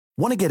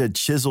Want to get a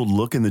chiseled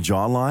look in the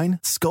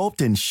jawline? Sculpt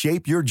and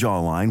shape your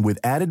jawline with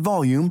added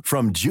volume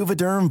from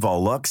Juvederm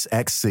Volux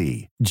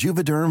XC.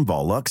 Juvederm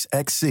Volux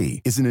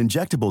XC is an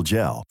injectable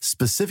gel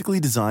specifically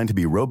designed to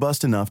be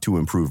robust enough to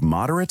improve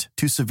moderate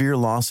to severe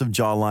loss of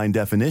jawline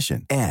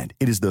definition. And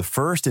it is the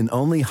first and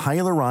only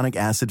hyaluronic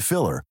acid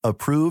filler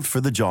approved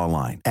for the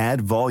jawline. Add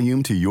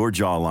volume to your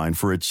jawline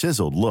for a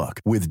chiseled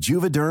look with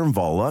Juvederm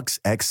Volux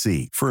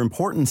XC. For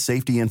important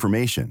safety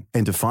information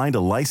and to find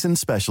a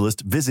licensed specialist,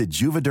 visit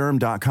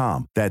Juvederm.com.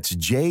 That's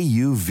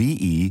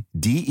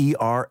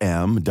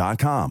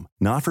Juvederm.com.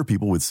 Not for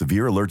people with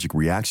severe allergic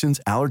reactions,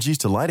 allergies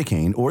to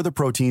lidocaine, or the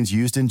proteins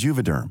used in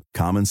Juvederm.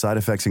 Common side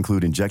effects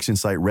include injection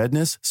site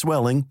redness,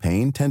 swelling,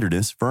 pain,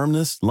 tenderness,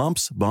 firmness,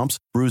 lumps, bumps,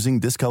 bruising,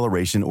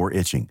 discoloration, or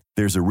itching.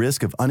 There's a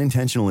risk of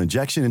unintentional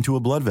injection into a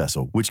blood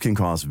vessel, which can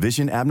cause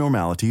vision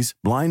abnormalities,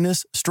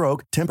 blindness,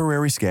 stroke,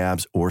 temporary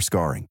scabs, or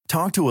scarring.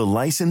 Talk to a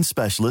licensed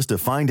specialist to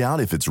find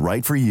out if it's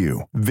right for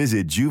you.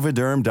 Visit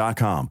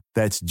Juvederm.com.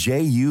 That's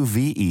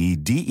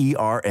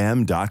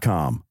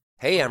Juvederm.com.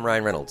 Hey, I'm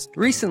Ryan Reynolds.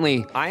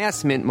 Recently, I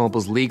asked Mint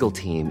Mobile's legal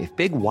team if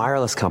big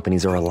wireless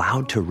companies are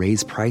allowed to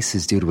raise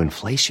prices due to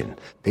inflation.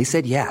 They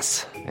said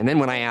yes. And then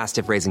when I asked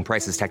if raising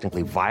prices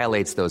technically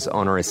violates those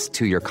onerous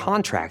two-year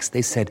contracts,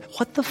 they said,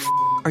 "What the f***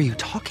 are you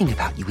talking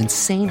about, you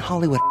insane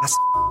Hollywood ass?"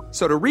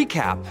 So to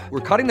recap,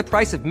 we're cutting the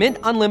price of Mint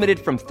Unlimited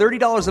from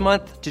 $30 a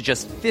month to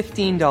just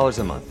 $15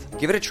 a month.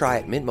 Give it a try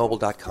at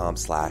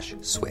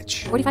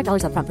mintmobile.com/switch.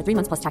 $45 up front for 3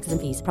 months plus taxes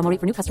and fees. Promo rate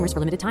for new customers for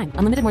limited time.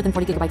 Unlimited more than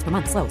 40 gigabytes per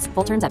month. Slows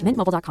full terms at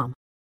mintmobile.com.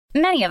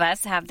 Many of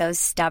us have those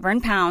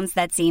stubborn pounds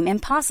that seem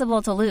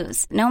impossible to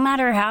lose, no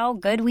matter how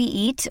good we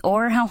eat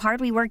or how hard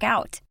we work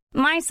out.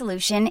 My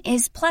solution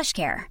is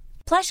PlushCare.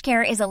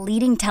 PlushCare is a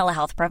leading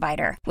telehealth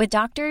provider with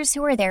doctors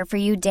who are there for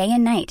you day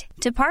and night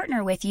to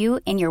partner with you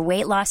in your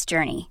weight loss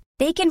journey.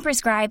 They can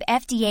prescribe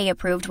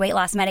FDA-approved weight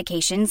loss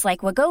medications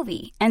like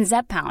Wegovy and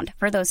Zepbound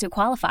for those who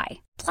qualify.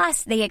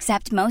 Plus, they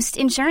accept most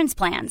insurance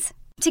plans.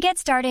 To get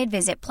started,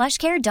 visit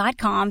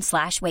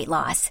plushcare.com/weight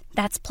loss.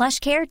 That's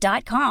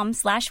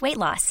plushcare.com/weight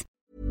loss.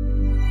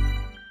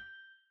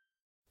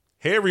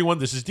 Hey everyone,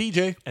 this is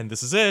DJ. And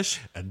this is Ish.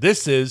 And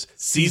this is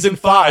Season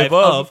 5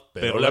 of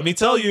Pero Let Me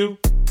Tell You.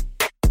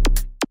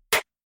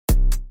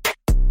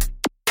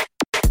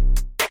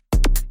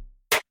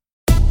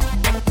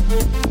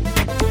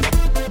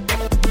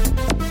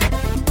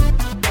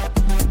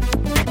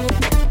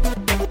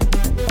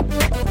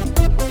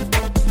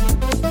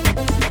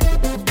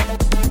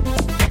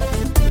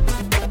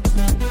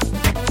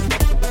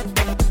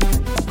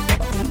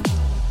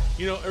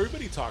 You know,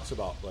 everybody talks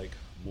about, like,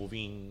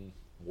 moving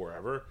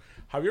wherever.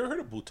 Have you ever heard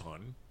of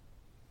Bhutan?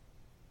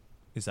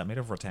 Is that made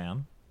of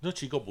rattan? No,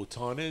 Chico,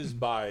 Bhutan is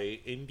by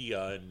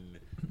India and,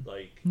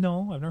 like...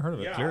 No, I've never heard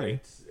of it, yeah, clearly.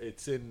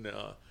 it's in...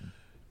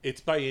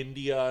 it's by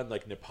India and,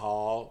 like,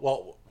 Nepal.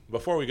 Well,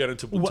 before we get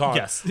into Bhutan...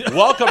 yes.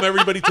 Welcome,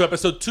 everybody, to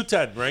episode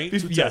 210, right?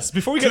 210. Yes,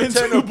 before we get into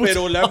Pero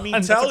Bhutan, let me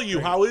tell you,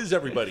 how is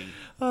everybody?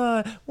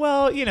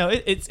 Well, you know,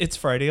 it's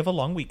Friday of a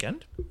long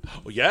weekend.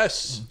 Oh,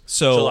 yes.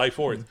 So July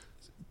 4th.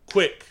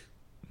 Quick.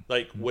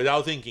 Like,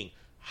 without thinking.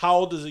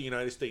 How does the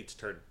United States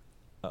turn?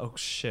 Oh,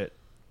 shit.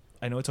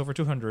 I know it's over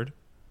 200.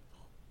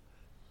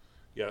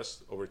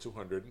 Yes, over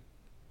 200.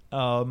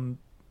 I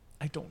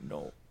don't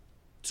know.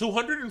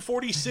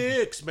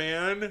 246,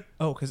 man.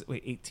 Oh, because,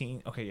 wait,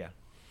 18. Okay, yeah.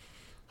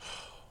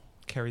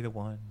 Carry the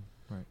one.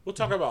 Right. We'll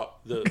talk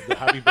about the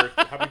happy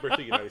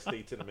birthday United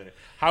States in a minute.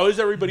 How is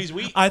everybody's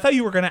week? I thought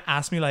you were gonna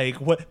ask me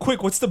like,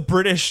 what's the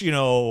British, you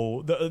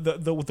know,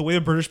 the way the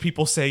British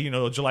people say, you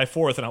know, July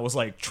 4th, and I was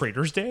like,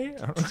 Traitors Day,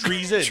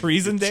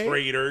 Treason Day,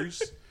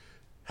 Traitors.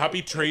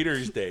 Happy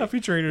Traitors Day.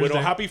 Happy Traitors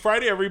Day. Happy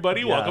Friday,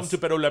 everybody. Yes. Welcome to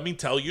Pero Let Me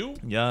Tell You.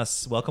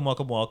 Yes, welcome. I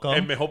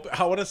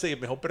want to say el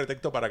mejor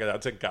pretexto para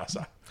quedarse en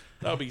casa.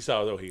 That'll be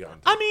Sábado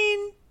Gigante. I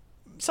mean,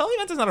 Sábado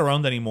Gigante's not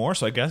around anymore,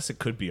 so I guess it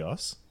could be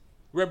us.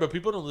 Right, but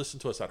people don't listen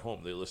to us at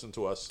home. They listen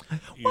to us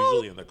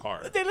usually in the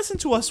car. They listen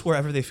to us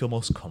wherever they feel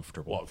most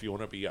comfortable. Well, if you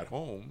want to be at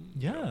home.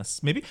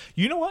 Yes. Maybe,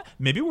 you know what?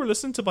 Maybe we're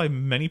listened to by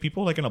many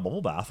people like in a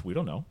bubble bath. We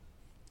don't know.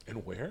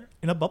 In where?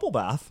 In a bubble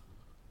bath.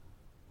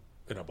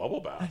 In a bubble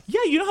bath?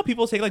 Yeah, you know how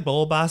people take like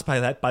bubble baths para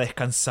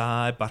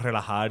descansar, para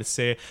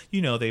relajarse.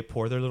 You know, they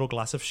pour their little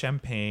glass of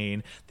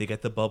champagne, they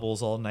get the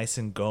bubbles all nice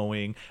and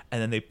going,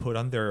 and then they put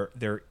on their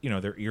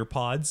ear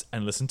pods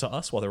and listen to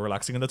us while they're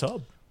relaxing in the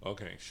tub.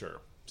 Okay, sure.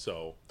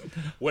 So,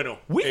 bueno.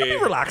 We can be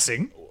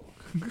relaxing.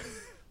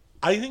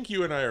 I think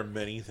you and I are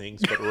many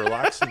things, but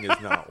relaxing is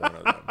not one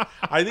of them.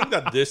 I think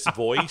that this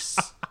voice...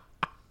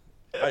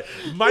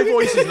 my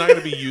voice is not going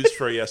to be used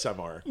for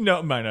ASMR.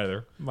 No, mine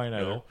either.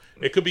 No.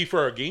 It could be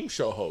for a game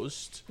show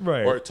host,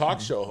 right, or a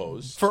talk show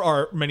host. For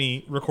our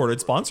many recorded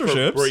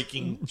sponsorships. For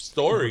breaking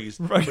stories,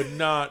 right, but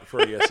not for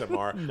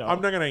ASMR. No.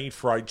 I'm not going to eat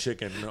fried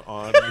chicken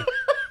on...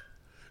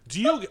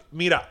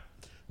 Mira...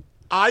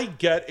 I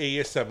get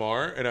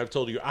ASMR, and I've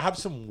told you, I have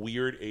some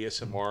weird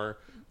ASMR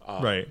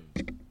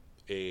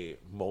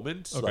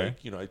moments. Okay.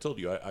 Like, you know, I told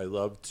you, I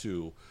love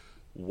to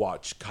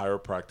watch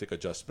chiropractic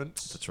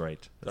adjustments. That's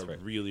right. That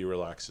really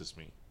relaxes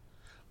me.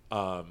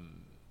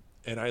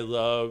 and I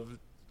love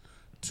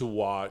to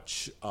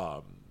watch. I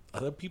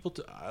love people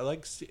to. I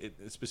like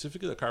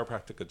specifically the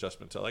chiropractic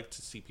adjustments. I like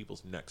to see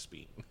people's necks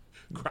being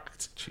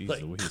cracked. Jeez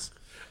like, Louise.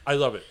 I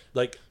love it.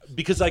 Like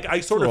because like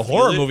I sort of a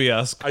horror feel it.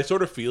 movie-esque. I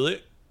sort of feel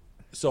it.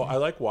 So I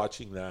like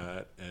watching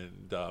that,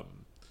 and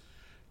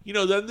you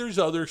know, then there's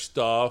other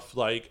stuff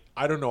like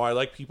I don't know. I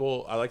like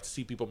to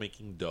see people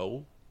making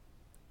dough.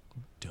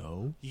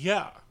 Dough?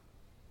 Yeah,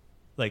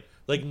 Like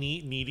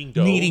kneading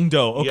dough. kneading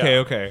dough. Okay, Yeah.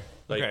 okay.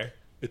 Like, okay.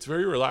 It's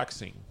very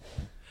relaxing.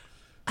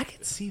 I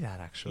can see that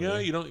actually. Yeah,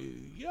 you know,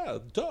 yeah,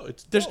 dough.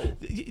 It's There's dough.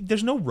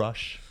 there's no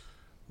rush.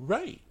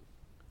 Right.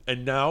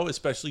 And now,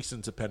 especially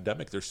since the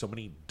pandemic, there's so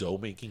many dough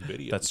making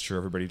videos. That's true.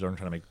 Everybody learned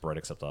how to make bread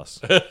except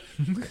us.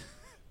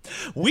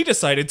 We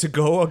decided to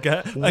go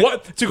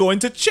to go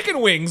into chicken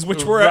wings,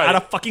 which were Right. at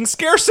a fucking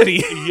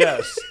scarcity.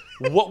 Yes.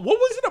 What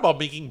was it about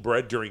making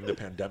bread during the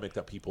pandemic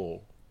that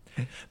people?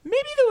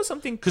 Maybe there was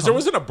something Because there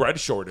wasn't a bread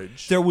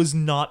shortage. There was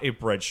not a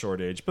bread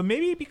shortage, but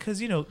maybe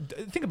because, you know,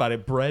 think about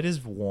it. Bread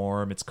is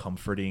warm. It's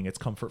comforting. It's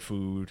comfort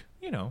food.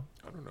 You know.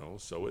 I don't know.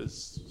 So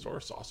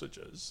are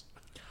sausages.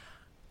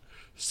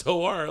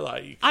 So are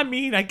like. I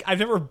mean, I've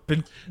never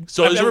been.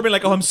 So I've is never it- been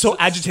like, oh, I'm so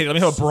agitated. Let me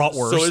have a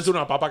bratwurst. So es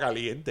una papa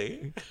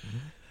caliente.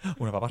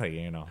 Una papa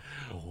rellena.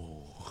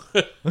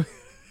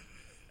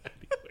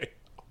 Anyway,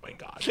 oh my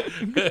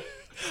god.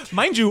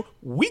 Mind you,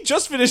 we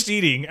just finished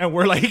eating, and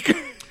we're like,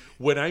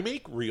 When I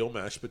make real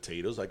mashed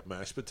potatoes, like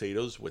mashed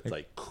potatoes with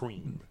like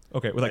cream,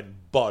 okay, with like, and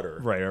butter,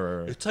 right.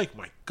 It's like,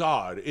 my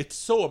God, it's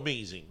so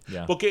amazing.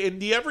 Yeah. Okay, in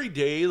the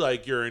everyday,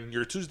 like you're in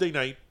your Tuesday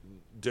night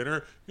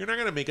dinner, you're not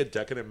gonna make a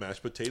decadent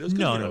mashed potatoes.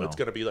 No, you know, no. it's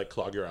gonna be like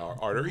clog your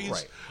arteries.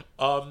 Right.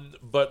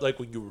 But like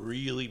when you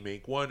really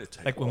make one, it's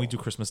like when we do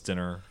Christmas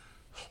dinner.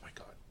 Oh my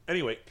God.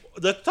 Anyway,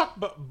 let's talk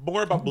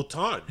more about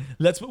Bhutan.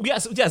 Yes,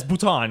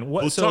 Bhutan.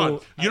 What? Bhutan.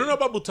 So You don't know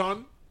about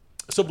Bhutan?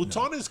 So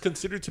Bhutan is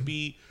considered to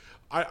be.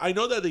 I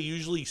know that they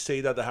usually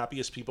say that the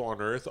happiest people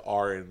on earth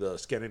are in the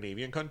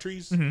Scandinavian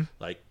countries, Mm-hmm.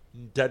 like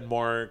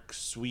Denmark,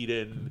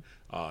 Sweden,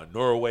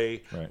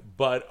 Norway. Right.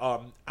 But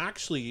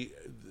actually,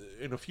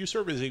 in a few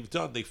surveys they've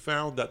done, they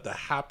found that the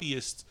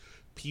happiest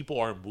people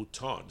are in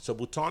Bhutan. So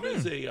Bhutan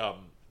is a.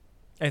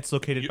 it's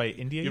located by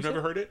India. You've you never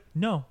said? heard it?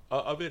 No.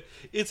 Of it.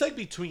 It's like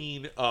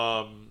between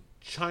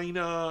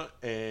China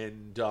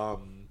and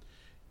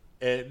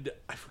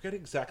I forget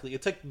exactly.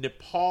 It's like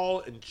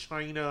Nepal and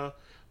China.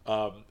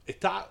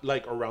 It's not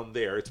like around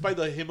there. It's by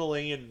the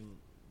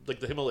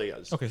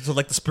Himalayas. Okay, so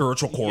like the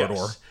spiritual corridor.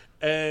 Yes.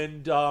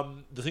 And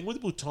the thing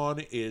with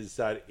Bhutan is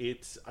that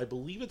I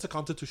believe it's a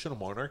constitutional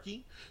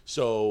monarchy.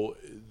 So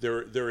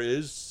there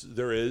is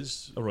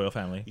A royal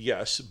family.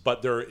 yes,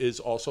 but there is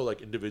also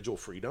like individual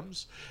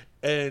freedoms,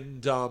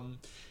 and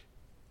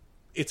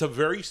it's a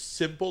very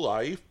simple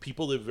life.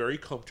 People live very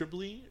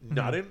comfortably,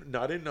 not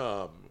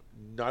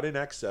in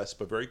excess,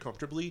 but very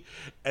comfortably,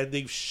 and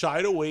they've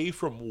shied away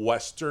from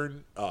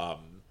Western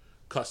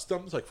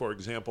customs. Like, for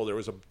example, there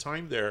was a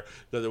time there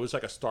that there was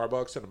like a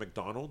Starbucks and a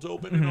McDonald's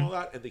open and all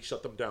that, and they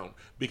shut them down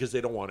because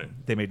they don't want it.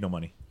 They made no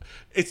money.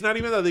 It's not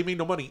even that they made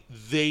no money.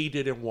 They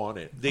didn't want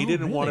it. They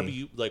didn't want to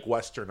really? be like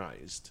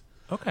westernized.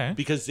 Okay.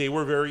 Because they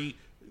were very,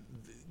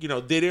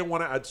 they didn't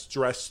want to add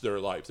stress to their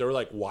life. They were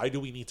like, why do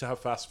we need to have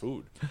fast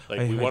food?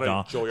 Like, we want to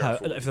enjoy our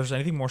food. If there's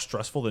anything more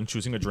stressful than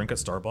choosing a drink at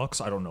Starbucks,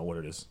 I don't know what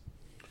it is.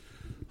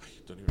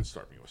 Don't even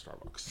start me with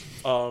Starbucks.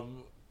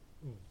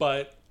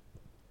 But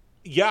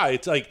yeah,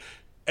 it's like,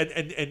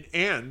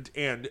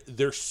 and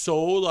they're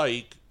so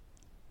like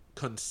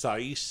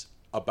concise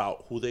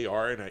about who they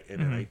are and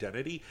an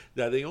identity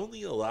that they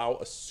only allow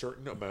a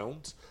certain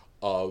amount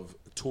of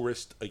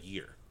tourists a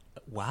year.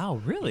 Wow,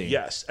 really?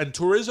 Yes, and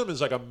tourism is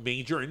like a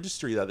major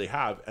industry that they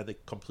have, and they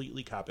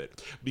completely cap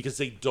it because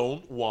they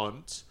don't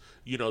want,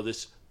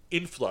 this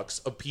influx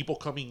of people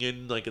coming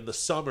in like in the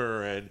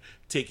summer and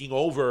taking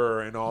over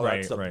and all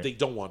that stuff. Right. They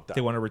don't want that.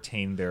 They want to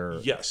retain their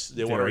they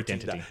their want to retain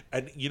identity.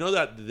 that. And you know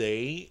that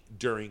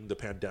during the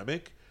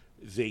pandemic,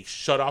 they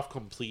shut off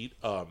complete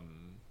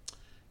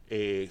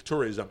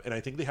tourism, and I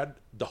think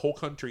the whole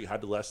country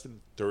had less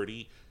than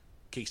 30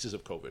 cases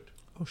of COVID.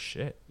 Oh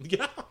shit!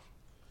 Yeah.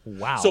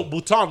 Wow. So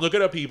Bhutan, look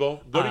it up,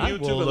 people. Go to I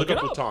YouTube will and look it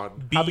up up.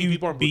 Bhutan. Happy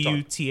people in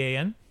Bhutan.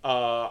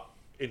 Butan.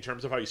 In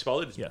terms of how you spell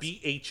it, it's Yes.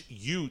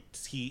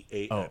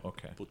 Bhutan. Oh,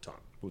 okay.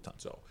 Bhutan.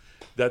 So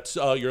that's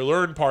your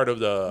learn part of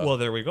the. Well,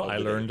 there we go. of I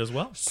the learned day. as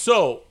well.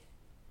 So.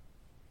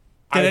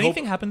 Did I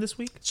anything hope, happen this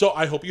week? So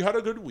I hope you had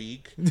a good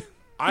week.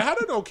 I had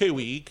an okay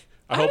week.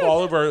 I hope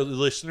all of our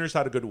listeners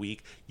had a good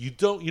week. You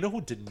know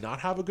who did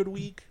not have a good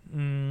week?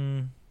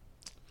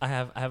 I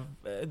have.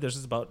 There's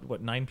just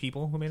about 9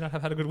 people who may not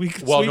have had a good week.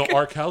 This Well, week? no,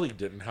 R. Kelly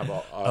didn't have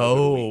a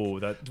good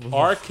week. that.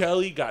 R.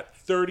 Kelly got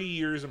 30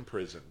 years in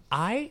prison.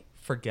 I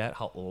forget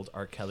how old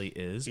R. Kelly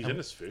is. He's in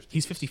his 50s.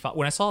 He's 55.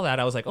 When I saw that,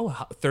 I was like, oh,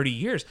 30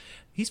 years.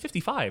 He's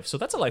 55, so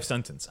that's a life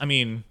sentence. I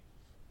mean,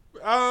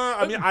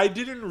 I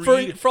didn't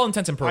read for all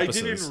intents and I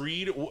purposes. didn't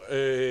read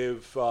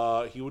if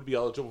he would be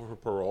eligible for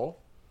parole.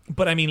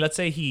 But I mean, let's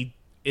say he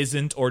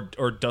isn't or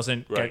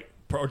doesn't Right.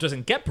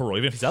 get parole.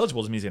 Even if he's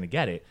eligible, doesn't mean he's going to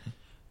get it.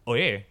 Oh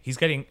yeah, he's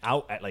getting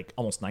out at like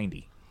almost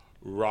 90.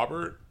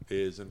 Robert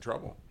is in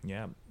trouble.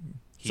 Yeah.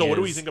 So what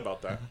do we think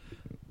about that?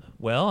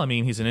 Well, I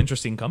mean, he's an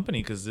interesting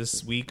company because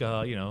this week,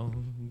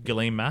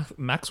 Ghislaine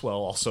Maxwell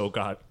also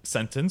got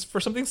sentenced for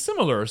something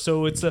similar.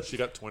 So she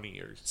got 20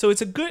 years. So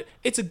it's a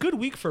good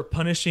week for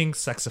punishing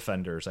sex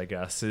offenders, I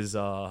guess, is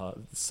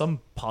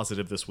some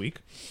positive this week.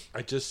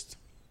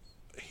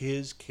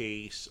 His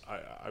case,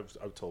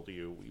 I've told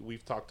you,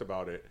 we've talked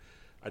about it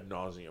ad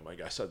nauseum, I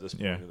guess, at this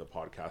point in the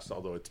podcast,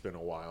 although it's been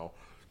a while.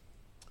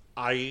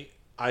 I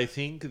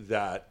think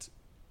that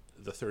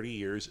the 30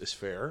 years is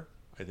fair.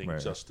 I think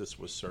justice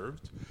was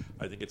served.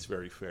 I think it's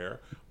very fair.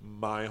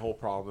 My whole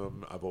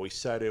problem, I've always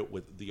said it,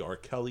 with the R.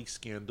 Kelly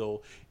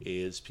scandal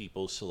is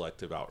people's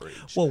selective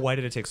outrage. Well, why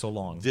did it take so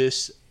long?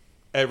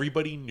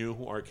 Everybody knew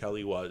who R.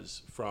 Kelly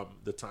was from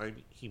the time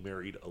he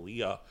married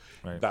Aaliyah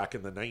back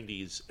in the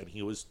 90s, and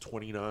he was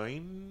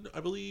 29, I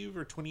believe,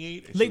 or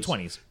 28. Late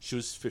 20s. She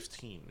was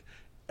 15.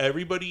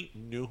 Everybody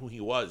knew who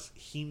he was.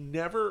 He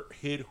never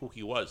hid who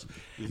he was.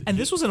 And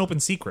this was an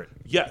open secret.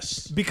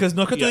 Yes. Because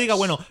no que te diga,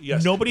 bueno,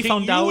 nobody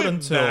found out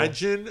until... Can you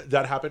imagine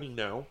that happening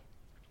now?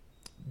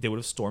 They would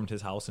have stormed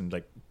his house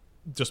and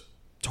just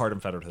tarred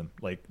and feathered him.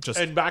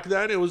 And back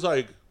then it was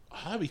like,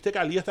 viste que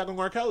Aaliyah está con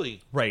R.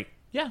 Kelly. Right.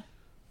 Yeah.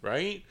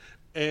 Right?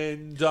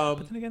 And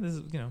but then again, this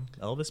is,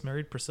 Elvis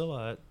married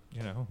Priscilla at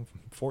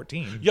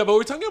 14. Yeah, but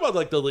we're talking about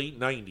like the late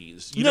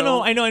 90s.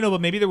 No, I know,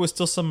 but maybe there was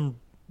still some,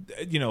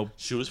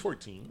 she was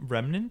 14.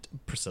 Remnant.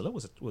 Priscilla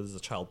was a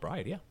child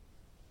bride, yeah.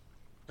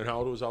 And how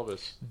old was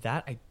Elvis?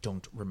 That I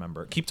don't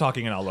remember. Keep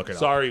talking and I'll look it up.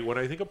 Sorry, when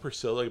I think of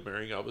Priscilla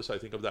marrying Elvis, I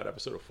think of that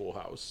episode of Full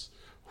House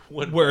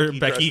where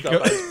Becky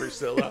dressed up as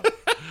Priscilla.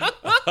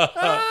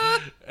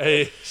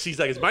 Hey, she's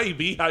like, "Is my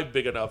beehive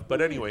big enough?"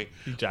 But anyway,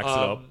 he jacks it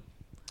up.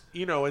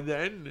 And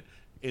then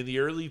in the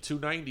early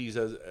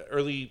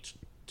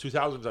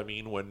 2000s, I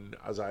mean, when,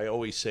 as I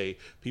always say,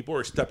 people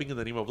are stepping in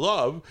the name of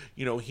love,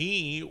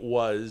 he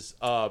was...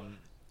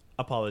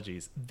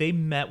 Apologies. They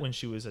met when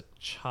she was a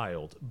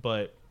child,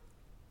 but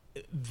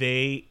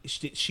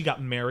she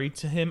got married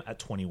to him at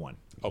 21.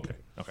 Okay.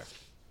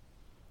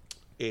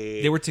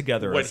 They were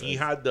together. When he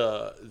had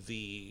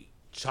the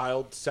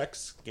child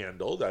sex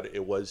scandal, that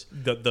it was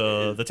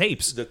the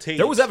tapes. The tapes.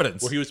 There was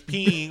evidence where he was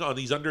peeing on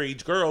these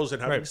underage girls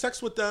and having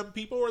sex with them.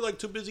 People were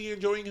too busy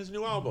enjoying his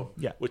new album,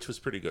 which was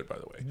pretty good, by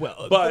the way.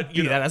 Well, but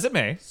be that as it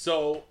may.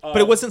 So, but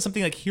it wasn't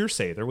something like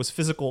hearsay. There was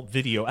physical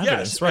video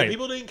evidence, right? And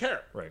people didn't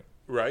care,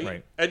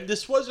 right. And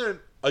this wasn't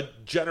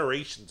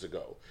generations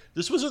ago.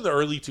 This was in the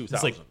early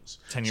 2000s. Like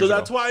 10 years so ago.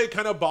 that's why it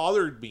kind of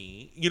bothered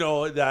me,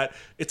 that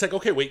it's like,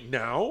 okay, wait,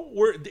 now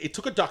it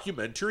took a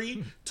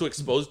documentary to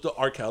expose the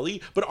R.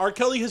 Kelly, but R.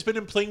 Kelly has been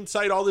in plain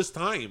sight all this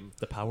time.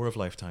 The power of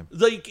Lifetime.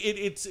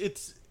 It's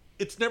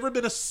never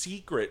been a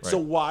secret. Right. So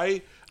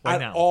why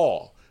at now?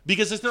 All?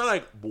 Because it's not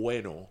like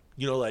bueno,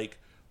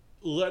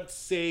 let's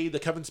say the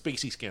Kevin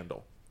Spacey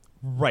scandal.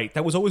 Right.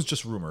 That was always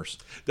just rumors.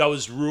 That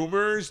was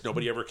rumors.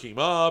 Nobody ever came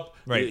up.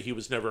 Right. He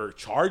was never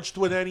charged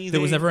with anything.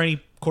 There was never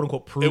any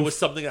quote-unquote proof. It was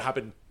something that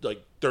happened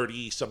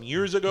 30-some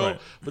years ago.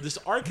 Right. But this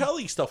R.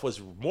 Kelly stuff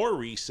was more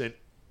recent.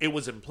 It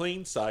was in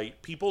plain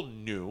sight. People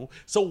knew.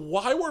 So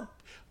why were...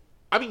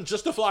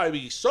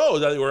 justifiably so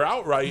that they were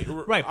outright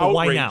right, but outraged.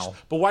 Why now?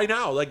 But why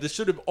now? This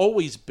should have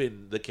always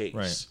been the case.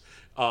 Right.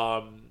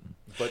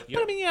 But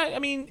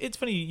it's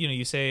funny,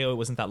 you say, it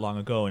wasn't that long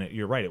ago, and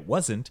you're right, it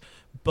wasn't.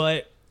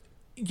 But...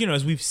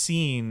 as we've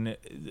seen,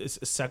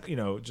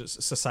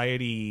 just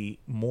society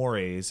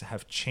mores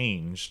have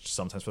changed,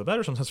 sometimes for the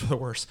better, sometimes for the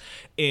worse,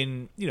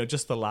 in,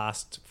 just the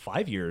last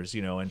 5 years,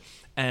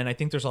 and I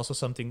think there's also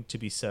something to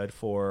be said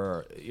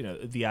for,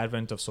 the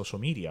advent of social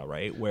media,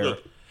 right? Where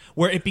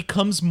it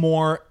becomes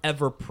more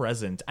ever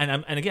present.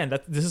 And again,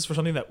 this is for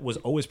something that was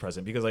always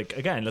present, because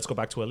again, let's go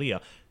back to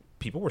Aaliyah.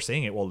 People were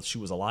saying it while she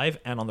was alive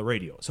and on the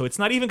radio. So it's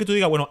not even que tú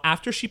digas, bueno,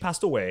 after she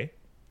passed away,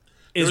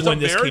 is when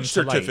this came to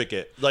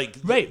certificate.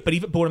 Right, but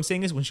what I'm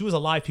saying is when she was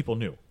alive, people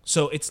knew.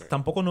 So it's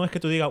tampoco no es que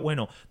tú digas,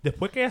 bueno,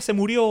 después que ella se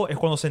murió es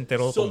cuando se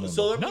enteró todo el mundo.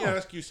 So let me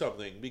ask you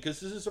something,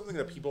 because this is something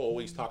that people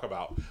always talk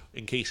about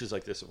in cases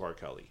like this of R.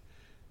 Kelly.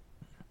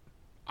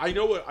 I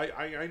know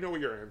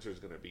what your answer is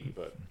going to be,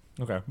 but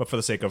okay, but for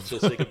the sake of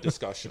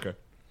discussion. Okay.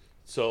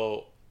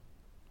 So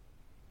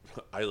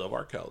I love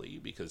R. Kelly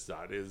because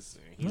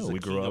he's the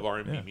king of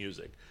R&B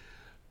music.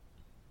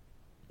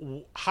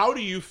 How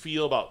do you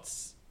feel about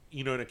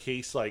in a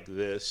case like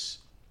this,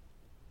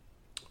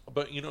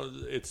 but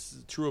it's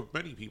true of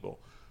many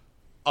people,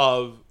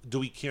 do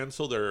we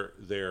cancel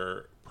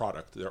their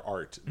product, their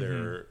art,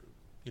 their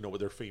what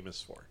they're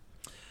famous for?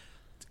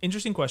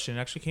 Interesting question.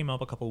 It actually came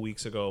up a couple of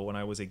weeks ago when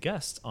I was a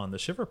guest on the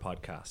Shiver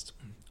podcast,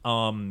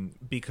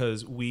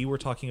 because we were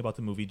talking about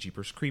the movie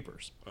Jeepers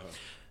Creepers.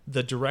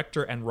 The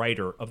director and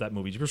writer of that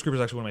movie, Jeepers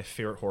Creepers, is actually one of my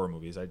favorite horror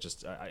movies.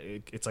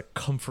 It's a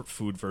comfort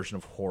food version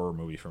of horror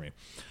movie for me.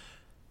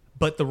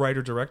 But the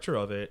writer-director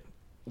of it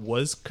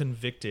was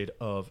convicted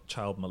of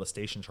child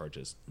molestation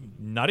charges.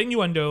 Not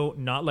innuendo,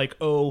 not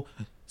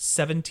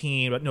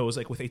 17, but no, it was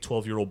with a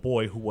 12-year-old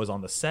boy who was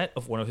on the set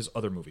of one of his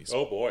other movies.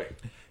 Oh, boy.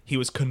 He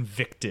was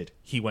convicted.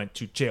 He went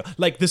to jail.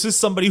 Like, this is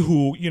somebody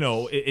who,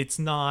 it's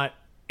not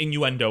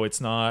innuendo.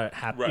 It's not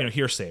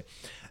hearsay.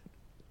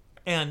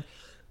 And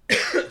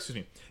excuse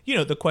me.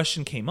 The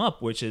question came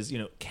up, which is,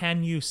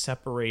 can you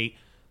separate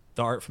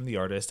the art from the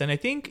artist? And I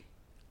think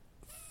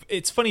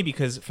it's funny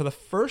because for the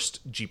first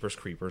Jeepers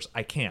Creepers,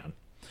 I can,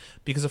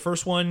 because the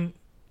first one,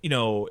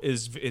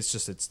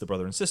 it's the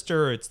brother and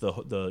sister. It's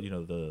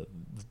the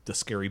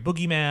scary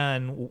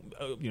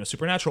boogeyman,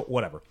 supernatural,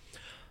 whatever.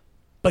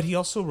 But he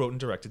also wrote and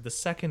directed the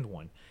second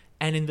one.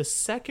 And in the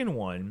second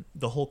one,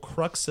 the whole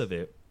crux of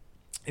it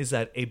is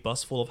that a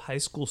bus full of high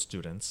school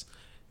students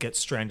get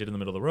stranded in the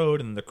middle of the road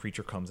and the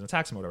creature comes and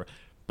attacks them or whatever.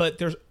 But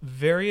there's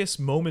various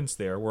moments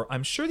there where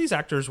I'm sure these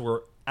actors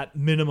were at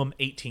minimum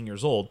 18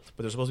 years old,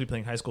 but they're supposed to be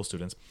playing high school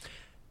students.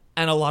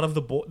 And a lot of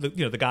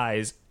the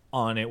guys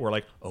on it were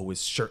like, oh,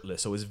 is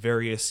shirtless, oh, is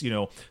various,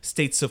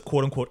 states of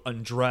quote unquote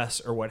undress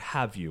or what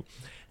have you.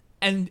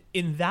 And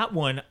in that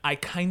one, I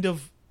kind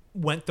of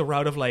went the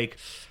route of like,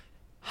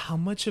 how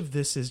much of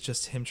this is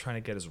just him trying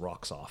to get his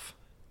rocks off?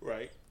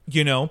 Right.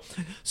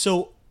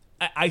 So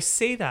I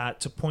say that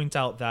to point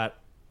out that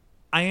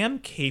I am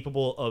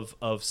capable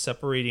of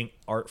separating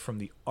art from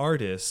the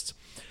artist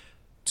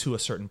to a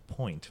certain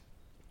point.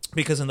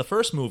 Because in the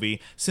first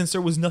movie, since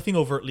there was nothing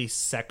overtly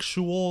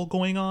sexual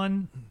going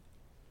on,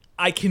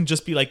 I can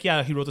just be like,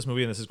 yeah, he wrote this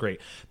movie and this is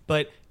great.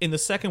 But in the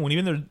second one,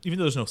 even though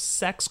there's no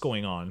sex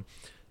going on,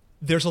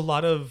 there's a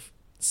lot of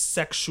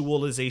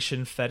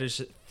sexualization,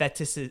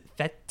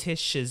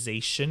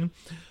 fetishization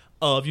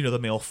of, the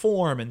male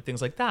form and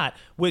things like that,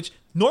 which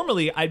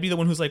normally I'd be the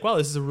one who's like, wow,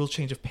 this is a real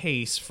change of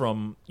pace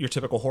from your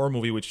typical horror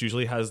movie, which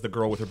usually has the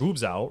girl with her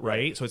boobs out,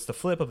 right? So it's the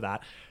flip of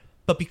that.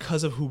 But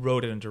because of who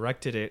wrote it and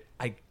directed it,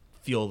 I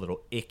feel a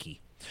little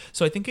icky.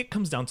 So I think it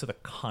comes down to the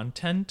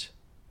content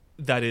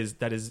that is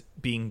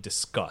being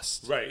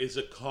discussed. Right. Is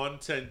the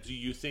content, do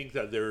you think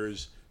that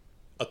there's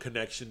a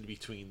connection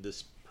between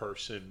this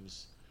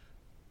person's,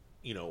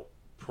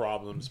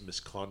 problems,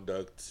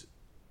 misconduct,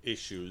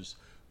 issues?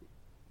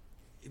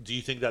 Do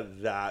you think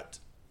that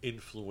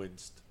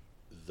influenced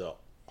the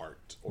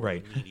art or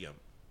right. the medium?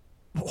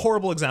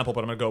 Horrible example,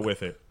 but I'm going to go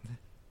with it.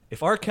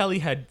 If R. Kelly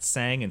had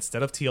sang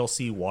instead of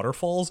TLC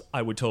Waterfalls,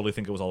 I would totally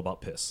think it was all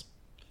about piss.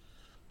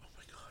 Oh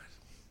my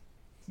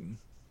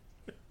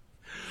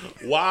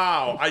god!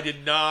 Wow, I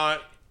did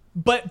not.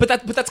 But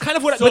that's kind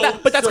of what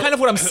kind of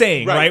what I'm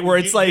saying, right? Where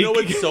it's like,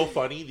 what's so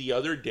funny? The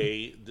other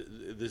day,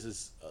 this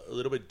is a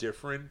little bit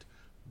different,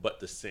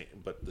 but the same.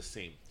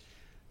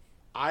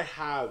 I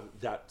have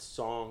that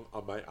song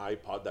on my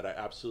iPod that I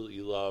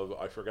absolutely love.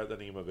 I forgot the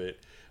name of it,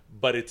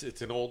 but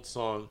it's an old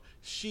song.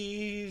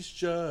 She's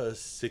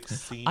just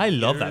 16. I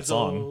love that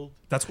song. Old.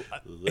 That's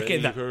okay.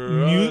 That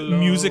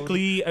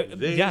musically,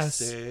 yes.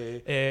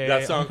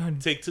 That song,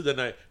 "Take to the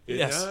Night."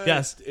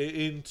 Yes.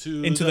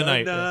 Into the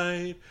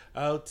night.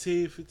 I'll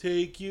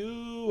take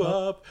you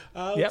up.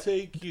 I'll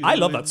take you. I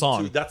love that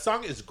song. That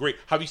song is great.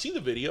 Have you seen the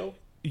video?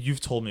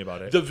 You've told me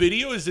about it. The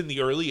video is in the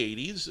early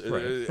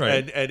 80s,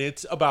 right. And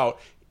it's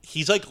about,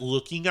 he's like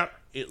looking at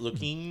it,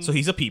 So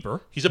he's a peeper.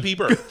 He's a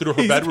peeper through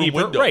her bedroom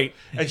window, right?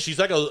 And she's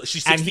like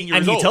she's 16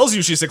 years old, and he tells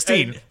you she's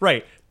 16,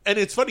 right? And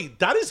it's funny.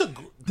 That's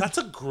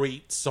a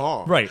great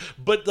song, right?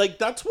 But like,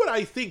 that's what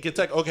I think. It's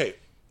like, okay,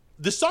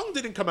 the song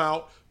didn't come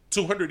out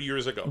 200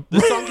 years ago. The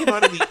song came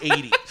out in the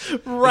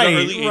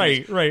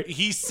 80s, right.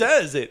 He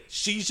says it.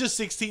 She's just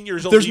 16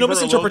 years old. There's no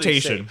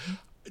misinterpretation.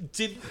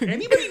 Did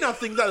anybody not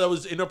think that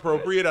was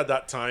inappropriate at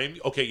that time?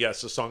 Okay,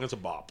 yes, the song is a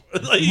bop.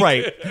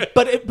 Right.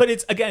 But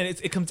it's again,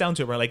 it comes down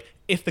to it, right? Like,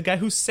 if the guy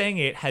who sang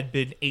it had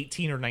been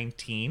 18 or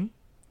 19,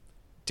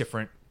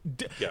 different.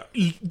 Yeah.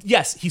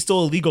 Yes, he's still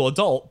a legal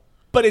adult,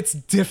 but it's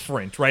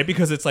different, right?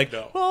 Because it's like,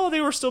 No. oh, they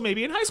were still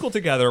maybe in high school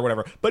together or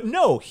whatever. But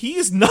no,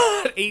 he's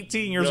not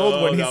 18 years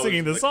old when he's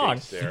singing the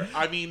song.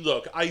 I mean,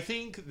 look, I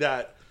think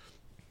that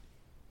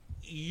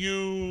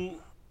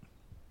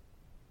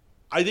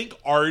I think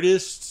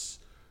artists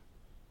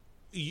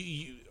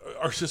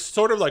are just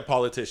sort of like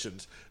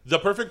politicians. The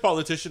perfect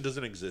politician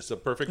doesn't exist. The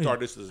perfect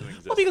artist doesn't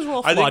exist. Well, because we're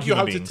all I flawed think you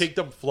have human beings. to take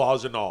them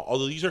flaws and all.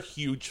 Although these are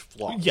huge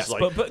flaws. Yes,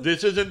 like, but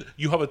this isn't.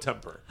 You have a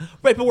temper,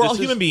 right? But we're all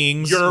human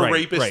beings. You're a right,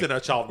 rapist right. and a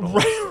child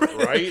molester,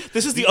 right?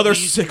 This is the other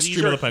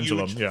extreme of the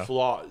pendulum. Huge Yeah,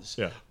 flaws.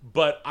 Yeah,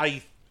 but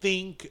I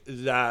think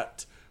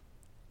that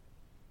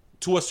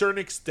to a certain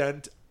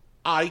extent,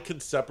 I can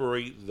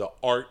separate the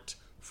art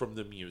from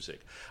the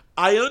music.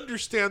 I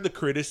understand the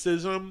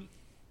criticism,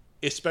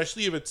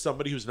 especially if it's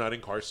somebody who's not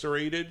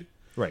incarcerated,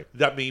 right?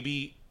 That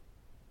maybe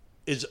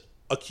is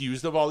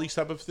accused of all these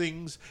type of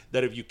things,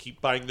 that if you keep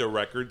buying their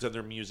records and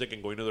their music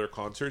and going to their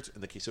concerts,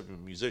 in the case of a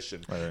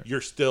musician, right.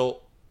 they're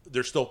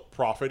still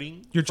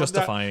profiting. You're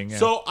justifying. Yeah. Yeah.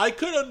 So I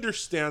could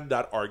understand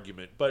that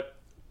argument, but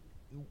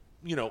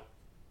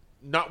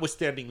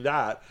notwithstanding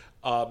that,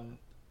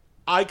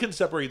 I can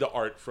separate the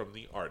art from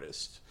the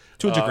artist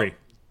to a degree.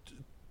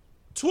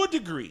 To a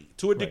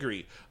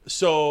degree.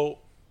 So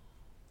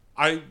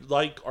I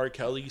like R.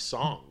 Kelly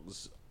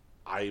songs.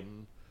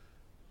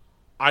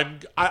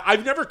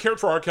 I've never cared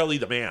for R. Kelly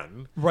the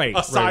man, Right,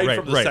 Aside right,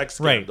 from the right, sex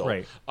scandal,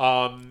 right.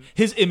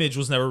 His image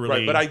was never really.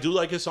 right? But I do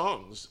like his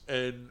songs,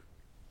 and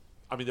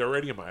I mean they're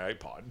already in my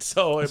iPod,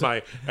 so in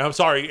my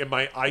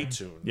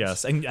iTunes.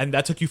 Yes, and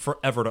that took you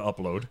forever to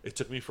upload. It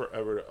took me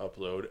forever to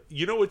upload.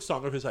 You know which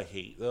song of his I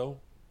hate though?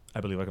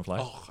 I Believe I Can Fly.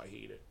 Oh, I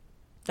hate it.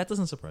 That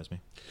doesn't surprise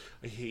me.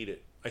 I hate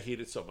it. I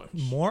hate it so much.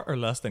 More or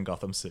less than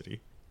Gotham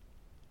City.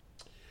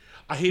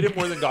 I hate it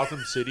more than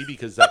Gotham City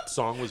because that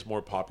song was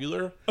more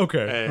popular.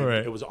 Okay, and all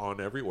right. it was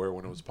on everywhere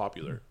when it was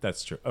popular.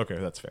 That's true. Okay,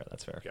 that's fair.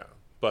 That's fair. Yeah,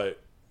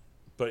 but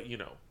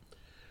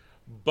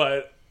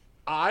but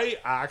I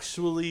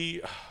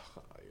actually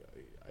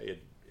I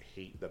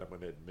hate that I'm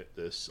going to admit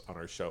this on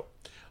our show.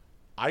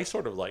 I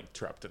sort of like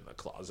Trapped in the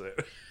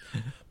Closet.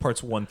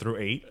 Parts 1 through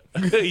 8.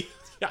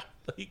 Yeah,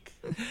 like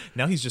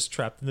Now he's just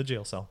trapped in the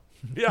jail cell.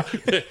 yeah,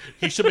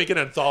 he should make an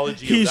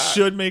anthology. He of that.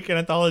 should make an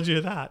anthology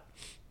of that.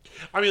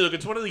 I mean, look,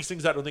 it's one of these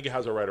things I don't think it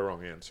has a right or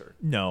wrong answer.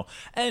 No,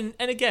 and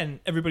again,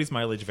 everybody's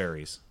mileage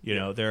varies. You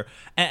know, there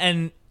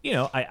and you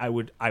know, I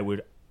would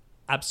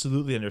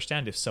absolutely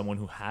understand if someone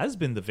who has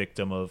been the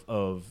victim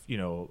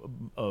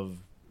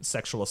of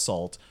sexual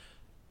assault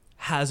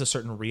has a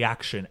certain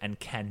reaction and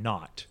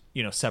cannot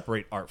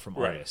separate art from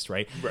artist,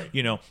 right?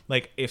 Right.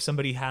 Like if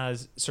somebody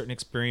has certain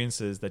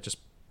experiences that just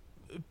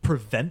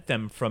prevent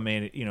them from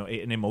an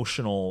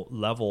emotional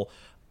level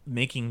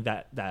making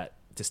that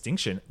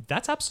distinction,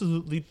 that's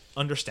absolutely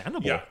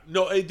understandable. Yeah,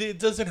 no, it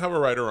doesn't have a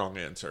right or wrong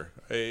answer.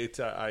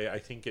 I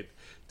think it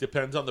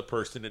depends on the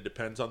person. It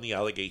depends on the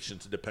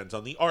allegations. It depends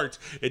on the art.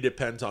 It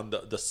depends on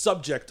the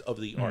subject of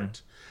the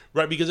art,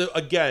 right? Because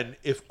again,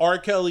 if R.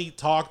 Kelly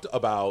talked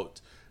about,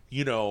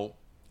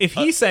 if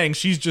he's saying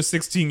she's just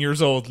 16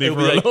 years old, leave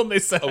her alone, they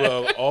say.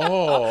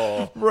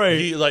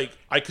 Right.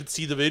 I could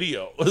see the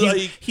video.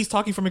 He's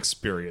talking from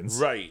experience.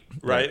 Right.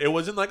 It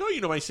wasn't like, my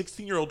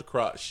 16-year-old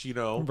crush,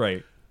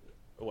 Right.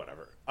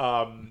 Whatever.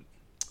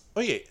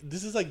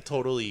 This is like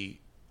totally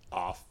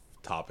off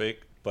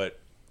topic, but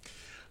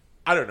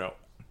I don't know.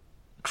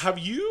 Have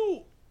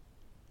you?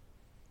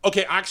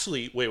 Okay,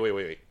 actually,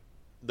 wait.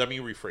 Let me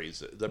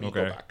rephrase it. Let me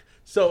go back.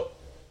 So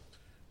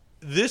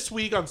this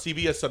week on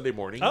CBS Sunday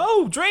Morning.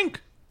 Oh, drink.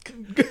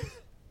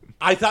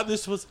 I thought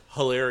this was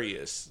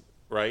hilarious,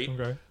 right?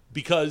 Okay.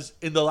 Because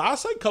in the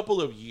last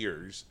couple of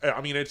years,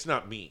 I mean, it's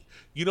not me.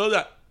 You know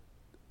that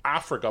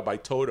Africa by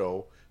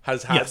Toto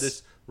has had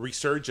this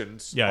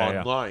resurgence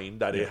online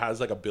that it has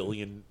 1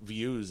 billion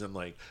views and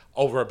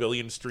over 1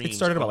 billion streams. It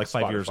started about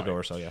 5 Spotify. years ago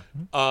or so, yeah.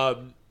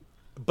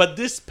 But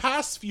this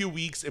past few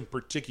weeks in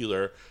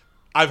particular,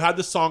 I've had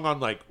the song on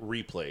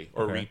replay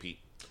or repeat.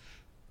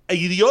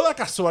 Y dio la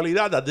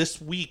casualidad that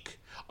this week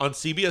on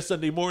CBS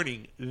Sunday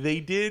Morning, they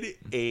did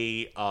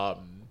a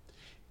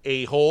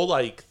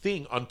whole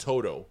thing on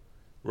Toto,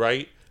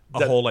 right?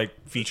 A whole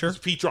feature?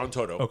 Feature on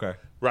Toto. Okay.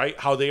 Right?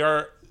 How they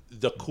are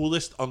the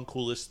coolest,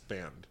 uncoolest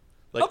band.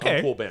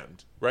 Uncool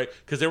band, right?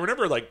 Because they were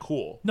never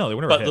cool. No, they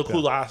were never But hip, look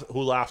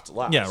who laughed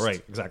last. Yeah,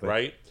 right, exactly.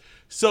 Right?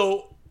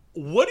 So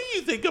what do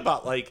you think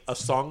about a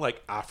song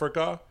like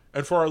Africa?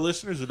 And for our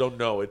listeners who don't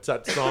know, it's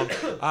that song,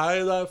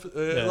 I lost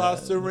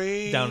the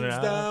rains down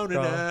and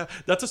out.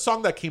 That's a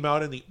song that came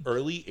out in the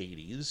early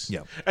 80s.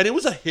 Yeah. And it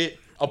was a hit.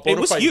 It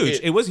was huge.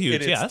 It was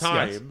huge, in its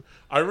time. Yes.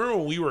 I remember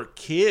when we were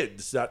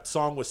kids, that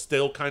song was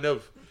still kind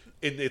of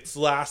in its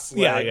last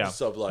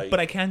legs of But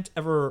I can't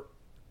ever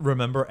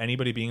remember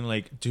anybody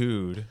being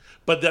dude,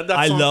 but then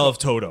I love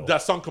Toto.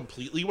 That song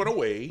completely went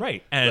away,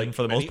 right? And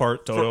for the most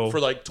part, Toto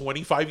for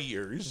 25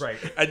 years, right?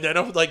 And then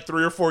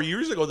 3 or 4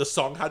 years ago, the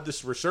song had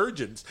this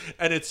resurgence,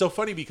 and it's so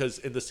funny because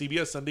in the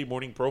CBS Sunday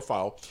Morning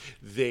profile,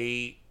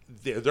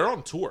 they're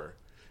on tour.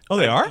 Oh,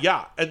 they are?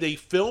 Yeah, and they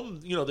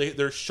filmed.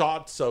 There's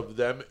shots of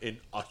them in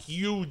a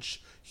huge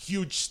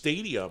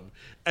stadium,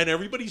 and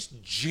everybody's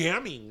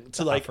jamming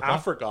to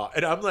Africa,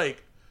 and I'm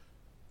like,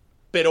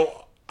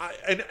 pero.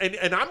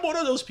 And I'm one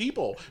of those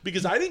people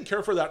because I didn't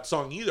care for that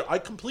song either. I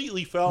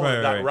completely fell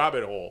in that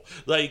rabbit hole.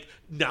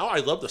 Now I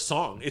love the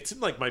song. It's in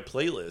my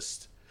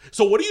playlist.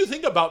 So what do you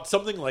think about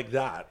something like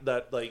that?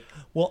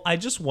 Well, I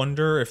just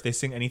wonder if they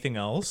sing anything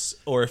else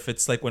or if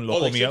it's when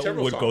Loco Mia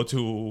would go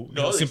to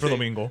Siempre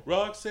Domingo.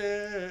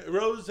 Roxanne,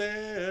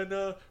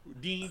 Rosanna,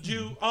 need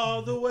you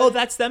all the way. Oh,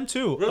 that's them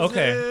too. Rosanna,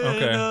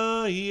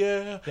 okay.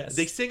 Yeah. Yes.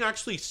 They sing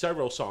actually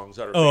several songs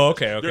that are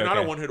famous. They're not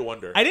a one-hit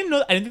wonder. I didn't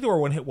think they were a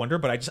one-hit wonder,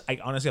 but I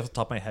honestly off the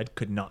top of my head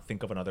could not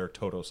think of another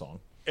Toto song.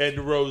 And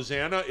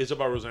Rosanna is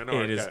about Rosanna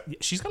Arquette.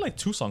 She's got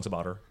 2 songs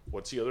about her.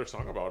 What's the other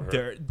song about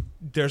her?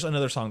 There's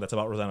another song that's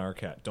about Rosanna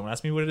Arquette. Don't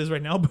ask me what it is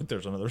right now, but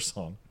there's another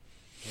song.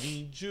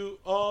 Need you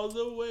all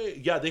the way.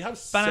 Yeah, they have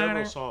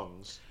several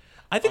songs.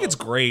 I think it's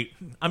great.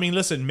 I mean,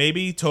 listen,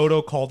 maybe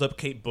Toto called up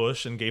Kate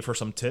Bush and gave her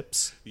some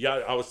tips. Yeah,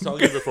 I was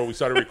telling you before we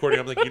started recording,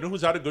 I'm like, you know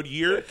who's had a good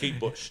year? Kate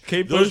Bush.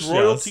 Those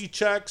royalty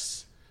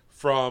checks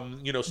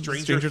from,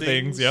 Stranger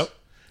Things. Yep.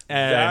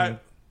 And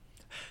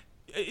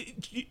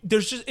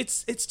there's just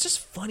it's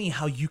just funny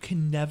how you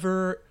can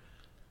never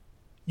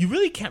You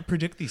really can't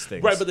predict these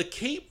things. Right, but the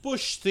Kate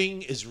Bush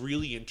thing is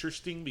really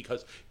interesting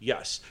because,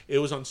 yes, it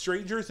was on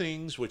Stranger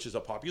Things, which is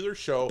a popular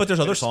show. But there's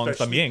other songs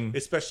también.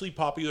 Especially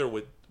popular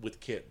with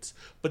kids.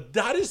 But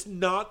that is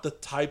not the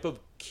type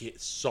of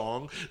kid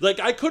song. Like,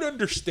 I could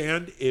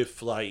understand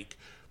if, like...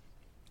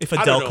 If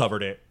Adele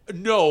covered it.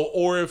 No,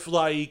 or if,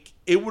 like,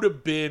 it would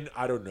have been,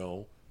 I don't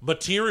know,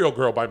 Material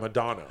Girl by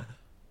Madonna.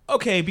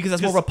 Okay, because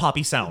that's more of a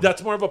poppy sound.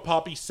 That's more of a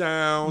poppy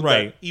sound.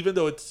 Right. Even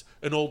though it's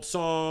an old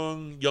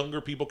song,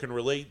 younger people can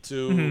relate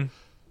to.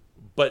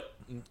 But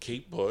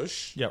Kate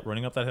Bush. Yeah,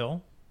 running up that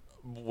hill.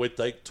 With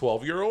like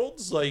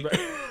 12-year-olds? Like,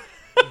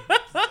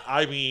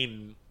 I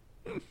mean...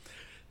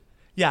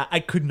 Yeah,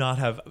 I could not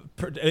have...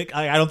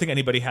 I don't think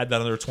anybody had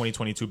that on their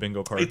 2022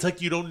 bingo card. It's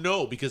like you don't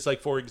know. Because,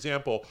 like, for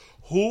example,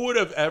 who would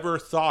have ever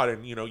thought,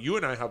 and, you know, you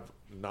and I have...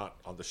 not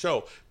on the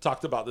show,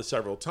 talked about this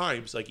several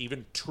times. Like,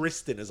 even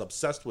Tristan is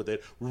obsessed with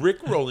it.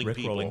 Rick-rolling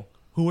people.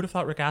 Who would have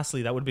thought Rick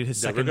Astley? That would be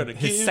his Never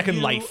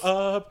second life.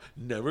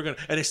 Never gonna.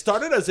 And it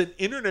started as an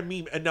internet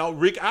meme, and now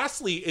Rick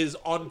Astley is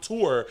on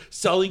tour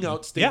selling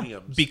out stadiums. Yeah,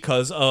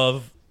 because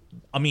of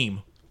a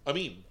meme. A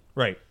meme.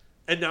 Right.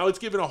 And now it's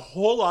given a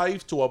whole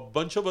life to a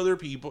bunch of other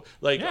people,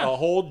 like a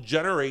whole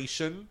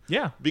generation.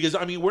 Yeah. Because,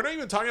 I mean, we're not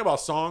even talking about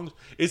songs.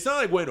 It's not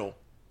like, bueno,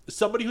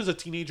 somebody who's a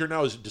teenager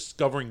now is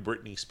discovering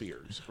Britney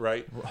Spears,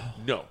 right?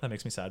 No. That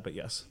makes me sad, but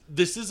yes.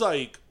 This is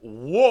like,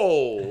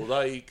 whoa,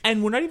 like...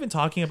 And we're not even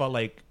talking about,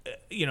 like,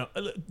 you know,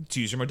 to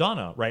use your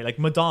Madonna, right? Like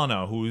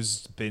Madonna,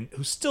 who's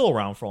still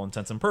around for all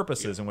intents and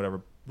purposes and whatever.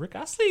 Rick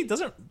Astley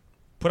doesn't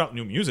put out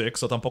new music,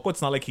 so tampoco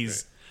it's not like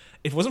he's...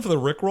 If it wasn't for the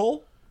Rick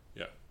roll...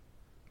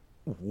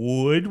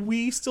 Would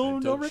we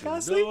still know Rick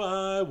Astley?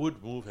 I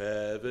would move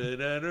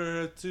heaven and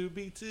earth to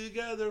be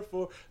together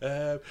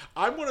forever.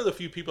 I'm one of the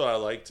few people that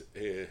liked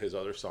his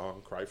other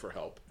song, Cry for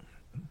Help.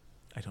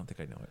 I don't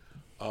think I know it.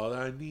 All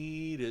I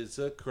need is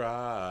a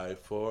cry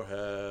for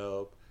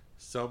help.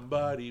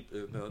 Somebody...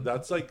 No,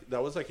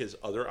 that was like his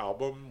other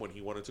album when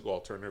he wanted to go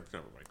alternative.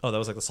 Never mind. Oh, that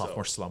was like the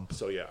sophomore slump.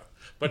 So, yeah.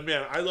 But,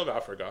 man, I love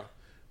Africa.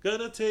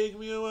 Gonna take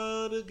me a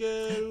while to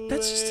get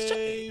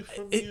away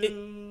from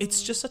you.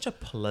 It's just such a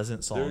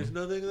pleasant song. There's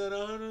nothing that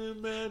I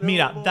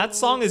Mira, that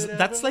song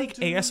that's like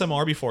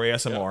ASMR before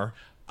ASMR.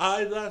 Yeah.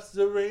 I lost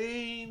the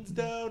reins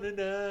down in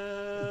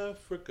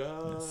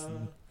Africa. Yes.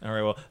 All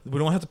right, well, we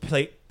don't have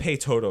to pay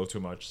Toto too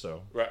much,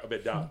 so. Right,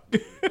 but no.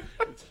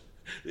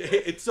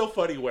 It's so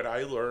funny when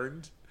I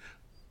learned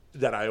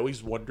that I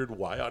always wondered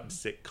why on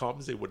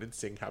sitcoms they wouldn't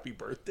sing Happy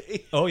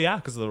Birthday. Oh, yeah,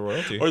 because of the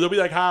royalty. Or they'll be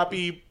like,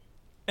 Happy...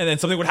 And then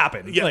something would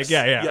happen. Yes. Like,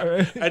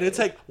 yeah. And it's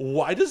like,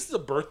 why does the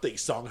birthday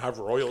song have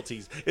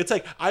royalties? It's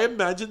like, I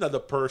imagine that the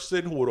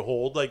person who would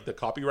hold like the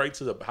copyright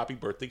to the Happy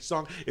Birthday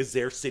song is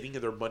there sitting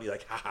in their money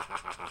like, ha ha ha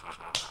ha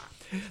ha ha.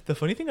 The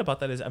funny thing about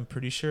that is I'm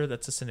pretty sure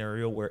that's a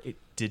scenario where it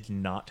did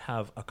not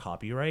have a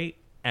copyright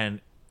and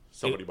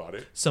somebody bought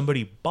it.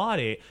 Somebody bought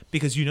it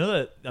because you know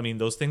that, I mean,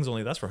 those things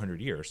only last for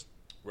 100 years.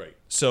 Right.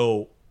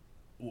 So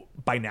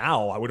by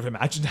now, I would have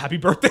imagined Happy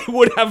Birthday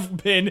would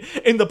have been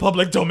in the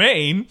public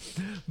domain,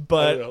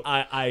 but No,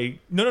 I'm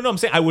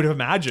saying I would have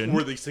imagined.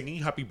 Were they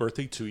singing Happy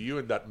Birthday to you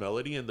in that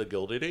melody in the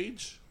Gilded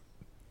Age?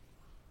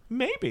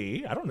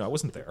 Maybe. I don't know. I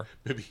wasn't there.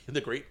 Maybe in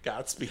The Great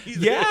Gatsby.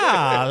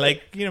 Yeah,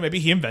 like, you know, maybe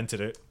he invented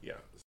it. Yeah.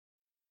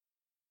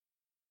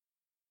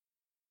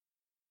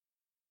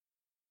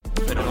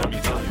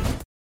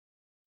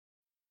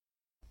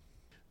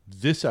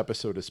 This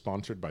episode is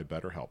sponsored by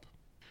BetterHelp.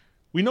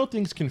 We know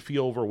things can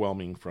feel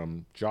overwhelming,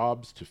 from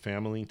jobs to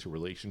family to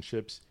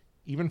relationships,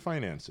 even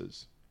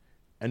finances.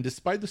 And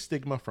despite the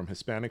stigma from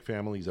Hispanic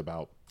families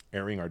about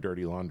airing our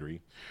dirty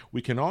laundry,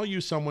 we can all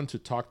use someone to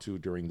talk to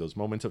during those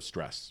moments of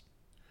stress.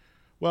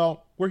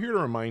 Well, we're here to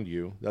remind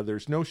you that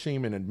there's no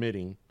shame in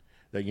admitting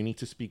that you need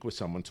to speak with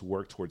someone to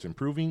work towards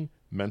improving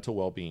mental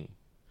well-being.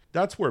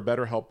 That's where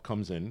BetterHelp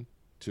comes in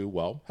to,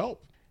 well,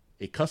 help.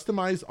 A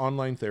customized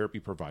online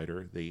therapy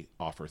provider, they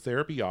offer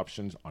therapy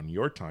options on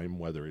your time,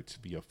 whether it's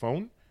via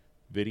phone,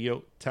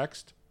 video,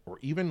 text, or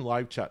even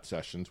live chat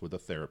sessions with a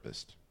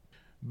therapist.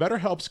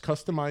 BetterHelp's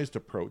customized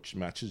approach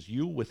matches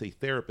you with a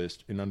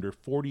therapist in under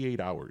 48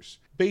 hours,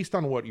 based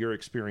on what you're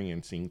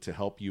experiencing to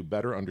help you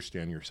better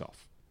understand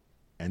yourself.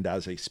 And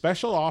as a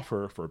special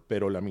offer for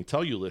Pero Let Me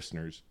Tell You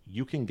listeners,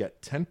 you can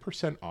get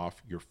 10%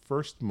 off your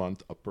first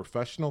month of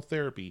professional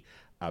therapy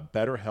at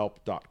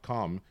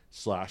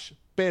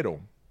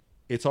betterhelp.com/pero.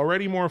 It's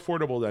already more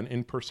affordable than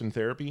in-person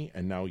therapy,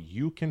 and now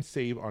you can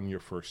save on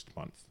your first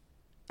month.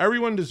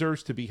 Everyone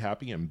deserves to be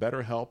happy, and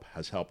BetterHelp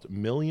has helped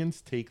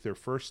millions take their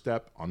first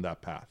step on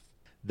that path.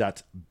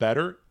 That's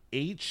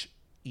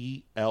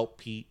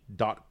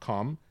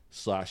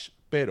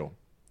betterhelp.com/pero.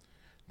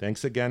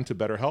 Thanks again to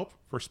BetterHelp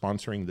for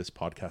sponsoring this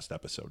podcast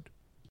episode.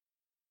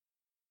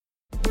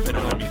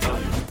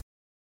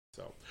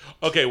 So,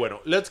 okay, bueno,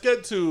 let's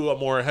get to a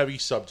more heavy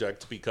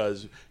subject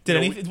because...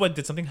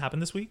 Did something happen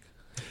this week?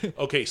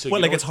 Okay, so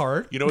it's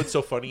hard? You know what's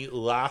so funny?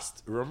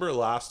 Remember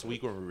last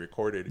week when we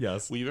recorded?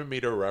 Yes. We even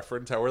made a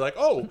reference how we're like,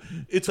 oh,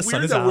 it's The sun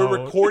weird is that we're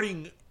out.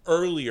 recording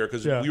earlier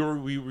because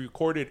we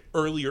recorded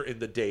earlier in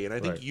the day, and I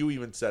think you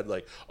even said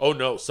like, "Oh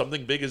no,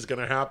 something big is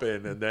gonna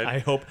happen," and then I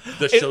hope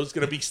the show's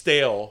gonna be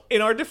stale.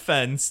 In our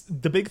defense,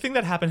 the big thing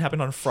that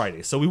happened on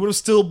Friday, so we would have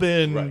still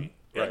been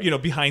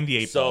Right. behind the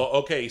 8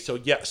 ball.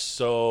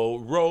 So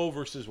Roe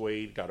versus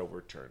Wade got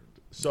overturned.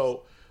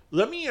 So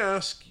let me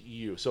ask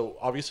you. So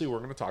obviously we're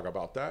going to talk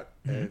about that,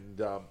 and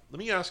let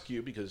me ask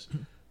you because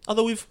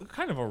Although we've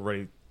kind of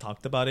already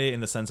talked about it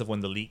in the sense of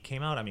when the leak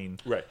came out. I mean,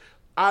 right,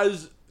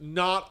 as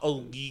not a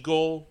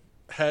legal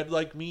head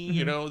like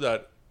me,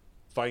 that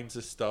finds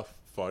this stuff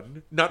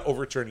fun. Not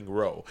overturning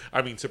Roe.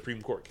 I mean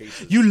Supreme Court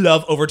cases. you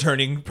love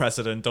overturning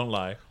precedent. Don't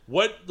lie.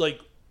 What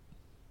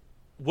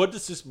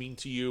does this mean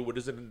to you? What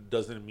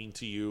doesn't it mean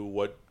to you?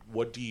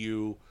 What do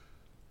you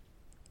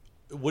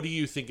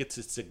think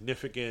it's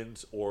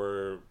significance,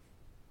 or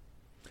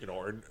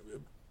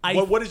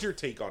what is your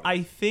take on it?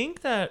 I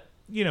think that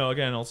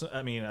again, also,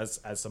 I mean, as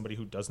somebody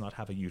who does not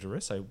have a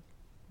uterus, I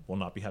will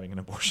not be having an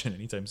abortion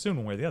anytime soon,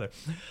 one way or the other.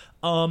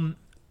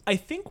 I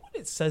think what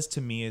it says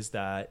to me is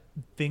that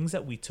things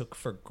that we took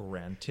for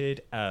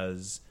granted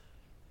as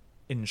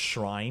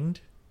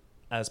enshrined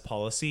as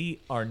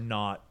policy are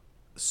not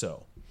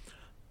so.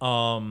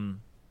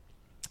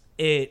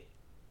 It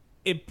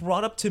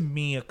brought up to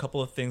me a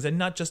couple of things, and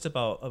not just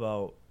about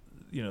Roe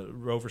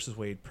versus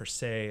Wade per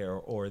se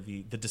or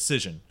the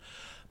decision,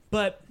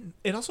 but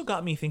it also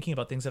got me thinking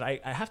about things that I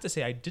have to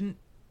say I didn't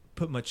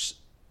put much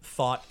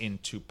thought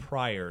into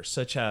prior,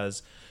 such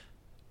as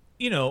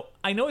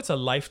I know it's a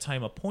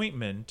lifetime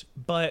appointment,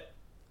 but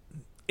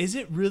is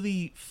it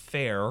really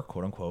fair,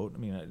 quote unquote? I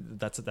mean,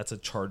 that's a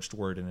charged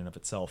word in and of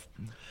itself.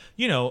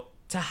 To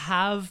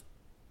have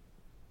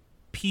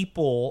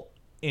people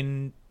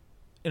in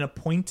an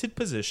appointed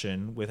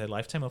position with a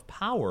lifetime of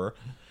power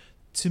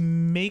to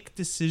make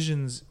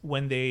decisions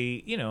when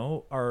they,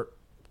 are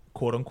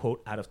quote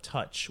unquote out of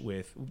touch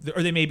with,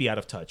 or they may be out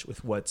of touch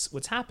with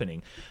what's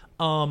happening.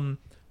 I,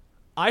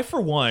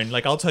 for one,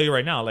 I'll tell you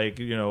right now,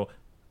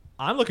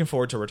 I'm looking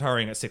forward to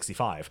retiring at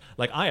 65.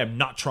 I am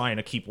not trying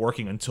to keep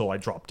working until I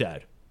drop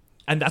dead.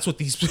 And that's what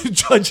these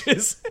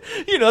judges,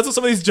 that's what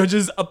some of these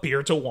judges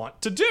appear to want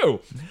to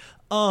do.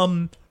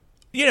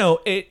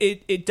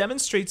 It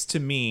demonstrates to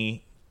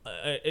me,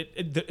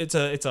 it's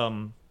a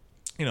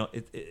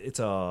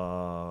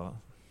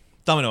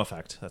domino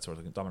effect. That's sort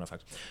of the domino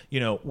effect.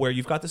 Where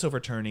you've got this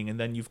overturning, and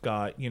then you've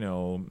got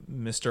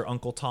Mr.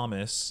 Uncle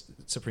Thomas,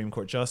 Supreme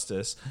Court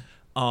Justice,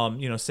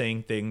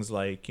 saying things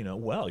like,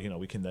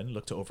 we can then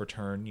look to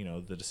overturn,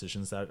 the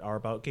decisions that are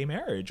about gay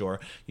marriage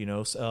or,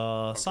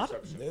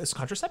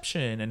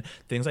 contraception and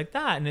things like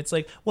that. And it's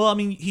like, well, I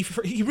mean,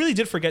 he really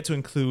did forget to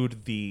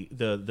include the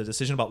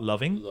decision about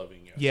loving.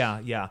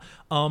 Yes. Yeah.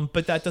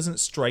 But that doesn't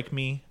strike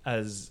me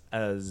as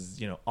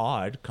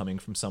odd coming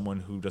from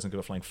someone who doesn't give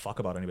a flying fuck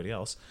about anybody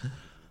else.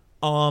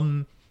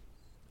 And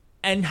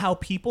how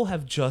people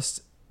have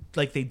just,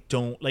 they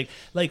don't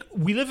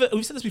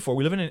we've said this before,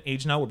 we live in an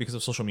age now where because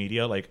of social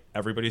media,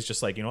 everybody's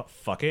just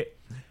fuck it.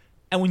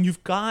 And when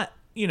you've got,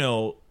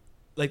 I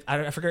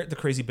forget the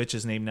crazy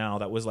bitch's name now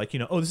that was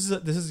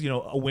this is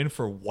a win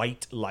for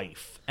white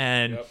life.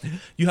 And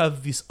you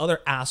have this other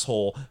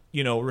asshole,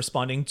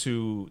 responding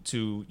to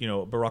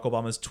Barack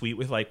Obama's tweet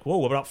with whoa,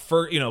 what about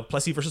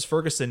Plessy versus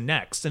Ferguson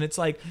next? And it's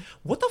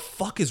what the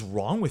fuck is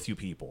wrong with you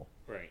people?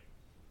 Right.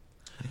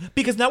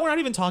 Because now we're not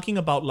even talking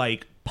about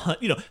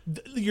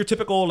your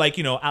typical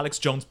Alex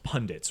Jones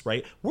pundits,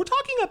 right? We're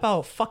talking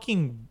about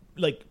fucking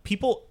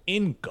people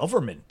in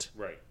government,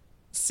 right,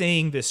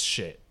 saying this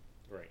shit,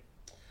 right.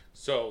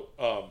 So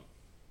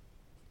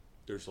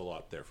there's a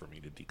lot there for me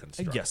to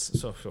deconstruct. Yes,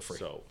 so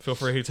feel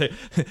free to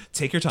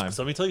take your time.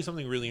 So let me tell you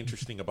something really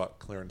interesting about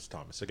Clarence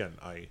Thomas. Again,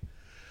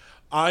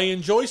 I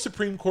enjoy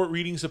Supreme Court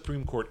reading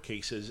Supreme Court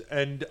cases,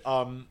 and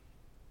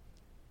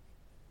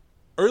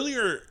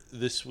earlier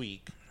this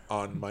week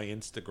on my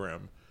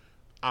Instagram,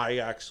 I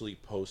actually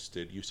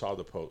posted, you saw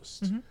the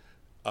post. Mm-hmm.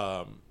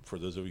 For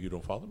those of you who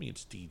don't follow me,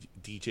 it's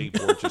DJ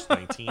Borges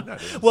 19.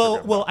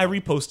 Well, I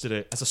reposted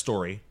it as a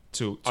story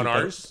to on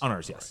ours? On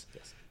ours, yes.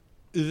 Right. Yes.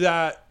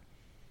 That,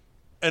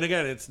 and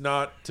again, it's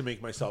not to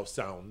make myself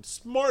sound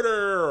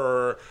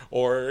smarter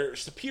or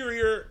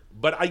superior,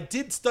 but I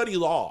did study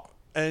law,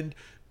 and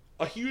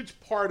a huge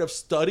part of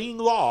studying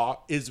law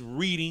is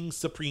reading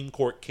Supreme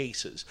Court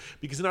cases,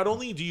 because not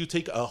only do you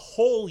take a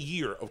whole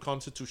year of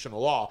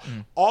constitutional law,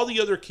 all the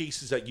other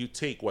cases that you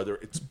take, whether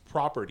it's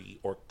property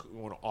or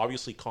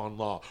obviously con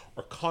law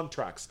or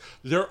contracts,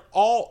 they're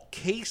all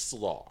case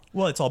law.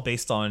 Well, it's all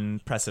based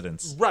on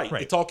precedents. Right.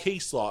 It's all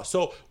case law.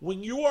 So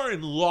when you are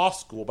in law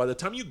school, by the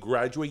time you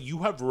graduate, you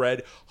have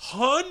read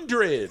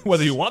hundreds,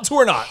 whether you want to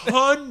or not,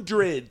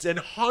 hundreds and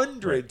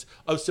hundreds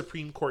of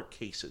Supreme Court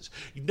cases.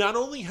 Not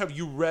only have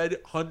you read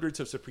hundreds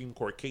of Supreme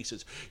Court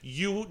cases,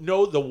 you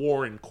know the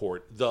Warren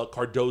Court, the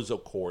Cardozo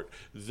Court,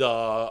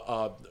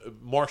 the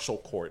Marshall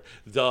Court,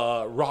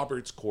 the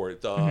Roberts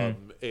Court, the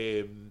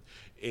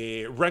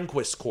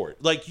Rehnquist Court.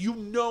 You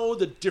know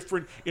the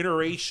different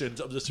iterations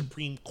of the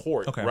Supreme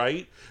Court,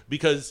 right?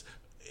 Because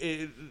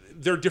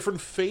there are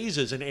different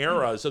phases and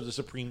eras of the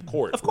Supreme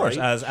Court. Of course,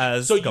 right?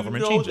 as so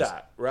government you know changes.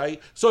 that,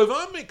 right? So if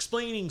I'm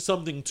explaining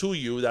something to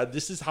you that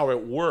this is how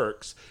it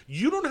works,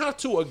 you don't have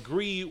to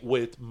agree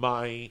with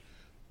my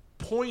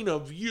point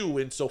of view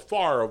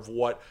insofar of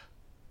what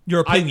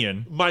Your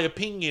opinion. my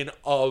opinion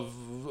of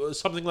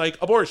something like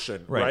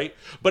abortion, right?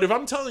 But if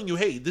I'm telling you,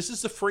 hey, this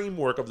is the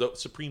framework of the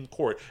Supreme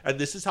Court, and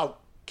this is how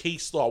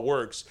case law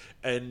works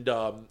and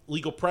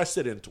legal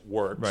precedent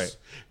works, right?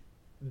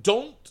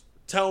 Don't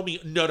tell me,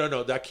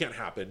 no, that can't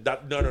happen.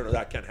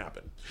 That can't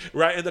happen,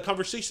 right? And the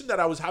conversation that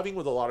I was having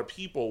with a lot of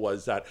people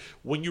was that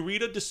when you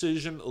read a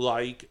decision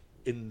like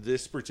in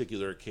this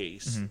particular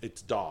case,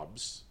 it's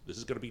Dobbs. This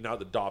is going to be now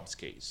the Dobbs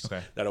case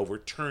that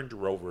overturned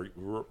Roe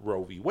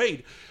v.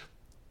 Wade.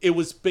 It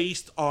was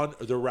based on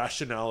the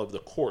rationale of the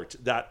court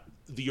that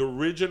the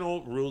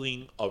original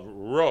ruling of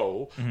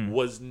Roe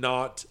was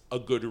not a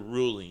good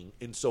ruling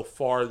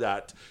insofar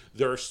that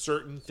there are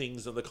certain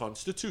things in the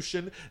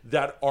Constitution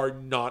that are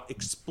not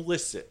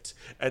explicit,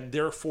 and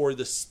therefore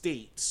the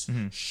states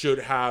should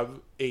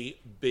have a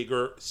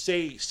bigger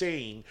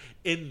saying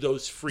in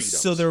those freedoms.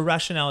 So the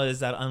rationale is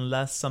that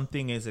unless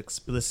something is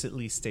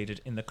explicitly stated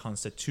in the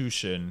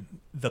Constitution,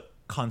 the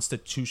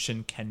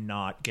Constitution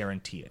cannot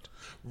guarantee it.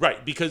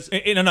 Right, because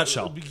in a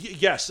nutshell.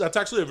 Yes, that's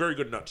actually a very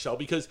good nutshell,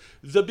 because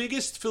the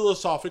biggest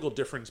philosophical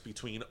difference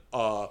between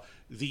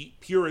the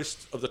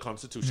purist of the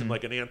Constitution,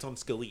 like an Anton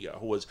Scalia,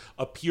 who was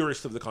a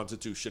purist of the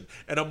Constitution,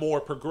 and a more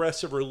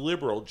progressive or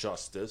liberal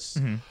justice,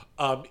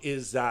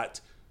 is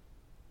that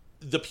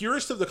the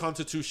purists of the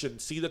Constitution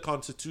see the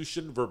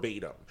Constitution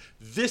verbatim.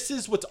 This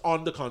is what's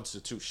on the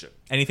Constitution.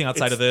 Anything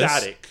outside it's of this?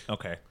 Static.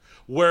 Okay.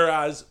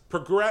 Whereas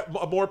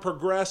a more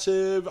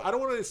progressive, I don't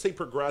want to say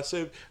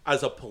progressive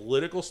as a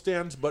political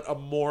stance, but a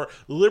more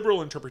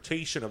liberal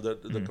interpretation of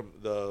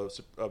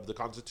the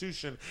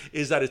Constitution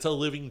is that it's a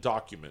living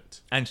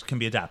document and can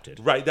be adapted.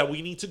 Right, that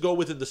we need to go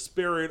within the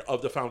spirit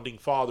of the founding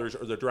fathers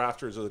or the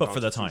drafters of the Constitution. But for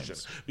the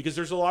times. Because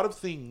there's a lot of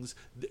things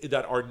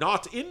that are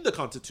not in the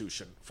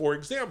Constitution. For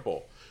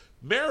example,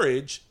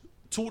 marriage.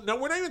 Now,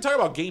 we're not even talking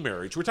about gay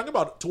marriage. We're talking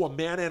about to a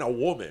man and a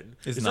woman.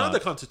 It's not in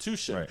the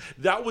Constitution. Right.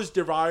 That was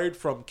derived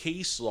from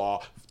case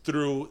law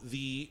through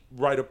the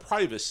right of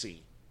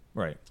privacy.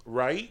 Right.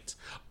 Right?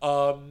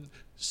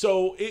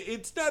 So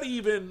it's not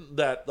even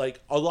that,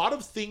 like, a lot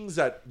of things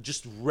that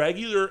just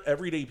regular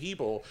everyday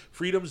people,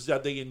 freedoms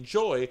that they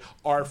enjoy,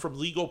 are from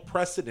legal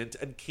precedent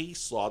and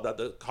case law that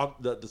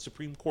the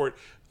Supreme Court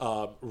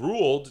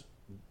ruled,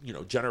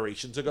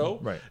 generations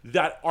ago,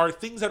 that are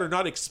things that are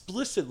not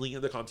explicitly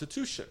in the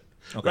Constitution.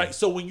 Okay. Right.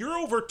 So when you're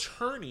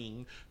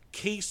overturning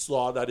case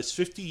law that is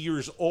 50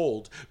 years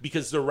old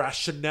because the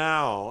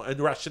rationale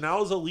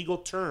is a legal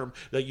term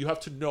that you have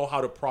to know how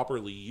to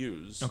properly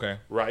use. Okay.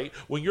 Right.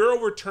 When you're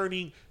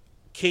overturning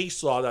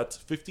case law that's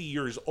 50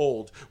 years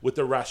old with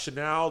the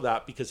rationale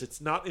that because it's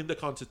not in the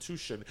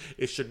Constitution,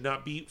 it should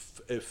not be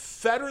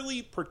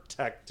federally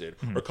protected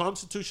or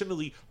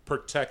constitutionally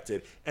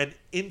protected, and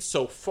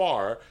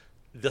insofar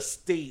the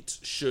states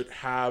should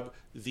have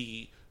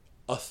the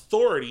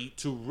authority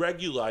to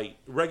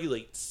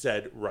regulate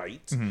said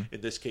right,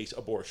 in this case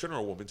abortion or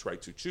a woman's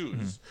right to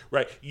choose,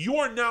 right? You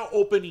are now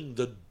opening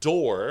the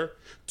door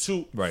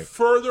to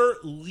further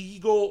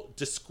legal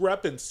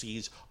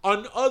discrepancies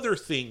on other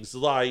things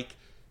like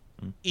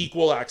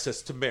equal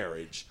access to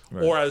marriage,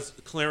 or as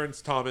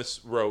Clarence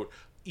Thomas wrote,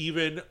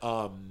 even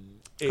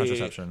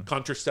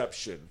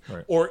contraception,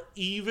 or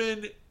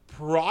even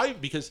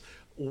because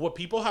what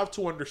people have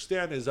to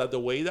understand is that the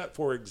way that,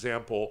 for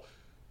example,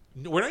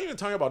 we're not even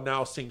talking about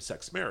now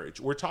same-sex marriage.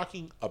 We're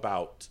talking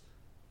about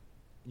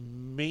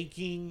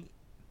being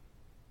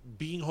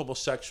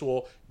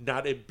homosexual,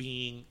 not it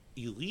being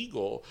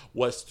illegal,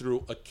 was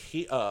through a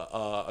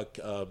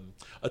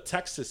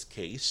Texas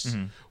case,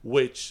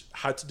 which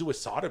had to do with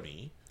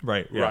sodomy.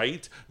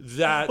 Right.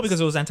 That because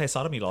it was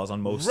anti-sodomy laws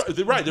on most.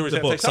 Right. There was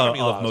anti-sodomy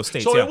laws of most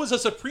states. So it was a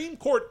Supreme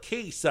Court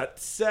case that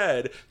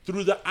said,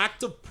 through the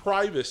act of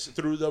privacy,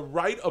 through the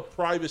right of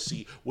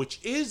privacy, which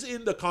is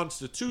in the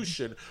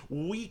Constitution,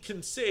 we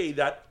can say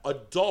that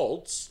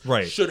adults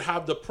should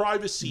have the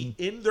privacy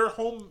in their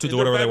home to do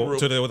whatever they want.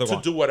 To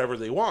do whatever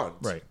they want.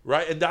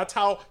 Right. And that's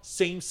how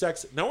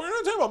same-sex. Now we're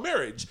not talking about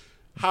marriage.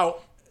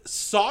 How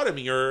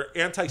sodomy or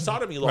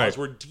anti-sodomy laws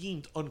were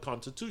deemed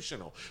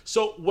unconstitutional.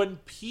 So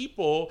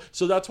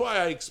that's why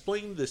I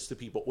explained this to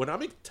people. When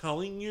I'm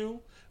telling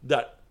you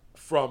that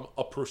from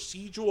a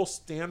procedural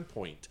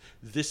standpoint,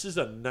 this is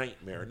a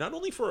nightmare, not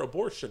only for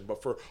abortion,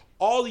 but for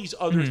all these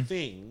other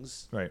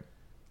things. Right.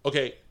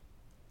 Okay.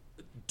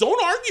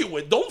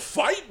 Don't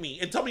fight me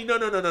and tell me, no,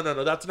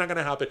 that's not going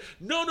to happen.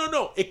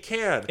 No, it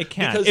can. It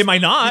can. Because, it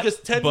might not. Because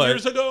 10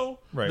 years ago,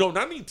 no,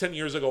 not even 10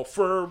 years ago,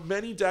 for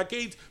many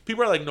decades,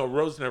 people are like, no,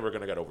 Roe's never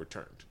going to get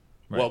overturned.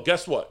 Well,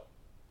 guess what?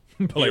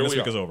 This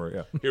week is over,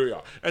 yeah. Here we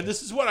are. And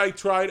this is what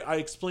I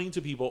explained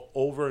to people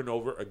over and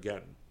over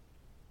again.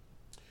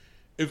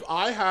 If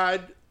I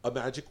had a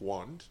magic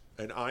wand,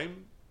 and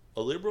I'm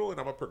a liberal and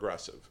I'm a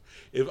progressive,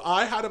 if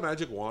I had a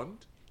magic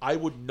wand, I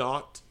would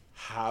not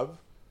have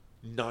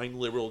 9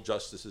 liberal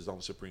justices on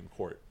the Supreme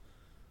Court,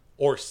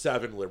 or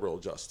 7 liberal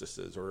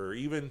justices, or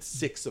even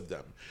 6 of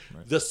them.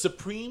 Right. The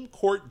Supreme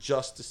Court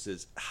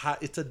justices,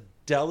 it's a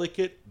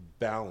delicate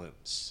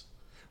balance,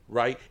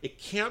 right? It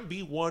can't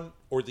be one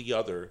or the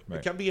other. Right.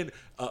 It can't be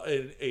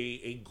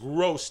a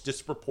gross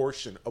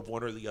disproportion of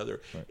one or the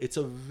other. Right. It's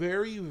a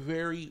very,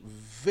 very,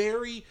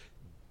 very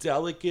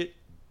delicate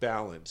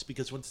balance,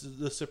 because once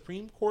the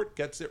Supreme Court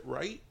gets it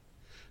right,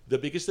 the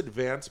biggest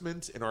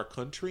advancements in our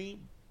country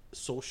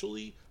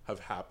socially have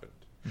happened.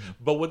 Mm-hmm.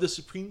 But when the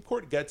Supreme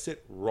Court gets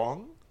it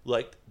wrong,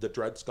 like the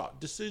Dred Scott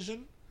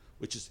decision,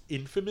 which is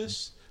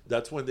infamous,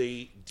 that's when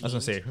they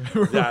deemed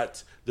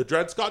that the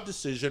Dred Scott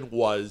decision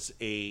was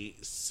a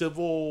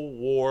Civil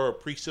War,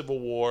 pre-Civil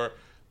War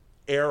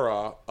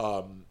era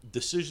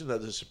decision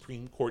that the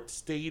Supreme Court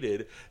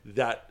stated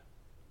that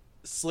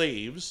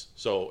slaves,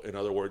 so in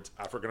other words,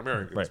 African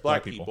Americans,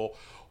 black people,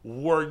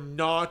 were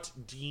not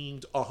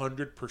deemed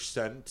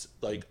 100%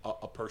 like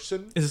a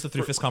person. Is this the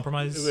Three-Fifths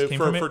Compromise?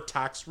 For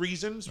tax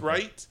reasons, okay.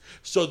 Right?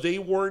 So they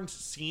weren't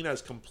seen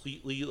as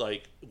completely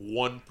like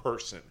one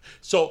person.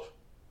 So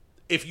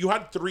if you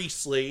had 3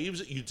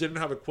 slaves, you didn't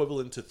have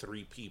equivalent to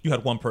 3 people. You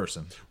had 1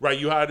 person. Right.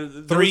 You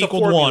had 3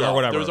 equaled 1 or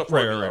whatever. There was a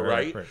formula,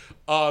 right?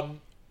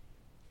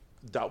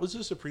 That was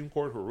the Supreme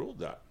Court who ruled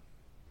that.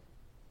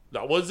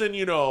 That wasn't,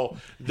 the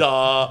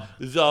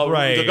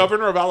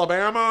governor of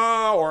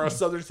Alabama or a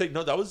southern state.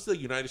 No, that was the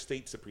United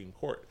States Supreme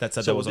Court. That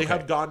said so that was they okay.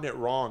 have gotten it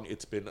wrong.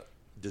 It's been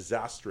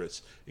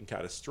disastrous and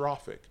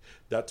catastrophic.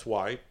 That's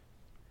why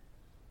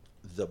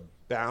the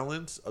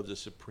balance of the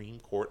Supreme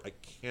Court, I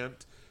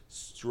can't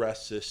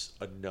stress this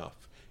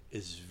enough,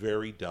 is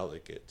very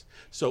delicate.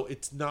 So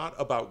it's not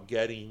about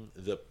getting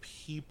the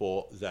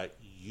people that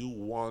you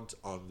want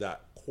on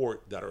that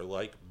court that are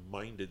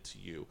like-minded to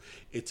you.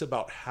 It's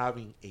about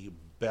having a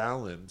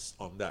balance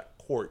on that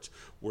court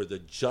where the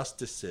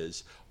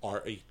justices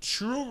are a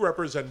true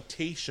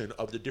representation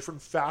of the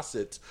different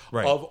facets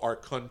of our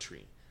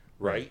country,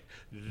 right?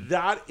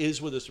 That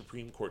is what the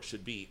Supreme Court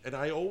should be. And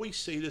I always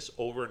say this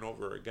over and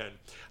over again.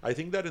 I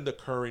think that in the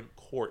current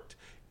court,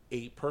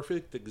 a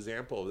perfect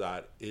example of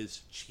that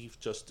is Chief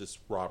Justice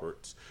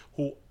Roberts,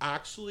 who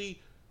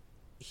actually,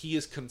 he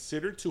is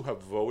considered to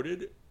have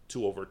voted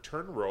to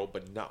overturn Roe,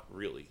 but not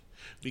really.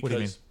 Because, what do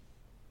you mean?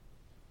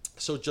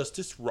 So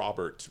Justice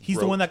Roberts, he's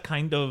the one that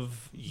kind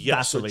of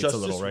vacillates a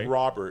little, right?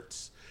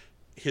 Roberts,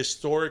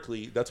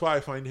 historically, that's why I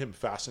find him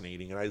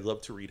fascinating, and I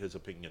love to read his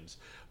opinions.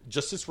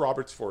 Justice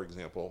Roberts, for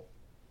example,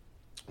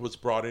 was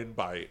brought in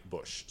by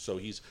Bush, so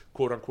he's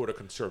quote unquote a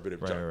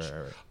conservative judge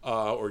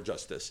or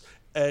justice,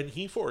 and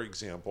he, for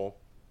example,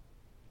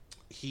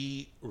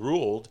 he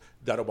ruled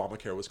that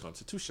Obamacare was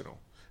constitutional.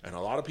 And a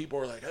lot of people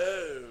are like,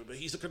 oh, but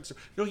he's a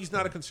conservative. No, he's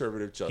not a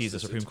conservative justice. He's a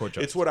Supreme Court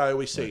justice. It's what I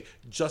always say. Right.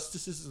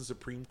 Justices in the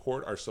Supreme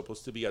Court are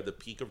supposed to be at the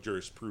peak of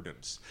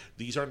jurisprudence.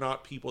 These are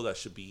not people that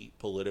should be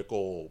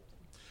political,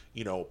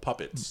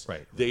 puppets.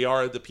 Right. They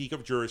are at the peak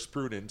of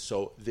jurisprudence,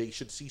 so they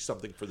should see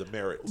something for the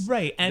merits.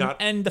 Right.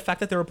 And the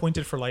fact that they're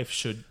appointed for life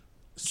should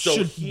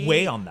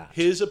weigh on that.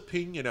 His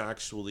opinion,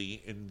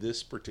 actually, in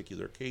this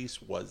particular case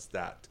was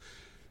that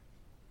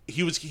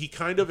he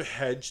kind of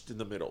hedged in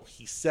the middle.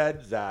 He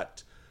said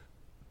that,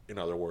 in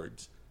other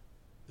words,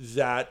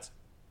 that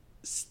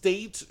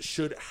states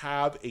should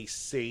have a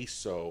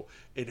say-so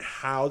in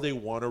how they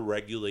want to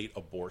regulate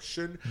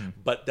abortion,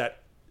 but that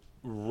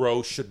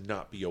Roe should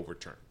not be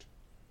overturned.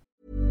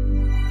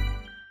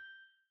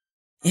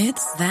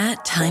 It's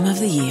that time of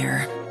the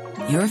year.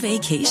 Your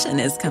vacation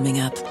is coming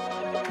up.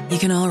 You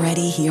can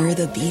already hear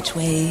the beach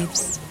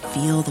waves,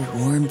 feel the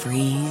warm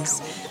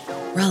breeze,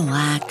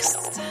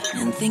 relax,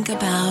 and think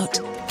about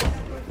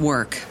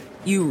work.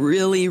 You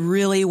really,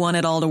 really want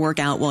it all to work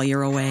out while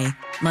you're away.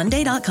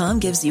 Monday.com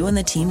gives you and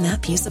the team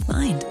that peace of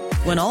mind.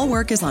 When all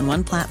work is on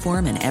one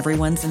platform and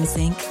everyone's in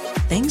sync,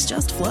 things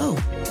just flow.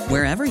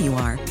 Wherever you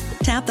are,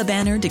 tap the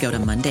banner to go to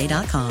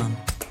Monday.com.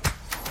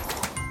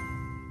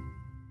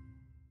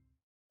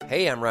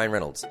 Hey, I'm Ryan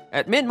Reynolds.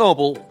 At Mint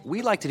Mobile,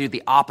 we like to do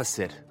the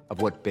opposite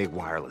of what Big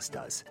Wireless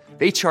does.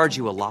 They charge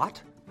you a lot.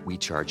 We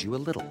charge you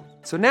a little.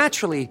 So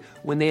naturally,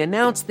 when they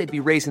announced they'd be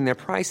raising their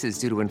prices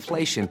due to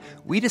inflation,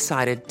 we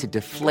decided to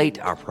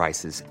deflate our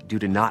prices due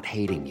to not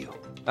hating you.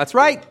 That's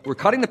right. We're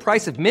cutting the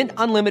price of Mint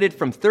Unlimited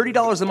from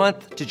 $30 a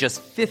month to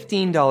just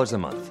 $15 a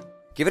month.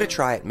 Give it a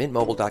try at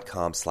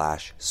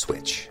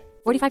mintmobile.com/switch.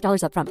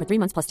 $45 up front for 3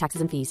 months plus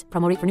taxes and fees.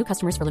 Promo rate for new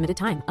customers for limited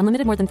time.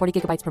 Unlimited more than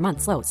 40 gigabytes per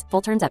month. Slows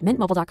full terms at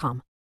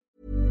mintmobile.com.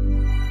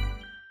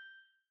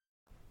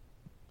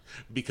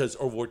 Because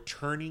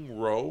overturning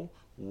Roe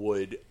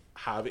would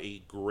have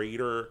a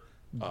greater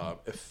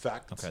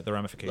effect. Okay, the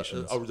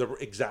ramifications.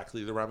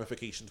 Exactly, the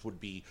ramifications would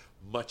be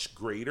much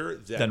greater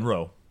than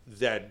Roe.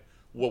 Than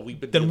what we've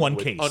been dealing one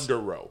with case under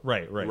Roe.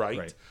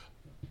 Right.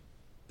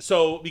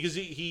 So because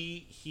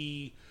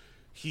he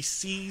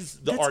sees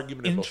the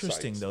argument of both sides.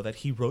 Interesting though that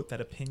he wrote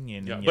that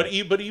opinion. Yeah, but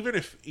even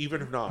if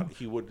not,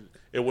 it wouldn't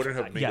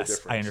have made a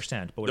difference. I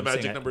understand. But the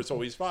magic number is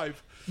always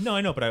 5. No,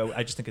 I know, but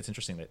I just think it's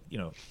interesting that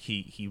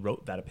he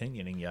wrote that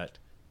opinion and yet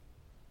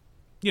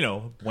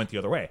went the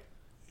other way.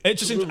 I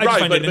just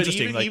find it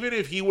interesting. Even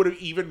if he would have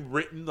even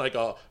written like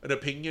an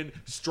opinion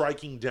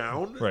striking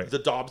down the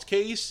Dobbs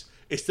case,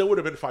 it still would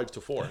have been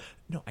 5-4.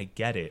 No, I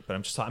get it, but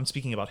I'm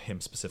speaking about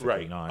him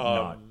specifically,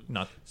 not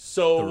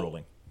the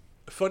ruling.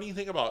 Funny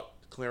thing about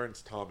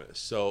Clarence Thomas.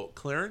 So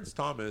Clarence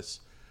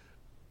Thomas,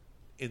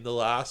 in the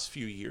last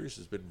few years,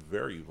 has been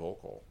very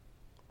vocal,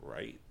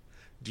 right?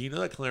 Do you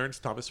know that Clarence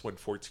Thomas went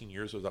 14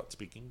 years without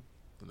speaking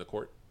in the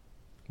court?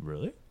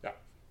 Really? Yeah.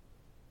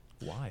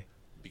 Why?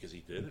 Because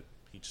he didn't.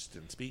 He just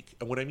didn't speak.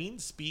 And when I mean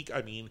speak,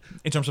 I mean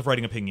in terms of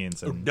writing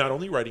opinions, and not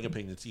only writing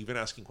opinions, even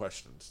asking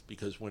questions.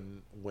 Because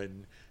when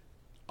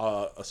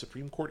a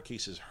Supreme Court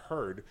case is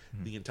heard,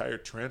 the entire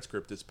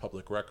transcript is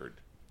public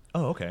record.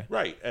 Oh, okay.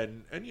 Right,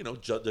 and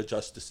the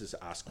justices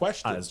ask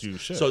questions. As you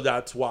should. So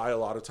that's why a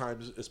lot of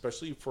times,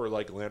 especially for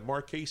like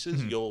landmark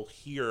cases, you'll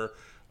hear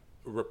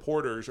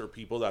reporters or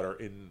people that are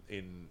in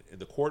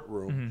the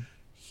courtroom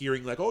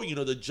hearing like, oh,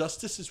 the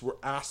justices were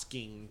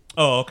asking.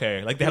 Oh,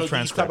 okay. Like they have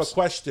transcripts. These type of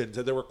questions,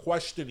 and they were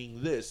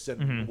questioning this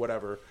and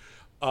whatever.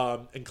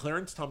 And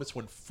Clarence Thomas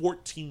went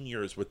 14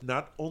 years with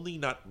not only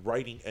not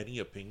writing any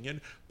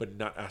opinion, but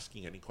not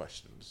asking any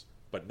questions.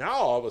 But now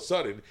all of a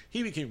sudden,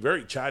 he became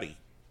very chatty.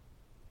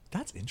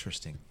 That's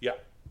interesting. Yeah.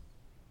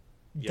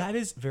 That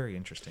is very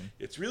interesting.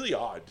 It's really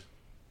odd.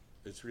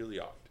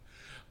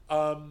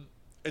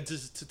 And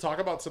to talk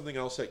about something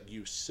else that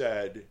you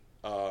said,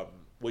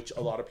 which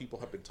a lot of people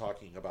have been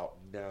talking about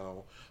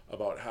now,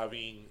 about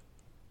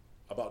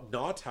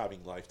not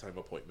having lifetime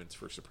appointments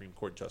for Supreme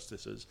Court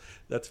justices,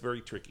 that's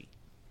very tricky.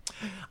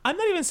 I'm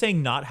not even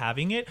saying not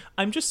having it.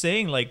 I'm just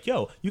saying like,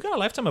 yo, you got a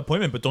lifetime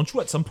appointment, but don't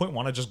you at some point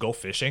want to just go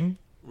fishing?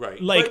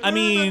 Right. Like, but I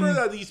mean,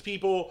 remember that these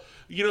people,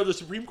 the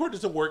Supreme Court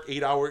doesn't work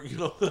 8 hours,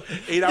 8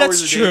 hours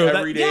that's a true. day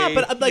every day, yeah,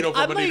 but like, from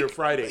Monday to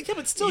Friday. Yeah,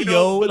 but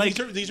still, but like,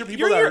 these are people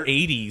you're that in are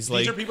your 80s.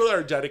 These are people that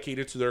are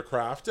dedicated to their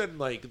craft, and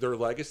like their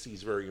legacy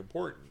is very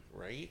important,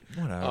 right?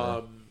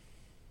 Whatever.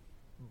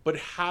 But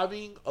not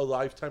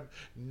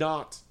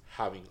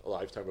having a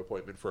lifetime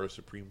appointment for a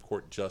Supreme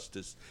Court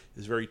justice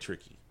is very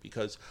tricky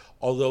because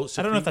although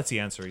I don't know if that's the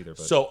answer either.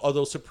 But. So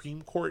although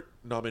Supreme Court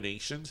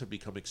nominations have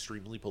become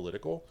extremely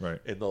political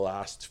in the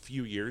last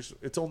few years,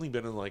 it's only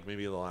been in like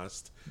maybe in the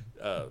last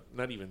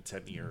not even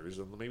 10 years,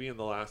 and maybe in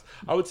the last,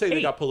 I would say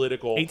they got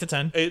political 8 to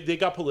 10. They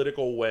got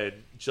political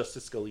when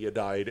Justice Scalia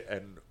died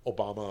and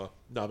Obama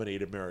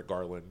nominated Merrick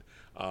Garland,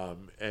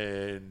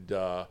 and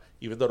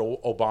even though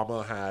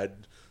Obama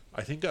had,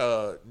 I think,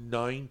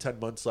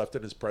 9-10 months left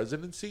in his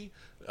presidency,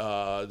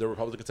 the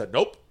Republicans said,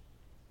 nope,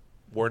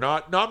 we're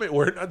not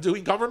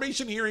doing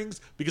confirmation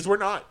hearings because we're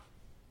not.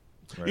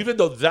 Right. Even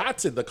though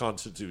that's in the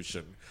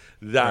Constitution,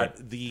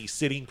 that the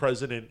sitting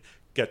president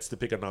gets to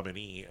pick a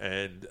nominee,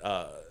 and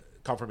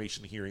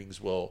confirmation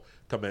hearings will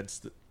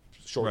commence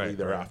shortly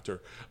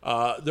thereafter.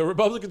 Right. The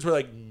Republicans were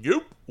like,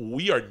 nope,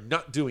 we are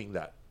not doing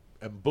that.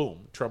 And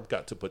boom, Trump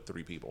got to put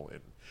 3 people in.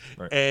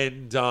 Right.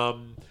 And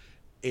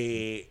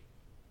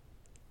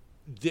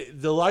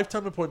the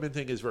lifetime appointment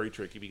thing is very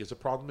tricky because the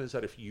problem is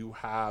that if you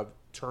have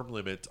term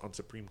limits on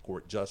Supreme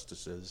Court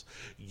justices,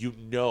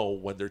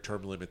 when their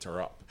term limits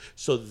are up.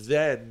 So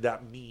then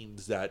that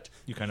means that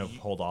you kind of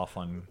hold off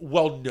on.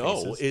 Well, no,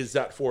 cases. Is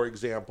that, for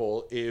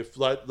example, if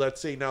let's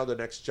say now the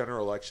next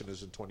general election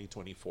is in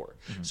 2024.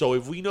 So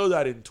if we know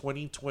that in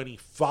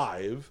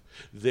 2025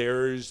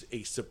 there's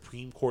a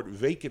Supreme Court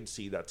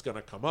vacancy that's going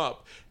to come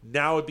up,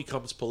 now it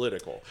becomes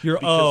political.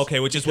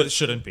 Which is what it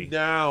shouldn't be.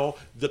 Now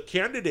the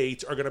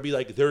candidates are going to be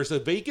like, there's a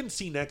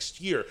vacancy next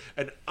year,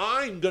 and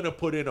I'm going to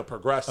put in a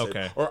progressive.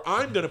 Okay. Or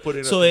I'm going to put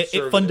in a conservative.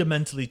 So it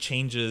fundamentally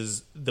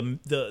changes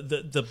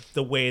the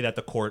way that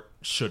the court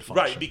should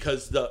function. Right,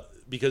 because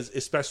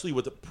especially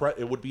with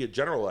it would be a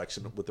general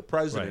election with the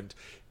president.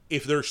 Right.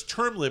 If there's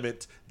term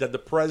limit, then the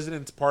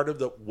president's part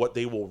of what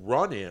they will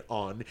run it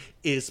on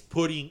is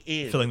filling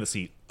the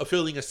seat,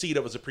 filling a seat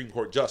of a Supreme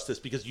Court justice,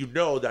 because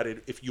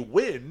that if you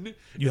win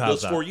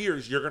those 4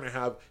 years, you're going to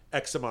have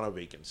X amount of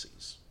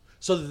vacancies.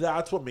 So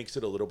that's what makes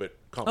it a little bit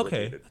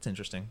complicated. Okay, that's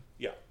interesting.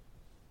 Yeah,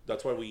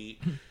 that's why we.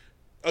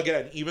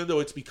 Again, even though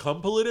it's become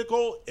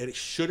political, and it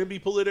shouldn't be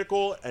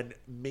political, and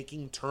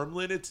making term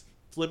limits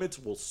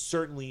will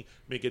certainly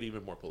make it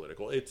even more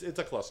political. It's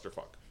a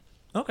clusterfuck.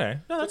 Okay,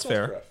 no, that's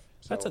fair.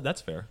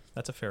 That's fair.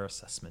 That's a fair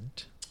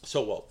assessment.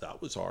 So, well,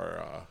 that was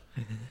our.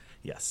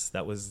 Yes,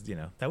 that was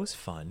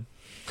fun.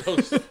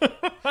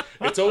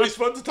 It's always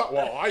fun to talk.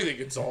 Well, I think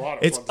it's a lot of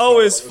fun. It's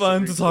always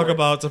fun to talk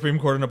about Supreme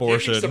Court and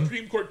abortion. Give me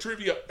Supreme Court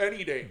trivia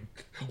any day.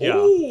 Yeah.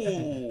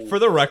 Ooh. For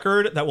the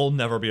record, that will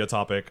never be a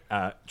topic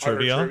at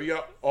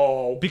trivia.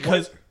 Oh,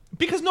 because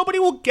nobody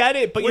will get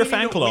it. But your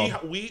fan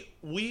club.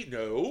 We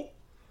know.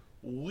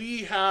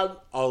 We have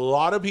a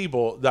lot of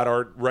people that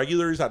are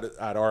regulars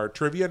at our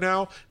trivia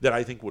now that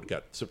I think would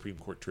get Supreme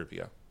Court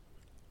trivia.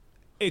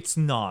 It's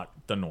not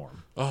the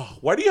norm. Oh,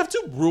 why do you have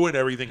to ruin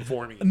everything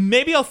for me?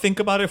 Maybe I'll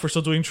think about it if we're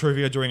still doing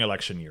trivia during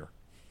election year.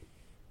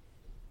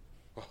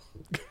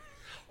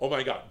 Oh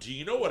my God! Do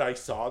you know what I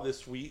saw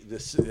this week?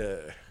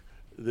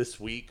 This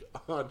week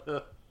on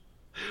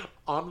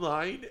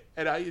online,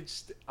 and I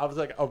was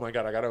like, oh my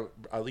God, I gotta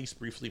at least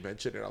briefly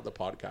mention it on the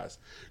podcast.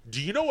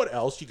 Do you know what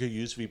else you could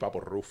use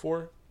Vipaporu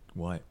for?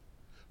 What?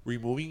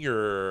 Removing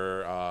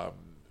your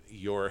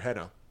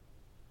henna.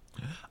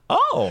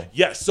 Oh.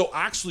 Yes, so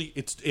actually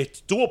it's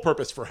dual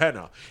purpose for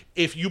henna.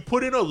 If you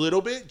put in a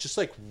little bit, just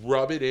like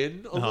rub it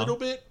in a little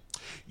bit,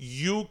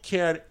 you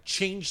can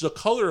change the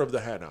color of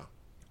the henna.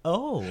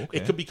 Oh, okay.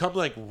 It could become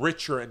like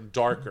richer and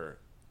darker.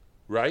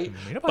 Right?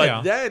 Mira pa But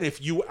allá. then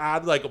if you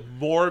add like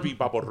more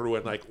Vipaporu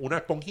and like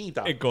una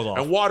esponjita It goes off.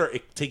 and water,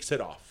 it takes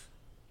it off.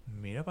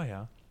 Mira pa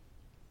allá.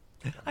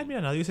 I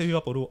mean, now that you say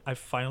Vivaporu, I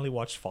finally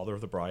watched Father of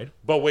the Bride.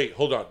 But wait,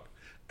 hold on.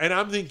 And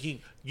I'm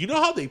thinking, you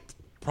know how they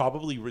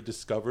probably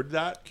rediscovered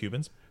that?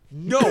 Cubans?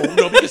 No,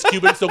 because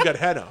Cubans don't get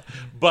henna.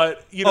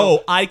 But, you know.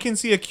 Oh, I can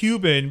see a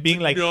Cuban being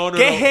like, No.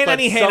 "Que henna But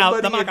ni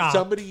henna, dame acá."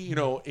 somebody, you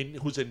know,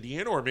 who's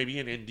Indian or maybe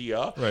in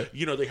India, Right.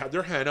 you know, they had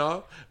their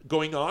henna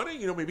going on,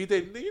 and you know, maybe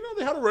they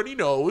had a runny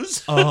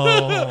nose.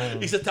 Oh.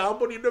 Y se estaban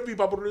poniendo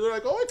Vipaporu. They're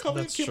like, oh, it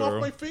That's came true.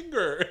 off my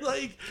finger.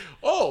 Like,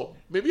 oh,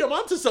 maybe I'm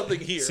onto something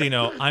here. So, you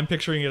know, I'm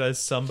picturing it as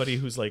somebody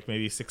who's like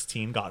maybe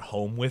 16 got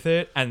home with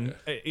it, and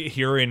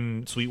here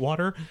in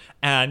Sweetwater,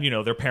 and, you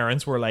know, their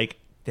parents were like,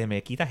 "Te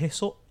me quitas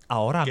eso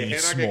ahora Que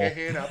mismo."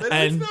 henna. But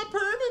And it's not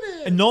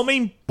permanent. no me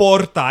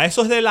importa.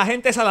 Eso es de la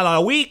gente esa la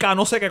Wicca,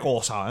 no sé qué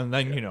cosa. And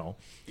then, you know,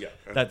 Yeah.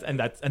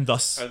 and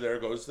thus And there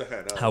goes the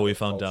henna. how we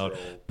found out.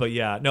 Cultural- But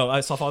yeah, no,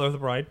 I saw Father of the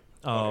Bride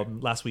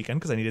last weekend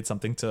because I needed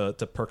something to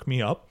perk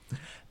me up.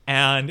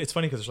 And it's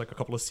funny because there's like a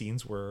couple of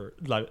scenes where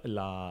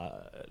la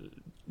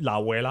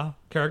abuela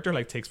character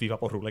like takes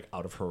Vivaporu like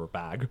out of her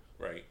bag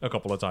Right. a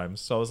couple of times.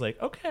 So I was like,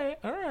 okay,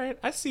 all right,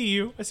 I see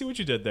you. I see what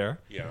you did there.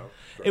 Yeah.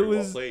 It Very was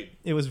well played.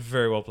 it was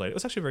very well played. It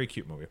was actually a very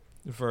cute movie.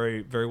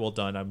 Very, very well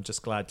done. I'm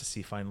just glad to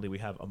see finally we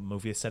have a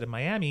movie set in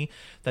Miami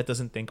that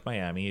doesn't think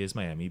Miami is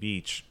Miami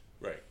Beach.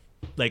 Right.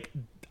 Like,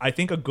 I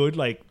think a good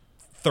like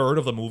third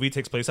of the movie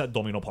takes place at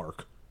Domino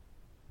Park.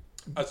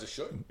 As it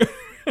should.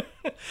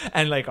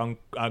 And like on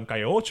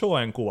Calle Ocho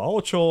and Cuba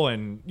Ocho,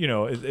 and you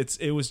know,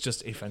 it was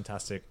just a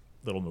fantastic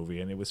little movie,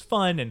 and it was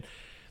fun,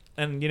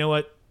 and you know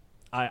what,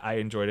 I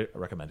enjoyed it. I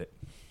recommend it.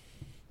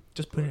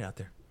 Just putting it out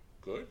there.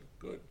 Good.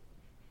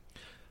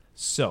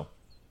 So,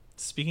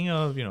 speaking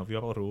of, you know,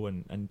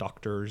 Vivaporu and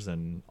doctors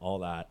and all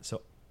that,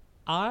 so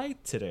I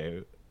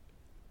today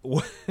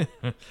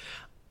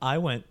I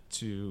went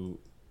to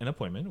an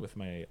appointment with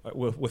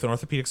with an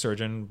orthopedic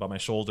surgeon about my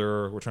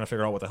shoulder. We're trying to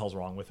figure out what the hell's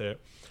wrong with it.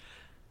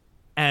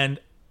 And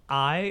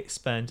I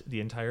spent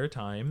the entire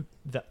time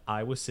that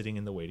I was sitting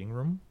in the waiting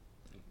room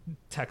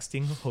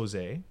texting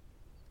Jose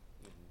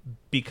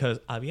because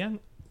habían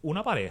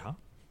una pareja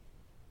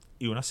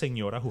y una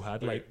señora who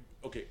had like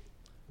Okay.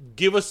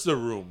 Give us the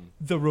room.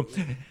 the room.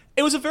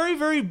 It was a very,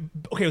 very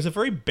okay. It was a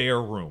very bare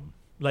room.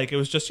 Like, it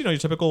was just, you know, your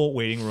typical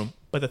waiting room.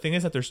 But the thing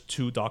is that there's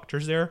two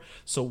doctors there.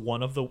 So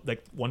one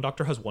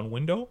doctor has one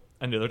window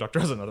and the other doctor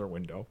has another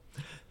window.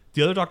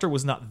 The other doctor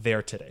was not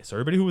there today. So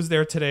everybody who was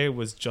there today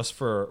was just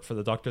for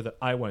the doctor that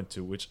I went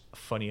to, which,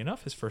 funny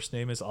enough, his first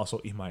name is also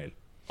Ismael.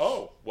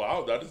 Oh,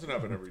 wow. That doesn't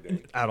happen every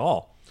day. At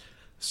all.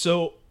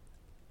 So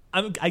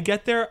I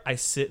get there. I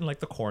sit in like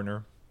the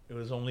corner. It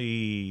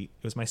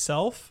was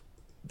myself,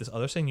 this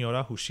other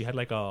señora who she had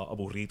like a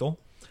burrito,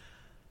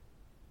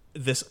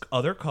 this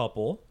other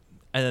couple,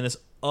 and then this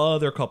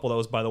other couple that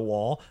was by the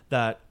wall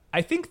that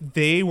I think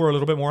they were a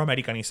little bit more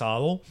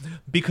Americanizado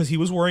because he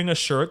was wearing a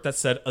shirt that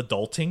said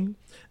adulting,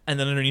 and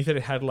then underneath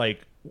it had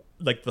like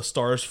the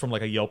stars from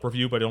like a Yelp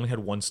review, but it only had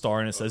one star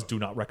and it says do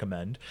not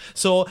recommend.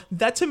 So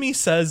that to me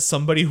says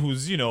somebody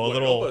who's, you know, a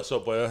little... Eso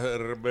puede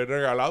haber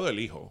regalado el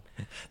hijo.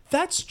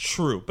 That's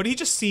true, but he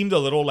just seemed a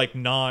little like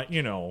not,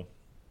 you know,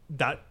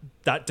 that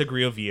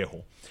degree of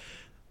viejo.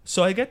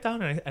 So I get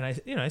down and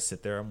I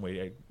sit there. I'm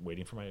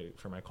waiting for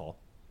my call,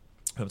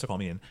 for him to call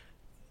me in,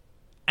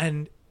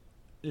 and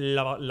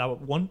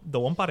the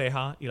one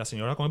pareja y la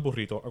señora con el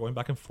burrito are going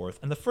back and forth.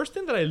 And the first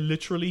thing that I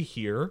literally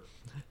hear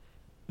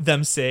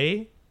them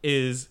say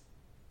is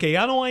que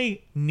ya no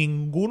hay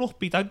ningún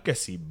hospital que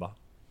sirva.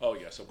 Oh,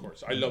 yes, of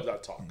course. I love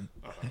that talk.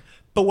 Uh-huh.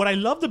 But what I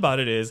loved about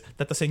it is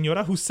that the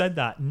señora who said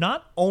that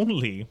not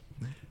only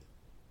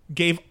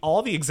gave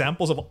all the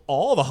examples of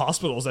all the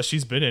hospitals that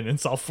she's been in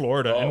South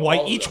Florida and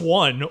why each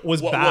one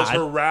was What bad. was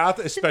her wrath,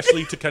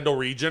 especially to Kendall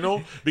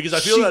Regional? Because I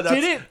feel She that's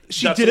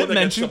didn't the one that gets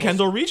mention the most-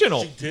 Kendall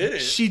Regional. She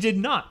didn't. She did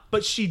not.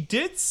 But she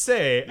did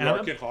say, and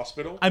Larkin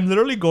Hospital. I'm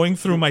literally going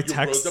through my You wrote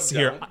texts them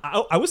here.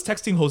 down? I was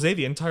texting Jose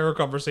the entire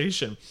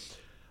conversation.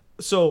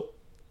 So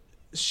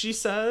she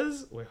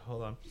says, wait,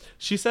 hold on.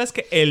 She says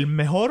que el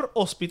mejor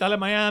hospital en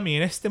Miami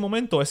en este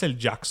momento es el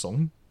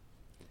Jackson.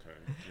 Okay,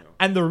 yeah.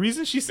 And the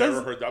reason she says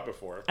Never heard that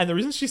before. And the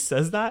reason she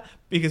says that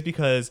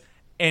because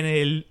en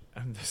el...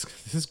 This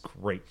is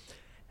great.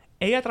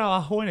 Ella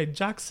trabajó en el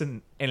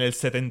Jackson en el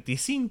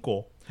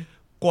 75,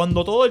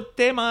 cuando todo el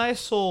tema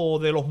eso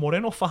de los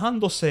morenos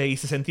fajándose y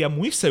se sentía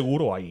muy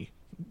seguro ahí.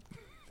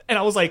 And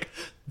I was like,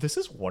 this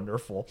is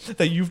wonderful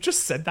that you've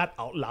just said that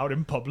out loud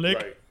in public.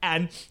 Right.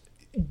 And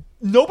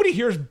nobody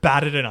here has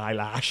batted an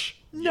eyelash.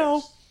 No.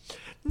 Yes.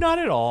 Not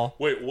at all.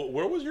 Wait,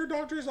 where was your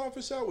doctor's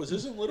office at? Was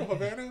this in Little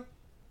Havana?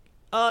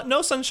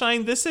 No,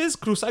 Sunshine. This is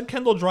Cruzar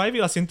Kendall Drive y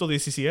la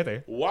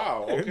 117.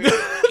 Wow. Okay.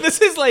 This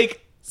is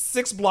like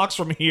 6 blocks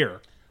from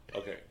here.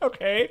 Okay.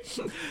 Okay.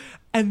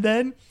 And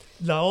then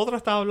la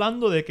otra está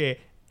hablando de que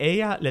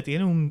ella le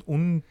tiene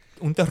un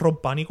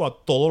terror pánico a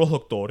todos los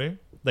doctores.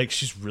 Like,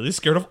 she's really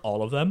scared of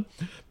all of them.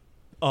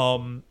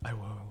 What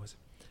was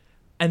it?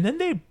 And then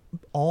they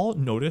all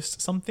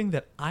noticed something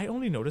that I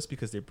only noticed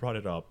because they brought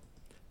it up.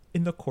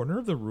 In the corner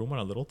of the room on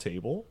a little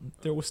table,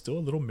 there was still a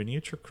little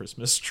miniature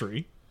Christmas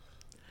tree.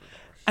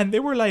 And they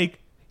were like,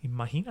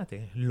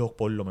 imagínate,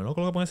 por lo menos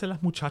lo que pueden hacer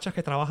las muchachas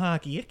que trabajan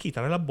aquí es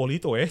quitar el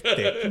arbolito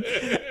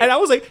este. And I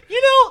was like,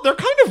 they're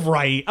kind of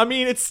right. I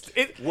mean,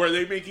 Were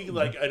they making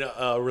like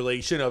a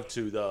relation up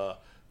to the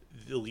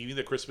leaving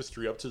the Christmas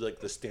tree up to like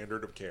the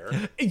standard of care?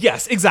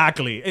 Yes,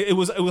 exactly. It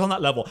was on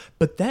that level.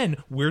 But then,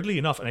 weirdly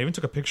enough, and I even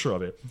took a picture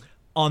of it,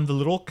 on the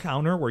little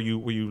counter where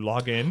you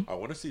log in, I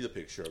want to see the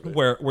picture of it.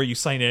 Where you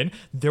sign in,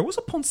 there was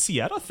a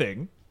poinsettia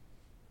thing.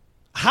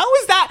 How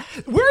is that?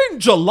 We're in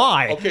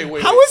July. Okay,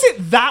 wait. How is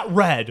it that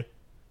red?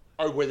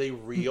 Were they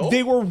real?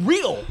 They were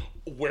real.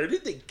 Where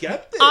did they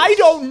get this? I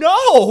don't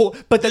know.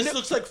 But then this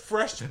looks like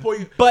fresh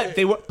point. But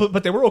they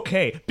were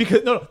okay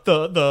because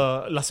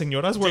the las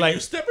señoras were like, you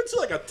step into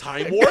like a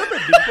time warp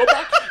and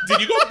did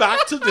you go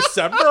back to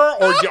December,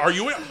 or are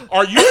you in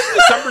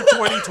December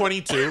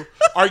 2022?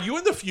 Are you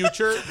in the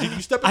future? Did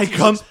you step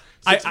into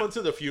six months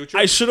in the future?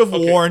 I should have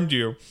warned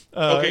you.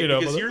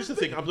 Because here's the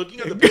thing. I'm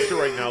looking at the picture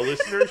right now,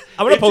 listeners.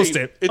 I'm gonna post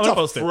it. It's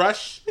a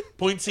fresh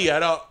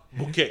poinsettia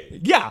bouquet.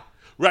 Yeah.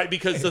 Right,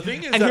 because the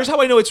thing is, and here's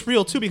how I know it's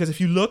real too. Because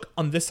if you look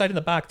on this side in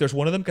the back, there's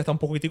one of them que está un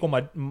poquitico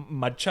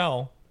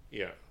machao.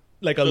 Yeah,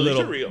 like a little.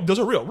 Those are real. Those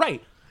are real,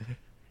 right?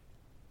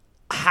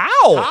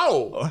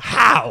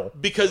 How?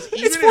 Because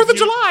it's 4th of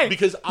July.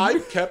 Because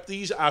I've kept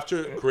these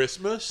after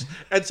Christmas,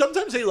 and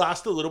sometimes they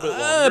last a little bit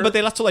longer. But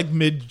they last till like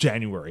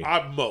mid-January.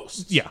 At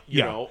most. Yeah.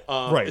 You know,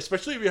 right.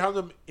 Especially if you have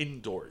them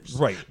indoors.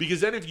 Right.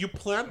 Because then if you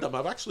plant them,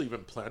 I've actually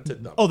even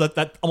planted them. Oh,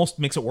 that almost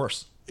makes it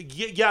worse.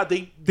 Yeah,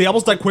 they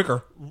almost die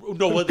quicker.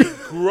 No, well, they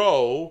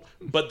grow,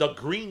 but the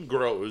green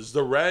grows.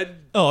 The red.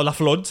 Oh, la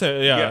flor.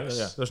 Yeah.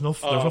 There's no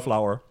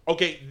flower.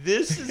 Okay,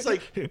 this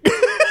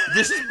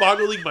is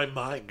boggling my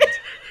mind.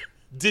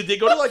 Did they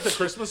go to like the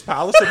Christmas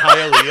Palace in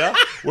Hialeah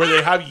where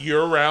they have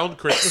year-round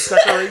Christmas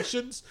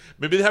decorations?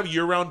 Maybe they have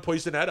year-round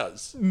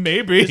poisonettas.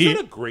 Maybe. Isn't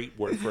that a great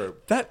word for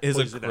that is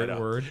poisonetta? A great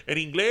word.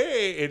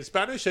 In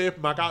Spanish, it's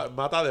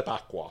mata de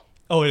Pascua.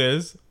 Oh, it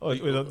is? Oh,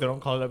 they don't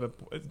call it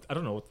I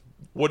don't know.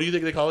 What do you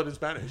think they call it in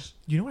Spanish?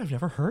 You know what? I've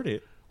never heard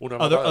it.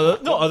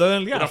 Other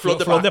than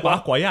flor de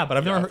Pascua, yeah, but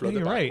I've never heard.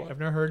 You're right. I've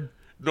never heard.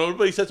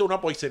 Nobody says una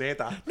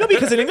poisoneta. No,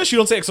 because in English you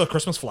don't say it's a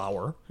Christmas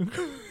flower.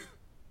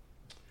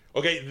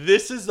 Okay,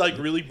 this is like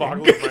really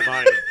boggling my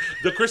mind.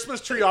 The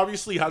Christmas tree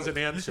obviously has an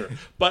answer,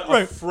 but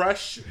a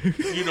fresh,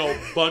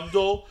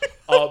 bundle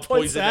of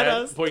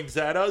poinsettias,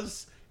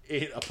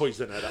 a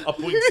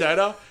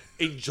poinsettia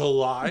in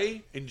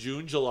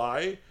June,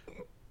 July.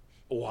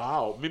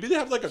 Wow, maybe they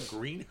have like a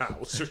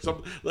greenhouse or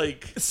something.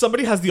 Like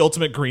somebody has the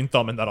ultimate green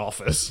thumb in that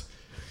office.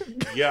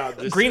 Yeah,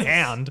 green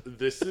hand.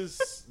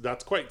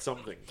 That's quite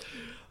something.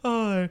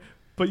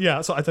 But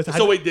yeah, so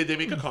wait, did they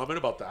make a comment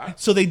about that?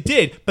 So they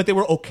did, but they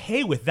were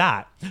okay with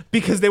that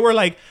because they were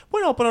like,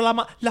 bueno, pero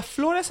las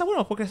flores,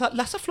 bueno, porque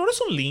las flores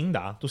son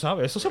lindas, tú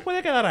sabes, eso se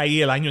puede quedar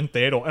ahí el año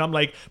entero. And I'm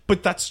like,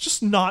 but that's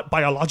just not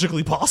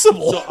biologically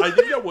possible. So I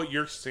think that what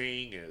you're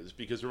saying is,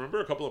 because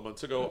remember a couple of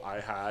months ago,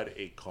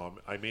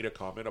 I made a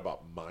comment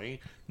about my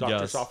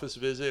doctor's office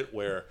visit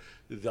where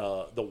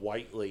the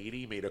white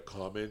lady made a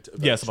comment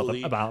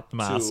about the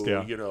mask,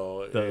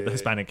 the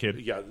Hispanic kid.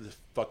 Yeah, the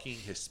fucking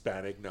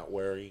Hispanic not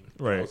wearing.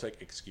 Right. I was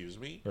like, excuse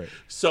me? Right.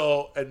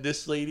 So, and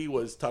this lady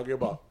was talking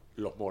about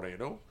Los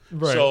Moreno.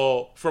 Right.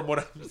 So, from what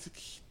I'm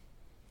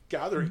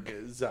gathering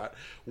is that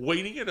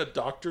waiting in a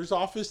doctor's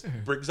office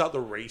brings out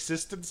the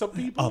racist in some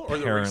people or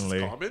the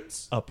racist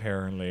comments.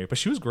 Apparently. But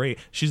she was great.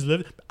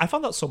 I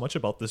found out so much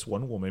about this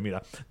one woman.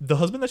 Mira, the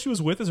husband that she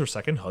was with is her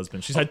second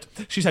husband.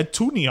 She's had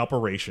 2 knee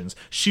operations.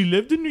 She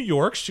lived in New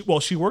York. She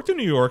worked in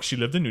New York. She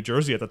lived in New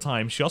Jersey at the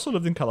time. She also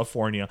lived in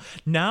California.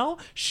 Now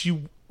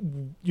she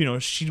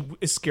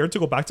is scared to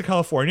go back to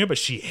California, but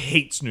she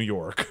hates New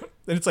York.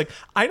 And it's like,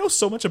 I know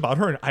so much about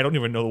her and I don't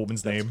even know the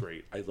woman's name. That's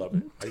great. I love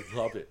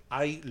it.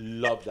 I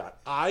love that.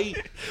 I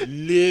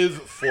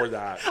live for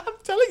that. I'm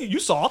telling you,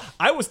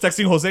 I was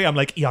texting Jose. I'm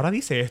like, y ahora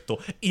dice esto,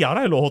 y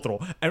ahora el otro.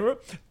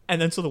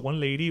 And then so the one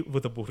lady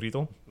with the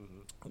burrito,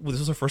 this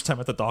was her first time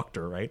at the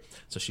doctor, right?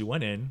 So she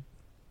went in.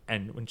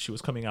 And when she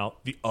was coming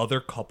out, the other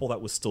couple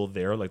that was still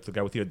there, like the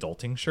guy with the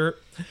adulting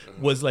shirt,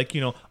 was like,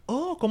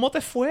 oh, ¿cómo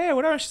te fue?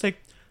 Whatever. And she's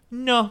like,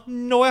 no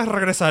voy a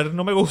regresar,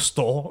 no me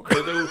gustó.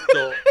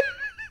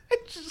 And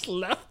she just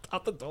left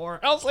out the door.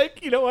 I was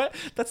like, you know what?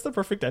 That's the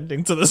perfect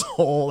ending to this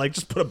whole, like,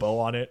 just put a bow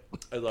on it.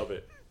 I love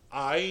it.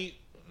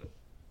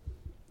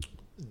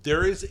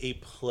 There is a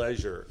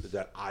pleasure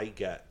that I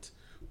get,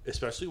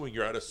 especially when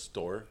you're at a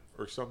store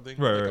or something,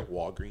 like a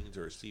Walgreens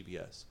or a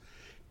CVS.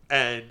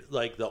 And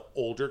like the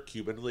older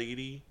Cuban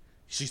lady,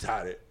 she's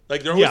had it.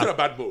 Like they're always in a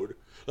bad mood.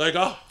 Like,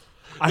 oh,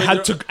 I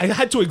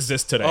had to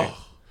exist today.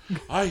 Oh,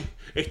 ay,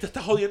 esta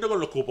está jodiendo con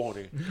los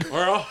cupones.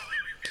 Or,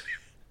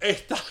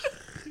 esta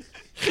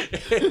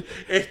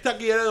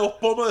quiere 2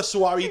 pomos de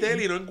Suavitel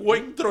y no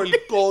encuentro el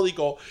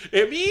código.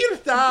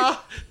 Mirta,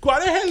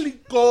 ¿cuál es el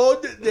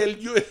código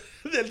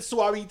del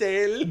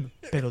Suavitel?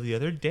 Pero the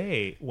other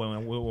day,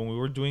 when we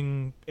were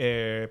doing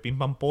Pim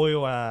Pam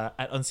Pollo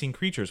at Unseen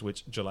Creatures,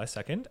 which July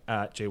 2nd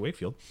at J.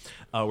 Wakefield,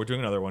 we're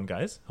doing another one,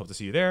 guys. Hope to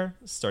see you there,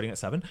 starting at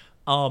 7.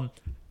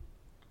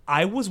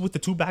 I was with the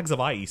 2 bags of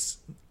ice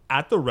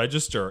at the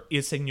register.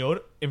 El señor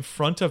in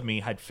front of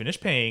me had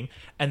finished paying,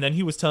 and then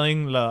he was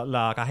telling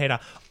la cajera,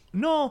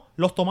 no,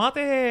 los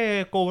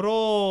tomates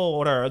cobró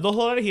whatever,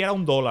 $2 y era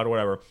 $1,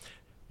 whatever.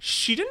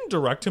 She didn't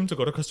direct him to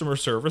go to customer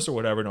service or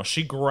whatever. No,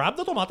 she grabbed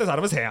the tomates out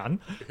of his hand.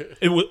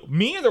 It was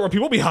me, and there were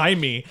people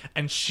behind me,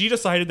 and she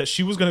decided that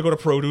she was going to go to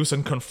produce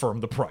and confirm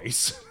the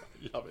price.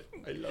 Love it.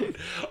 I love it.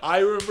 I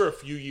remember a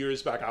few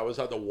years back, I was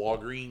at the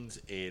Walgreens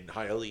in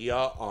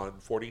Hialeah on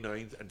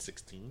 49th and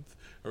 16th.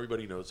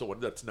 Everybody knows the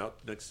one that's now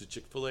next to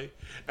Chick-fil-A.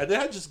 And they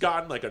had just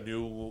gotten like a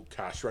new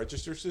cash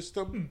register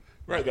system.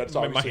 Right, that's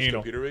obviously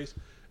computer-based.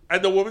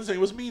 And the woman's name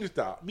was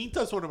Mirta.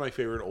 Mirta's one of my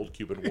favorite old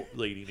Cuban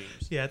lady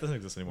names. Yeah, it doesn't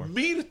exist anymore.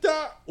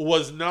 Mirta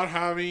was not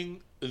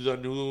having the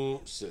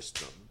new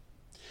system.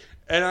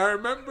 And I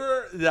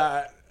remember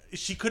that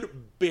she could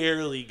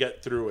barely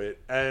get through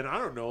it. And I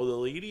don't know, the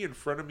lady in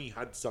front of me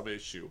had some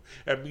issue.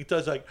 And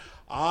Mita's like,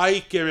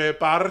 ay, que me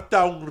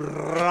parta un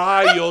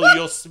rayo,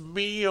 Dios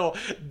mío,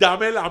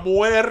 dame la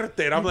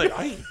muerte. And I'm like,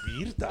 ay,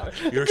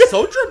 Mirta, you're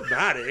so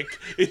dramatic.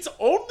 It's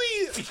only,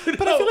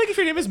 But I feel like if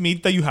your name is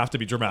Mita, you have to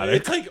be dramatic.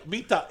 It's like,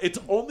 Mita, it's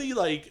only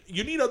like,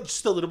 you need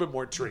just a little bit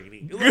more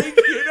training. Like,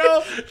 you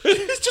know?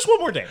 It's just one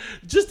more day.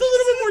 Just a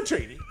little bit more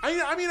training.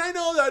 I mean, I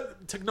know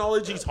that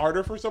technology is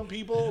harder for some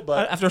people,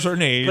 but after a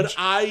certain age. But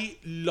I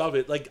love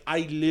it. Like,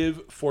 I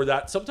live for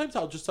that. Sometimes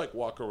I'll just like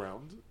walk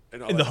around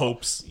and in the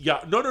hopes.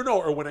 Yeah, no.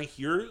 Or when I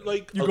hear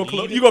like you go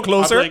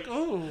closer. I'm like,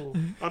 oh,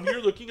 I'm here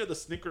looking at the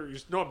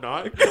Snickers. No, I'm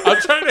not.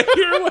 I'm trying to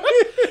hear what.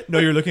 No,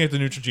 you're looking at the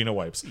Neutrogena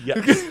wipes.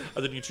 Yes,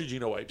 the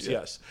Neutrogena wipes. Yeah.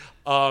 Yes,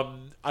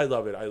 I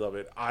love it. I love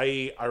it.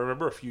 I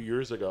remember a few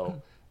years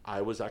ago,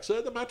 I was actually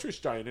at the Mattress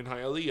Giant in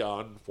Hialeah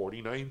on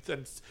 49th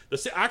and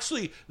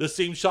actually the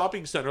same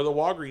shopping center the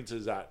Walgreens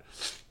is at,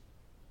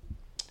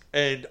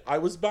 and I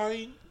was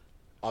buying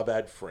a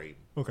bed frame.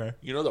 Okay.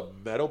 You know the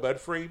metal bed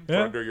frame for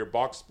under your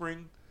box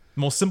spring?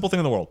 Most simple thing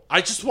in the world.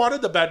 I just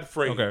wanted the bed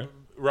frame. Okay.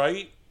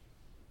 Right?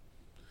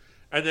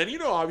 And then, you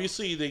know,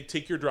 obviously they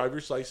take your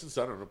driver's license.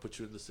 I don't know, put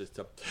you in the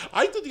system.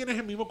 Ay, tú tienes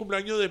el mismo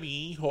cumpleaños de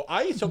mi hijo.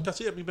 Ay, son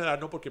casi de mi edad.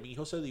 No, porque mi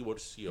hijo se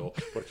divorció.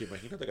 Porque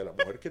imagínate que la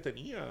mujer que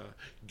tenía...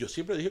 Yo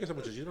siempre dije que esa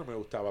muchachita no me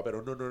gustaba.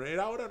 Pero no, él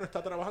ahora no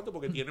está trabajando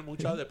porque tiene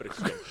mucha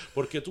depresión.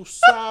 Porque tú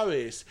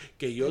sabes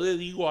que yo le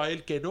digo a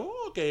él que no,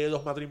 que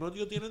los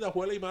matrimonios tienen de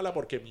abuela y mala.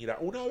 Porque mira,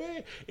 una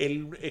vez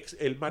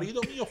el marido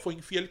mío fue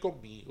infiel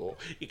conmigo.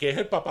 Y que es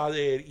el papá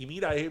de él. Y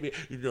mira,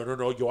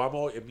 no, yo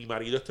amo... Mi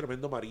marido es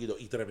tremendo marido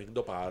y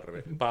tremendo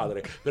padre.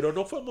 Pero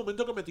no fue un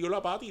momento que metió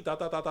la pata y ta.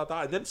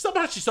 And then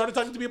somehow she started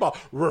talking to me about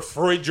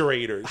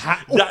refrigerators.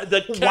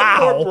 The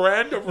Kenmore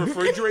brand of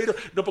refrigerator.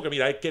 No, porque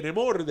mira, el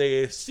Kenmore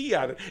de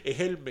Sear es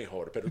el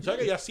mejor. Pero sabes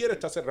que ya Sear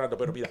está cerrando.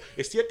 Pero mira,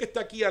 el Sear que está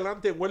aquí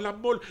adelante en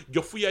Westland Mall,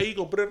 yo fui ahí y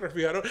compré el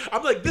refrigerador.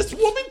 I'm like, this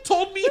woman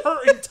told me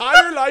her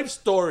entire life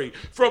story.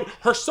 From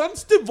her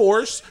son's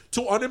divorce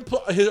to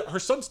her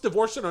son's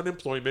divorce and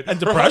unemployment. And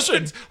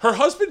depression. Her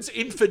husband's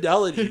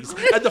infidelities.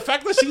 And the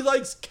fact that she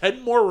likes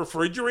Kenmore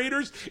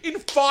refrigerators in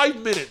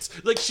 5 minutes.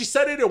 Like, she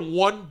said it in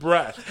one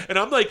breath. And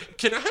I'm like,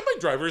 can I have my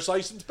driver's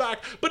license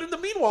back? But in the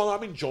meanwhile,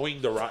 I'm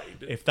enjoying the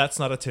ride. If that's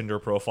not a Tinder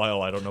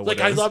profile, I don't know what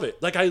is. I love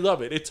it. Like, I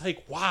love it. It's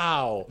like,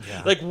 wow.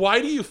 Yeah. Like, why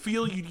do you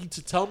feel you need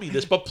to tell me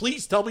this? But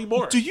please tell me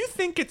more. Do you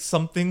think it's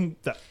something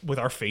that with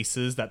our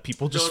faces that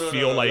people just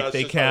feel like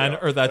they can?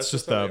 Or that's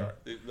just them?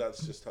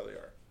 That's just how they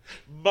are.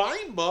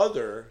 My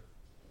mother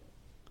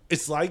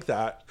is like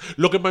that.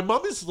 Look, my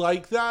mom is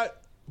like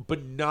that,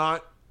 but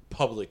not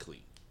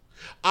publicly.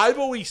 I've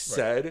always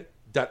said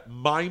that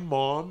my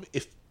mom,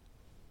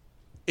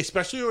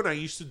 especially when I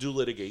used to do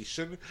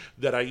litigation,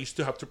 that I used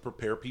to have to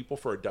prepare people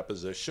for a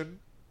deposition,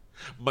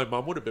 my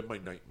mom would have been my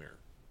nightmare.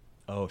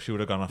 Oh, she would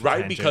have gone off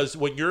right? Because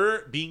when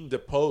you're being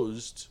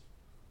deposed,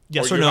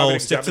 yes or no,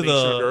 stick to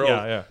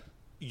the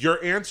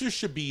your answers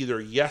should be either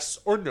yes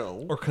or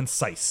no. Or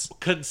concise.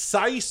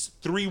 Concise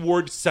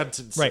 3-word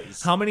sentences. Right.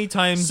 How many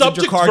times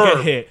Subject, did your car verb,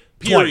 get hit?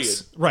 Period.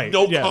 Twice. Right.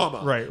 No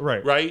comma.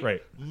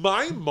 Right.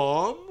 My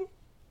mom,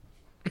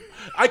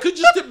 I could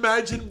just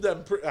imagine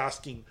them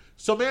asking,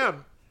 so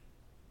ma'am,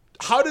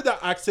 how did that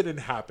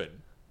accident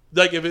happen?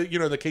 Like, if it,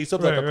 in the case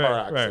of like a car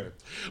accident.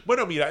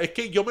 Bueno, mira, es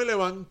que yo me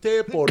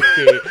levanté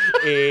porque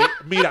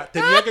Mira,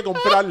 tenía que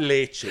comprar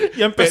leche.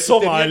 Y empezó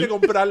tenía mal. que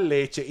comprar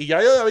leche. Y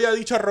ya yo le había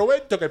dicho a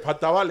Roberto que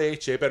faltaba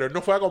leche, pero él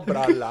no fue a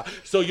comprarla.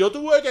 So, yo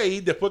tuve que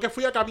ir, después que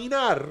fui a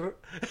caminar,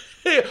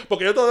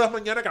 porque yo todas las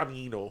mañanas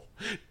camino,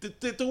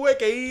 tuve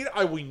que ir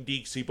a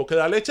Winn-Dixie, porque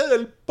la leche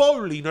del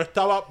Publi no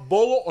estaba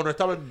bobo o no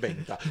estaba en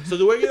venta. So,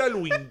 tuve que ir al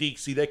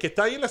Winn-Dixie, de que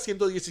está ahí en la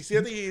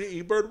 117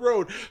 y Bird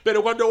Road.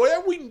 Pero cuando voy a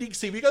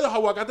Winn-Dixie, vi que los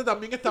aguacates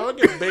también estaban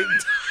en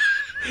venta.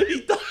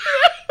 Y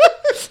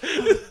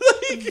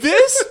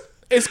This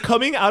is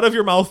coming out of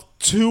your mouth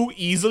too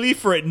easily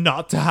for it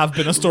not to have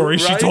been a story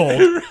she told.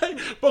 Right.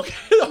 Porque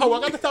los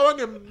aguacates estaban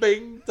en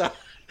venta.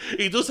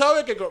 Y tú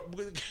sabes que los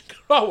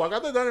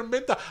aguacates están en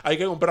venta, hay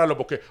que comprarlos.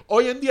 Porque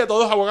hoy en día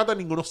todos los aguacates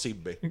ninguno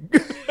sirve.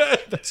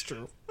 That's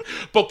true.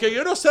 Porque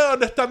yo no sé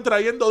dónde están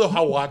trayendo los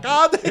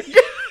aguacates.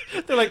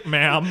 They're like,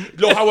 ma'am.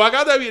 Los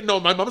aguacates, no,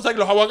 vamos a ver,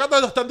 los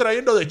aguacates los están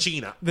trayendo de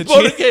China.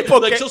 Porque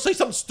like, she'll say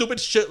some stupid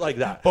shit like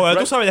that. Porque right?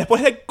 tú sabes,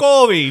 después de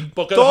COVID.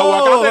 Porque todo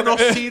los aguacates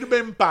no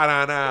sirven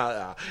para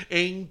nada.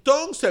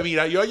 Entonces,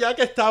 mira, yo ya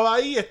que estaba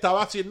ahí,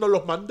 estaba haciendo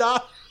los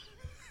mandados.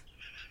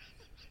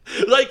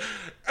 Like,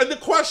 and the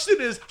question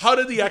is, how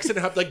did the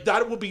accident happen? Like,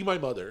 that would be my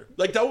mother.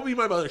 Like, that would be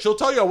my mother. She'll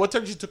tell you at what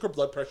time she took her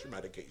blood pressure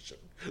medication.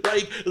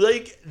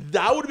 Like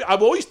that would be,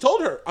 I've always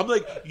told her, I'm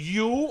like,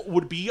 you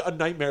would be a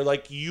nightmare.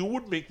 Like, you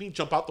would make me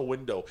jump out the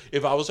window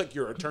if I was like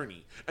your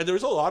attorney. And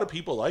there's a lot of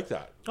people like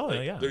that. Oh,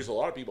 like, yeah. There's a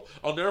lot of people.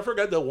 I'll never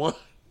forget the one.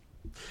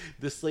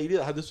 This lady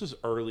that had, this was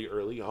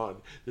early on.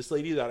 This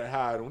lady that I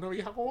had, una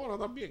vieja cubana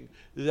también,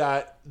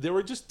 that they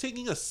were just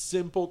taking a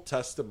simple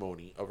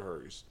testimony of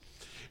hers.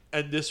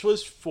 And this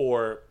was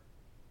for,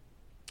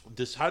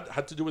 this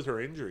had to do with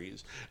her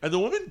injuries. And the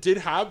woman did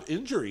have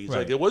injuries. Right.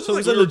 Like, it wasn't So it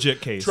like was a we were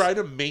legit case. trying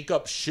to make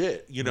up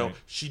shit, you know. Right.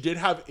 She did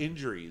have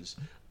injuries.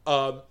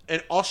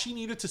 And all she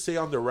needed to say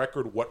on the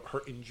record what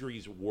her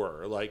injuries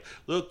were. Like,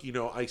 look, you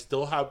know, I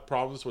still have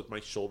problems with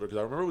my shoulder, because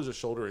I remember it was a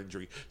shoulder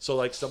injury. So,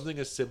 like, something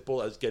as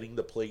simple as getting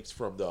the plates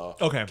from the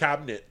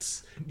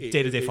cabinets.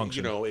 Day-to-day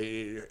function. You know,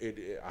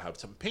 I have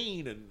some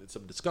pain and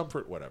some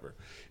discomfort, whatever.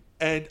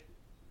 And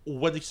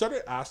when they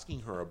started asking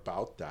her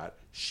about that,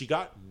 she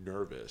got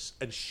nervous,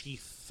 and she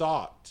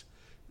thought,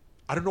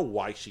 I don't know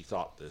why she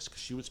thought this,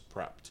 because she was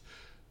prepped,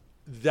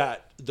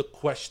 that the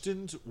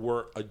questions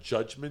were a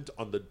judgment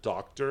on the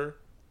doctor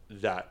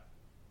that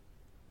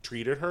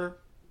treated her.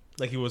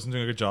 Like he wasn't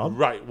doing a good job?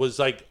 Right. Was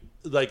like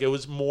it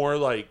was more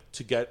like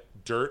to get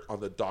dirt on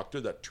the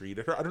doctor that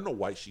treated her. I don't know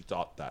why she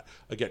thought that.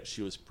 Again,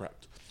 she was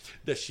prepped.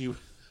 That she...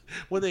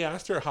 When they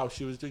asked her how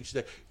she was doing, she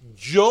said,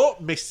 yo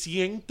me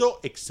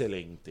siento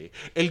excelente.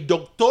 El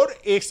doctor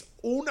es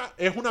una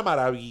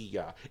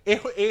maravilla.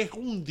 Es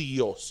un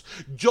dios.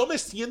 Yo me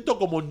siento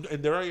como...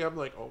 And there I am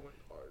like, oh my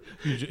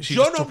God.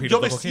 Yo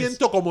me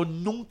siento como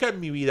nunca en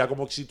mi vida.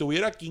 Como si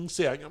tuviera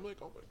 15 años. I'm like,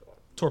 oh my God.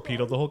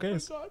 Torpedoed the whole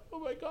case. Oh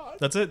my God.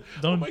 That's it.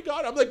 Oh my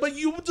God. I'm like, but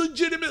you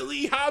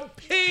legitimately have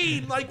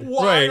pain. Like,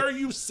 why are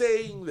you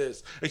saying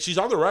this? And she's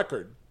on the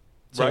record.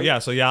 So right? yeah.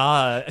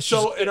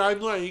 So, and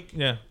I'm like,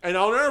 yeah. And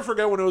I'll never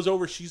forget when it was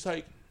over, she's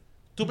like,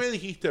 tú me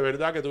dijiste,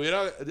 ¿verdad? Que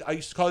tuviera, I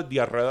used to call it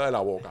diarrea de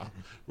la boca,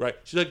 right?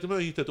 She's like, tú me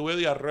dijiste, tuve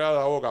diarrea de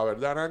la boca,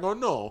 ¿verdad? And I go,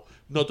 no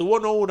tuvo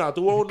una,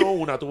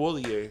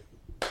 tuvo 10.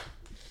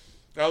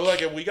 I was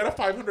like, if we got a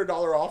 $500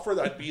 offer,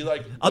 that'd be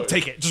like, I'll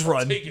take it. Just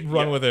run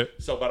with it.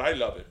 So, but I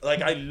love it.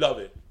 Like, I love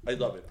it.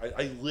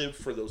 I live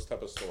for those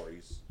type of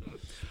stories.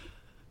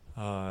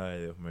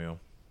 Dios mío.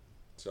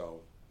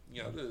 So,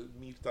 yeah, the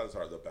mitas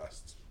are the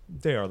best.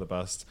 They are the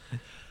best.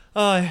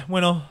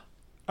 Bueno,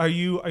 are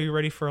you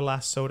ready for a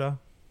last soda?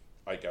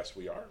 I guess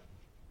we are.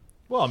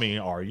 Well, I mean,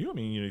 are you? I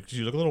mean,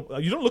 you look a little.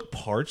 You don't look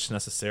parched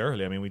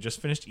necessarily. I mean, we just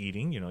finished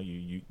eating. You know,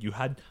 you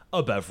had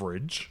a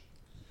beverage.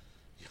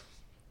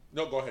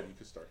 No, go ahead. You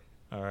can start.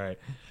 All right.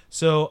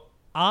 So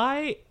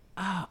I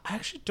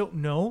actually don't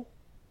know.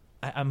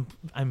 I'm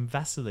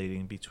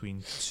vacillating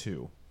between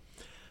two.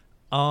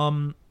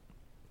 On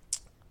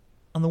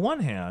the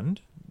one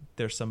hand,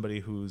 there's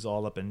somebody who's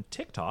all up in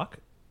TikTok.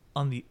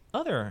 On the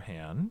other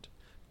hand,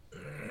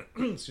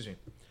 excuse me,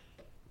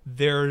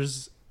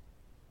 there's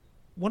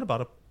one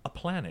about a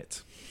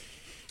planet.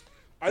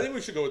 I think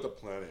we should go with the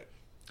planet.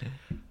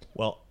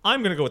 Well,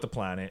 I'm going to go with the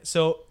planet.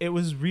 So it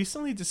was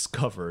recently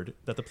discovered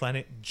that the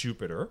planet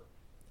Jupiter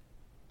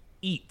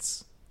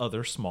eats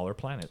other smaller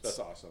planets. That's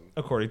awesome.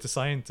 According to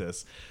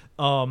scientists.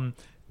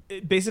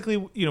 Basically,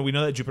 you know, we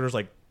know that Jupiter's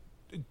like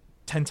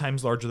 10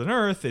 times larger than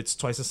Earth. It's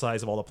twice the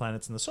size of all the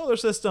planets in the solar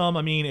system.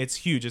 I mean, it's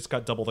huge. It's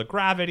got double the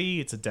gravity.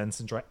 It's a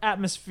dense and dry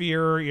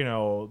atmosphere. You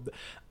know,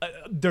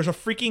 there's a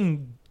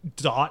freaking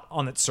dot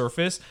on its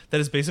surface that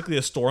is basically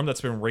a storm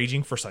that's been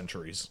raging for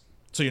centuries.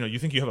 So, you know, you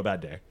think you have a bad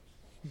day.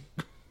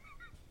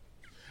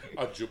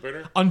 On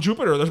Jupiter? On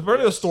Jupiter, there's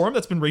barely a storm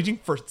that's been raging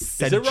for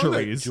centuries. Is it wrong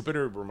that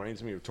Jupiter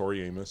reminds me of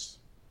Tori Amos?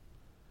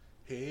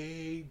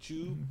 Hey,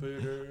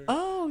 Jupiter.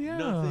 Oh, yeah.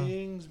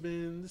 Nothing's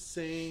been the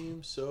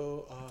same,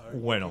 so are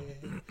Bueno.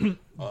 you?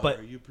 But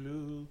are you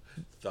blue?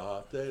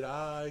 Thought that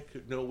I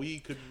could. No, we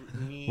could.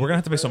 We're going to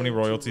have to pay so many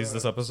royalties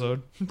this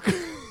episode. Okay.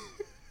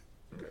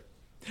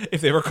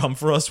 If they ever come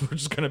for us, we're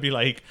just going to be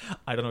like,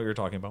 I don't know what you're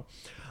talking about.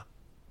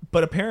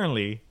 But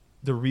apparently,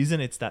 the reason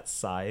it's that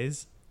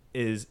size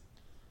is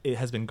it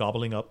has been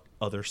gobbling up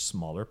other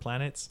smaller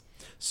planets.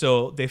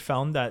 So they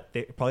found that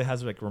it probably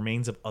has like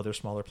remains of other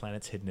smaller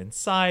planets hidden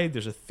inside.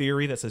 There's a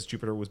theory that says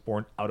Jupiter was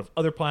born out of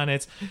other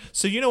planets.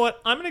 So you know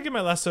what? I'm going to give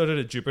my last soda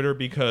to Jupiter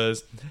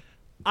because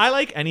I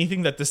like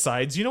anything that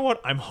decides, you know what?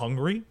 I'm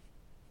hungry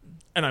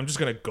and I'm just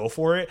going to go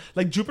for it.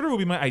 Like Jupiter would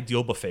be my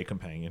ideal buffet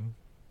companion.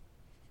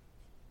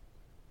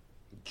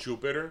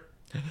 Jupiter?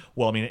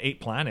 Well, I mean,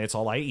 8 planets.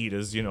 All I eat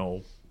is,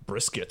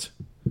 brisket.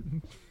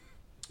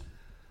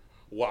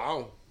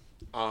 Wow.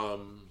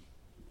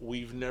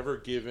 We've never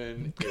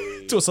given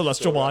to a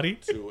celestial body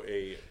to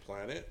a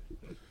planet.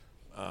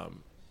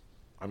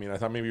 I mean, I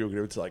thought maybe you would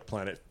give it to like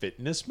Planet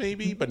Fitness,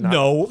 maybe, but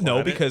not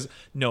no,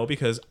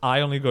 because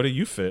I only go to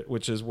UFit,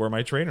 which is where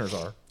my trainers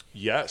are.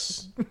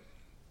 Yes,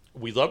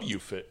 we love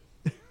UFit.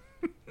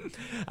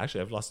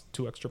 Actually, I've lost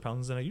 2 extra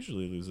pounds than I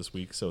usually lose this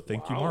week, so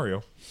thank you, Wow.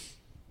 Mario.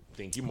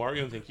 Thank you,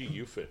 Mario, and thank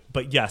you, UFit.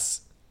 But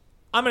yes,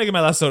 I'm going to give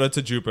my last soda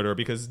to Jupiter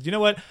because, you know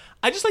what?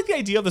 I just like the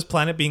idea of this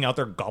planet being out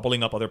there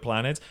gobbling up other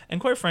planets. And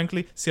quite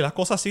frankly, si las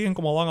cosas siguen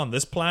como van on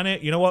this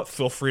planet, you know what?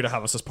 Feel free to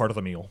have us as part of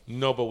the meal.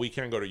 No, but we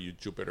can't go to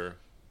Jupiter.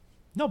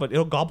 No, but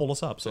it'll gobble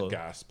us up. It's a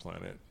gas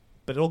planet.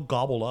 But it'll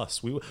gobble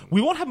us. We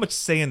won't have much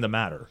say in the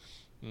matter.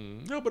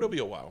 No, but it'll be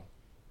a while.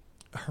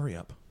 Hurry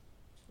up.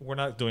 We're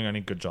not doing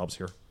any good jobs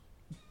here.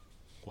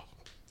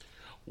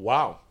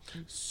 Wow.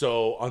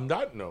 So on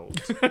that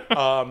note,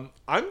 I'm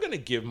going to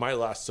give my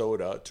last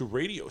soda to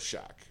Radio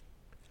Shack.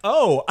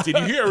 Oh. Did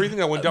you hear everything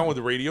that went down with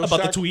the Radio Shack?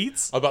 About the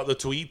tweets? About the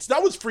tweets?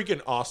 That was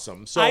freaking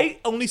awesome. So I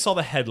only saw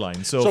the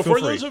headline, so for feel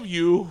free. those of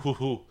you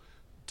who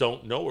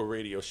don't know what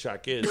Radio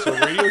Shack is, so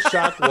Radio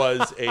Shack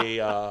was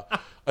a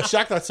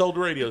shack that sold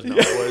radios now.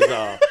 It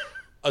was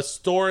a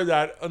store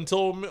that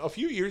until a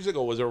few years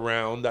ago was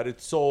around that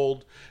it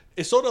sold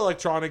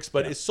electronics,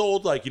 but it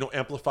sold like,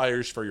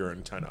 amplifiers for your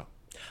antenna.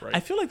 Right. I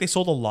feel like they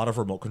sold a lot of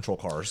remote control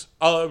cars.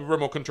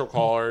 Remote control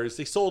cars.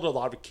 They sold a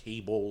lot of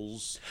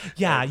cables.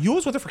 Yeah, you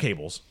always went there for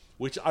cables.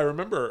 Which I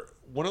remember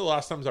one of the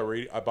last times I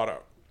went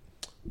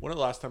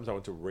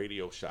to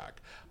Radio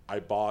Shack,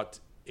 I bought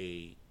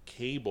a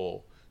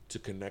cable to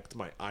connect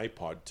my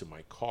iPod to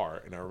my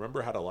car, and I remember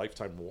it had a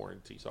lifetime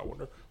warranty. So I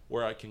wonder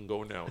where I can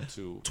go now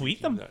to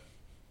tweet them. That.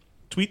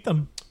 Tweet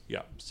them.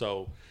 Yeah.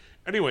 So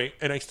anyway,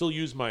 and I still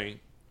use my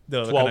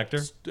the 12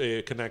 connector.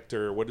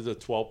 Connector. What is it?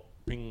 12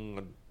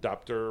 ping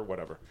adapter,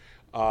 whatever.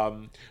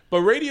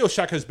 But Radio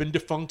Shack has been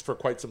defunct for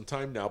quite some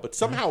time now, but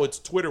somehow its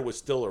Twitter was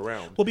still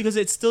around. Well, because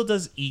it still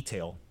does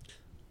e-tail.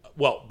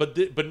 Well,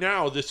 but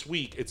now this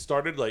week it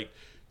started like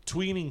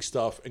tweeting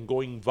stuff and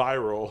going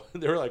viral.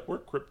 They're like, we're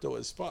crypto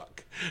as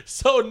fuck.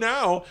 So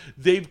now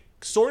they've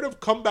sort of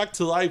come back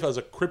to life as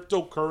a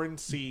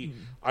cryptocurrency,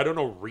 I don't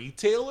know,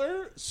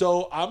 retailer.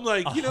 So I'm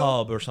like, a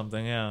hub or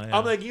something, yeah.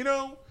 I'm like,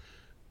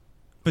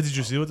 But did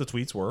you see what the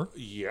tweets were?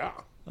 Yeah.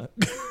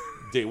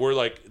 They were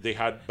like, they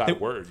had bad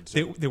words.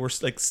 They were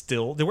like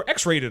they were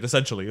X-rated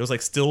essentially. It was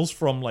like stills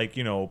from like,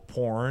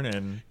 porn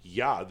and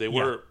yeah, they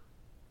were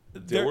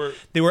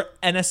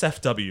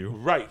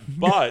NSFW. Right,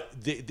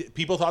 but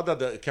people thought that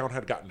the account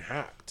had gotten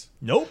hacked.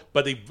 Nope.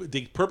 But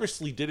they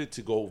purposely did it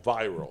to go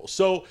viral.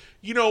 So,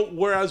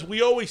 whereas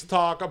we always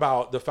talk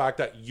about the fact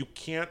that you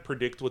can't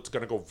predict what's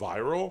going to go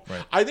viral,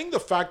 right. I think the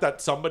fact that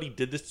somebody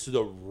did this to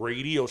the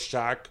Radio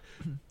Shack,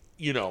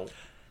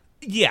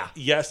 yeah.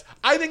 Yes,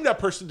 I think that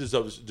person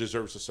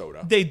deserves a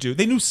soda. They do.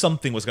 They knew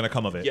something was going to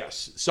come of it.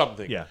 Yes,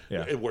 something. Yeah.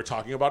 And we're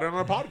talking about it on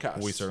our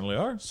podcast. We certainly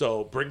are.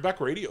 So bring back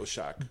Radio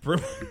Shack.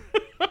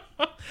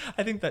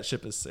 I think that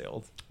ship has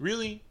sailed.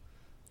 Really?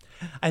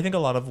 I think a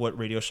lot of what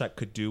Radio Shack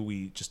could do,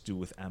 we just do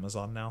with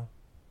Amazon now.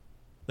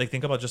 Like,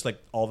 think about just like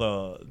all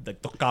the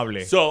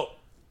cable. So,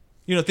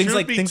 things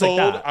like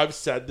that. I've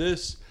said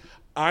this.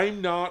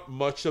 I'm not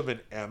much of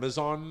an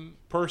Amazon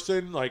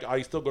person. Like,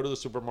 I still go to the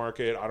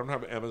supermarket. I don't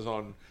have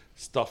Amazon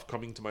stuff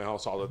coming to my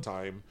house all the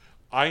time.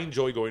 I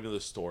enjoy going to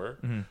the store.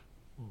 Mm-hmm.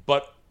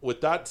 But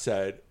with that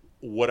said,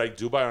 what I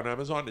do buy on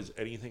Amazon is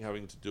anything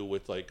having to do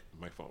with like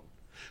my phone.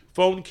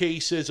 Phone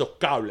cases or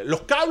cable.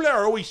 Los cables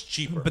are always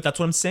cheaper. But that's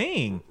what I'm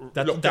saying.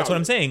 That's what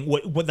I'm saying.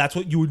 What that's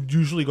what you would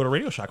usually go to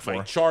Radio Shack for.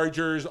 My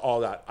chargers,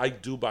 all that. I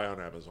do buy on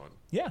Amazon.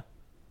 Yeah.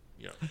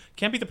 Yeah.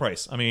 Can't beat the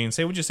price. I mean,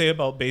 say what you say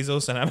about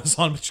Bezos and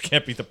Amazon, but you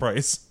can't beat the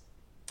price.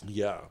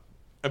 Yeah.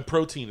 And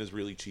protein is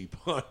really cheap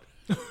on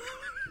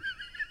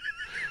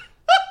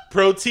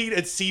protein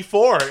at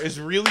C4 is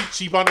really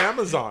cheap on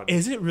Amazon.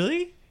 Is it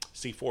really?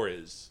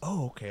 C4 is.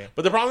 Oh, okay.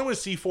 But the problem with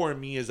C4 and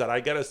me is that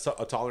I get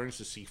a tolerance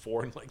to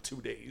C4 in like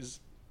 2 days.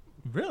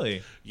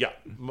 Really? Yeah.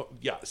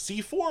 Yeah.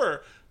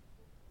 C4,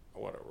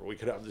 whatever. We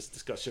could have this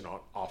discussion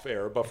off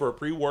air, but for a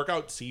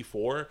pre-workout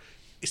C4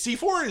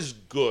 is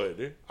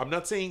good. I'm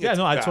not saying it's that's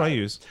bad, what I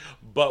use.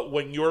 But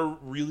when you're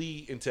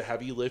really into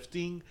heavy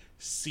lifting,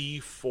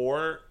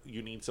 C4,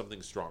 you need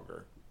something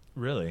stronger.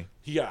 Really?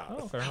 Yeah.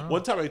 Oh, fair enough.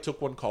 One time I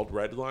took one called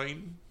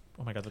Redline.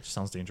 Oh my God, that just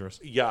sounds dangerous.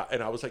 Yeah,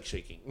 and I was like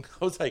shaking.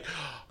 I was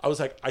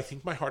like, I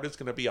think my heart is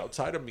going to be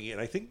outside of me,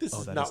 and I think this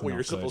is not what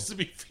you're supposed to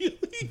be feeling.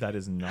 That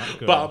is not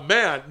good. But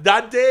man,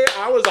 that day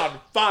I was on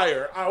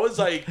fire. I was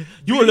like,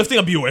 you were lifting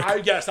a Buick.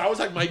 Yes, I was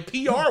like, my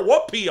PR?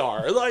 What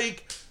PR?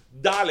 Like,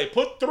 dale,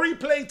 put 3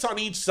 plates on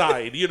each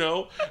side, you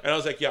know? And I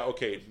was like, yeah,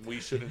 okay, we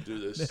shouldn't do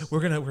this.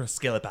 We're gonna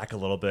scale it back a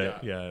little bit.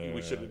 Yeah,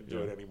 we shouldn't do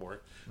it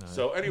anymore.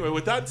 So anyway,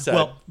 with that said,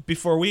 well,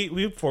 before we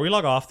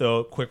log off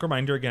though, quick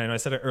reminder again. I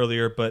said it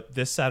earlier, but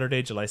this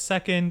Saturday, July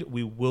 2nd,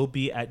 we will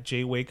be at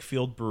J.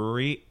 Wakefield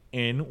Brewery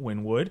in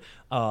Wynwood,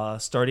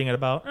 starting at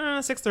about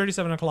 6:30,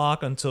 7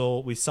 o'clock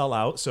until we sell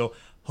out. So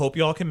hope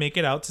y'all can make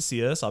it out to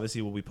see us.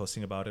 Obviously, we'll be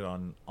posting about it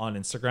on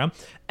Instagram.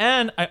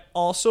 And I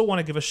also want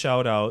to give a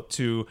shout out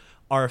to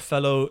our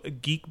fellow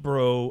Geek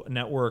Bro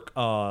Network,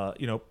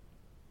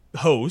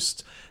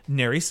 host,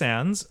 Neri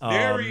Sands.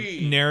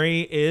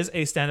 Neri is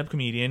a stand-up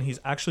comedian. He's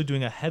actually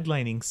doing a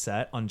headlining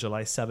set on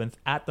July 7th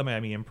at the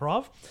Miami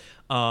Improv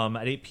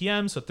at 8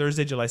 p.m. So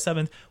Thursday, July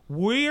 7th.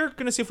 We're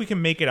going to see if we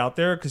can make it out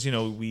there because,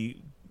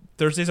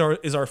 Thursdays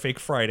is our fake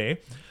Friday.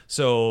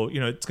 So,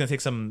 it's going to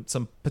take some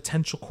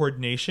potential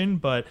coordination,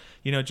 but,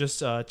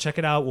 just check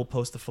it out. We'll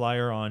post the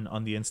flyer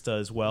on the Insta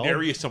as well.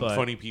 Neri is some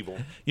funny people.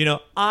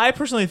 I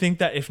personally think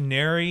that if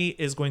Neri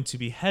is going to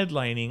be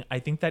headlining, I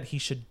think that he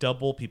should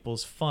double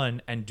people's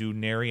fun and do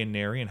Neri and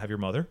have your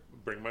mother.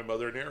 Bring my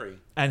mother Neri.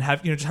 And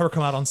have, just have her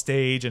come out on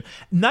stage and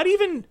not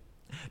even,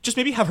 just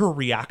maybe have her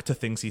react to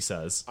things he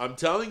says. I'm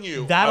telling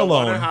you, that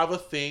alone. I want to have a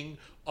thing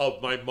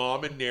of my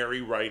mom and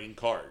Neri riding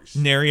cars.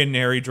 Neri and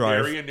Neri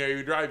drive. Neri and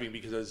Neri driving,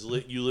 because as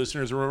you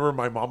listeners remember,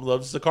 my mom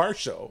loves the car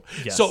show.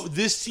 Yes. So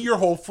this year,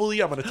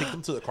 hopefully, I'm going to take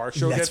them to the car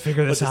show Let's again.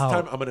 figure this out.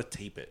 But this time, I'm going to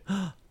tape it.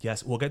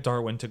 Yes, we'll get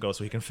Darwin to go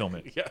so he can film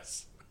it.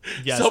 Yes.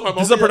 So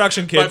this is a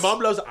production, kids. My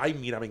mom loves,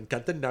 mira, me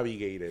encanta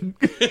Navigator.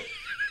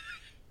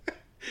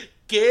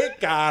 Que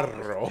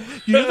carro.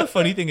 The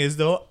funny thing is,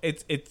 though,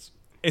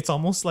 it's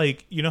almost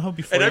like, how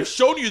before... And I've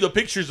shown you the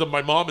pictures of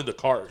my mom in the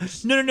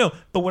cars. No.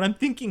 But what I'm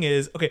thinking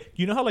is, okay,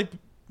 how like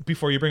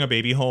before you bring a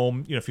baby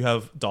home, if you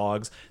have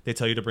dogs, they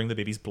tell you to bring the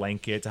baby's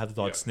blanket, to have the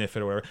dog sniff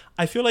it or whatever.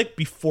 I feel like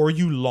before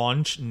you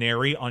launch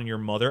Neri on your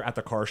mother at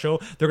the car show,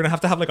 they're going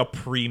to have like a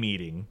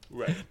pre-meeting.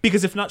 Right.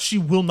 Because if not, she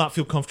will not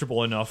feel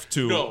comfortable enough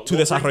to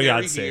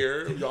desarrollarse.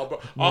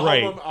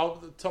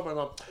 I'll tell my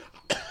mom...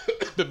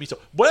 Permiso.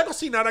 Voy a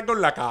cocinar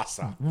con la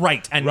casa.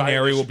 Right, and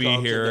Neri will be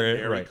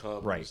here.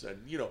 Right.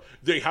 And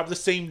they have the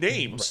same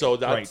name, so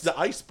that's the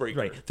icebreaker.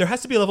 Right. There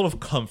has to be a level of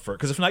comfort,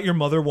 because if not, your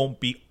mother won't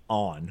be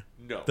on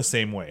the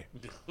same way.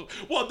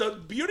 Well, the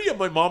beauty of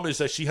my mom is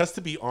that she has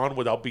to be on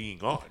without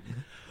being on.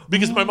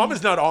 Because my mom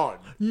is not on.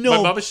 No.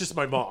 My mom is just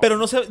my mom.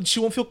 Pero she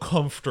won't feel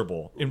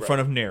comfortable in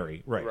front of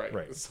Neri.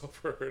 Right. So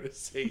for her to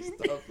say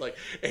stuff like,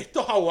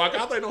 estos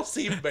aguacates no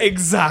sirven.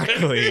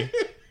 Exactly.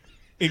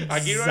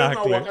 Aquí no hay un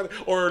aguacate.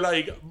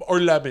 Or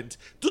lemons.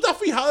 ¿Tú te has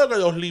fijado que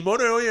los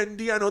limones hoy en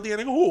día no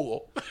tienen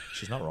jugo?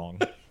 She's not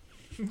wrong.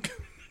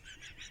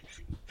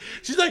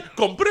 She's like,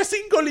 compré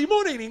 5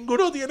 limones y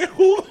ninguno tiene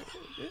jugo.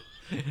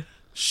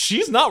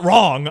 She's not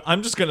wrong.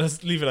 I'm just going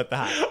to leave it at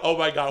that. Oh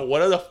my God.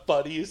 One of the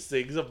funniest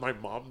things of my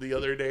mom the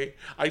other day.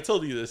 I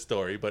told you this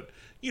story, but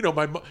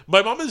my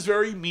mom is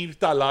very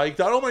Mirta-like.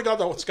 Oh my God,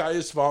 the sky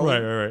is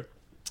falling. Right.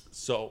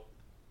 So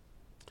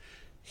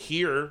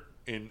here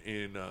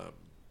in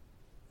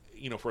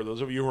for those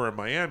of you who are in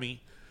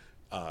Miami,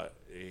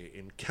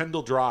 in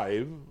Kendall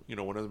Drive,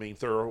 one of the main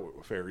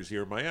thoroughfares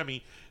here in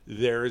Miami,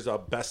 there's a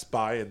Best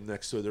Buy, and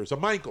next to it there's a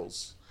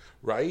Michael's,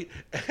 right?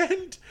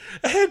 And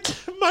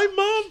my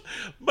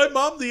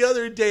mom the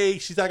other day,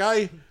 she's like,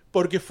 ay,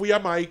 porque fui a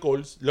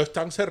Michael's, lo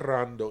están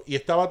cerrando y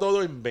estaba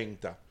todo en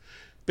venta,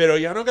 pero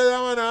ya no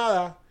quedaba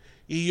nada.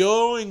 Y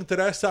yo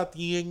entré a esa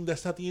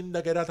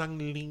tienda que era tan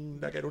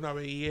linda, que era una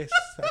belleza,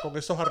 con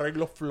esos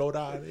arreglos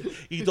florales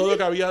y todo lo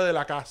que había de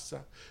la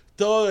casa.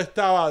 Todo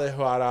estaba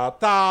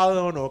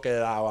desbaratado, no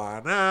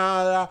quedaba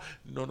nada.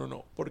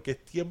 No, porque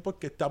es tiempo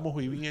que estamos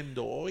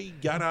viviendo hoy.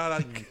 Ya nada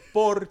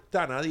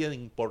importa, a nadie le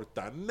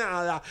importa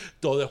nada.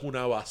 Todo es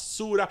una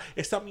basura.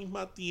 Esa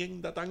misma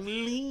tienda tan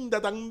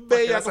linda, tan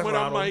bella como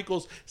era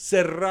Michael's,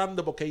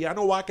 cerrando porque ya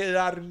no va a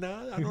quedar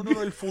nada.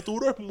 No, el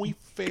futuro es muy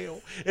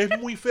feo. Es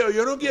muy feo.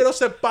 Yo no quiero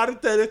ser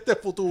parte de este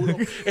futuro.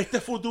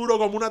 Este futuro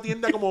como una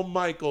tienda como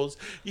Michael's.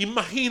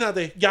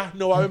 Imagínate, ya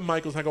no va a haber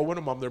Michael's. I go,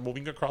 bueno, mom, they're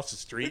moving across the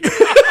street.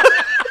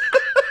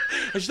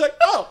 And she's like,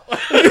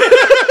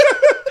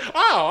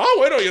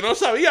 bueno, yo no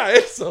sabía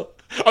eso.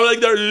 I'm like,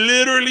 they're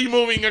literally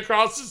moving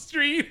across the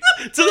street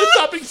to the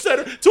shopping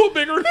center, to a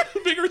bigger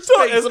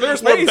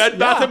space. Where Bed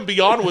Bath &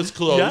 Beyond was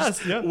closed.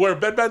 Yes, yeah. Where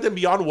Bed Bath &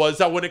 Beyond was,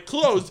 that when it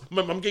closed,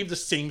 my mom gave the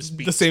same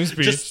speech.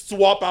 Just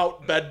swap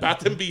out Bed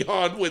Bath &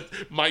 Beyond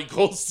with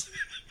Michael's.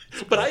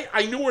 But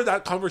I knew where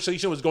that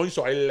conversation was going,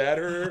 so I let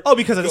her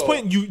because at this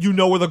point, you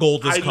know where the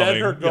gold is coming. I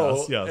let her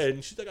go. Yes.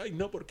 And she's like, ay,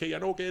 no, porque ya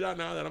no queda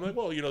nada. And I'm like,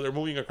 well, they're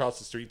moving across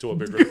the street to a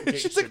bigger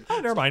location. She's like, oh,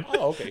 never mind.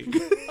 Oh, okay.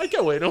 Ay,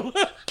 qué bueno.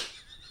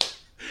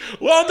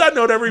 Well, on that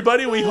note,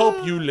 everybody, we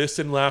hope you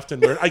listen, laughed,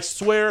 and learned. I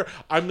swear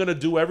I'm going to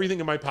do everything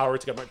in my power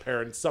to get my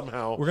parents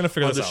somehow We're gonna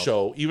figure on this the out.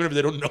 show, even if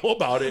they don't know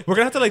about it. We're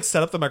gonna have to like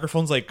set up the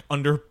microphones like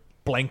under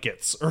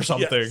blankets or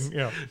something. Yes.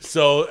 Yeah.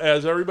 So,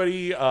 as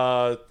everybody,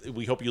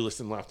 we hope you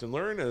listen, laughed, and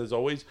learned. And as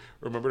always,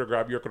 remember to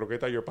grab your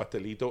croqueta, your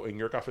pastelito, and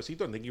your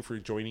cafecito. And thank you for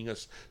joining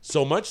us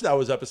so much. That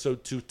was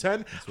episode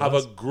 210. Have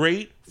a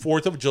great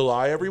 4th of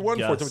July, everyone.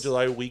 Yes. 4th of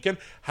July weekend.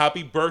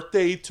 Happy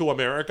birthday to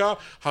America.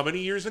 How many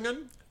years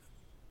again?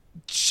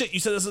 Shit, you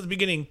said this at the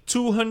beginning.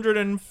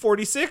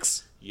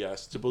 246?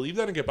 Yes. To believe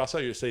that in Que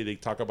Pasa, you say they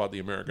talk about the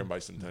American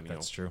bicentennial.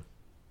 That's true.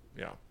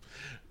 Yeah.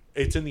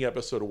 It's in the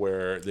episode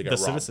where they got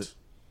robbed.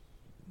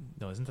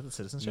 No, isn't that the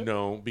citizenship?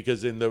 No,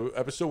 because in the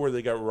episode where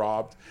they got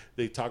robbed,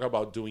 they talk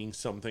about doing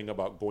something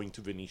about going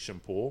to Venetian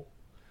Pool.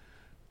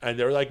 And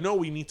they're like, no,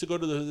 we need to go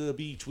to the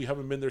beach. We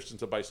haven't been there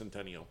since the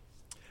bicentennial.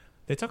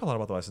 They talk a lot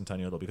about the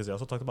bicentennial, though, because they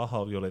also talked about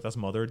how Violeta's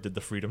mother did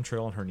the Freedom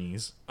Trail on her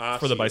knees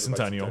for the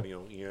bicentennial.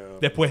 Yeah.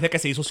 Después de que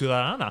se hizo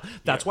ciudadana.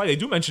 That's why they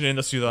do mention it in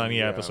the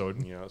Ciudadanía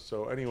episode. Yeah.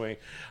 So anyway,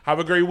 have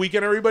a great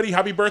weekend, everybody.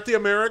 Happy birthday,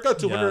 America.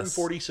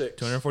 246. Yes.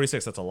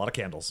 246. That's a lot of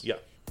candles. Yeah.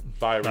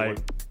 Bye, everyone.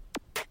 Bye.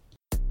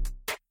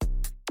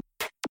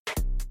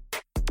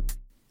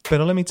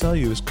 Pero Let Me Tell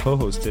You is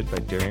co-hosted by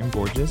Darian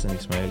Borges and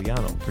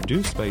Ismaeliano,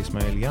 produced by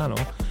Ismaeliano,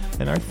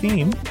 and our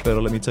theme, Pero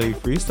Let Me Tell You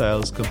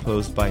Freestyle, is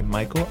composed by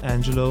Michael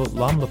Angelo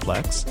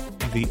Lomlaplex,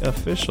 the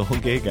official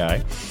gay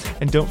guy.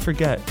 And don't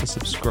forget to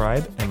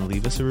subscribe and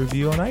leave us a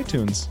review on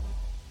iTunes.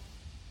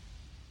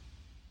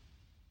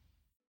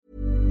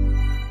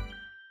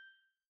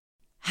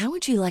 How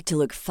would you like to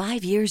look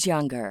 5 years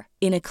younger?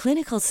 In a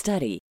clinical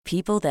study,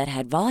 people that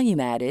had volume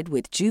added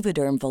with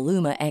Juvederm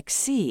Voluma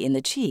XC in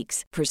the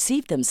cheeks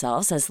perceived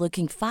themselves as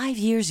looking 5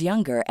 years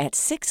younger at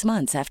 6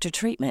 months after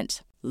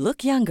treatment.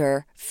 Look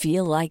younger,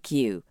 feel like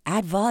you.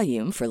 Add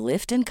volume for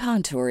lift and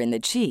contour in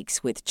the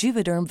cheeks with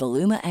Juvederm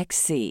Voluma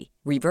XC.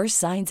 Reverse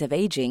signs of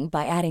aging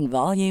by adding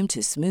volume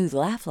to smooth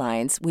laugh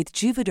lines with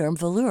Juvederm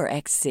Volure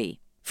XC.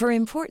 For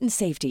important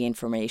safety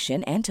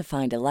information and to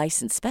find a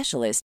licensed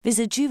specialist,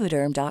 visit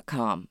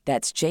Juvederm.com.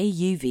 That's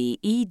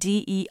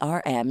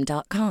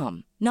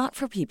JUVEDERM.com. Not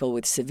for people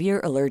with severe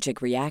allergic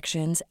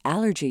reactions,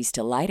 allergies to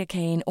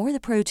lidocaine, or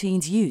the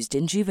proteins used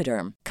in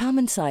Juvederm.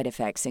 Common side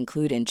effects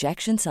include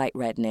injection site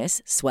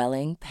redness,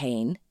 swelling,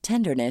 pain,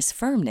 tenderness,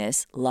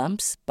 firmness,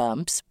 lumps,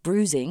 bumps,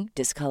 bruising,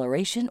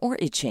 discoloration, or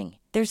itching.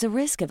 There's a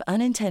risk of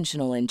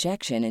unintentional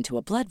injection into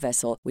a blood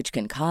vessel, which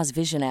can cause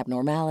vision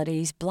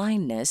abnormalities,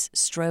 blindness,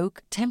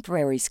 stroke,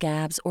 temporary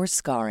scabs, or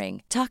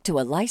scarring. Talk to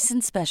a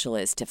licensed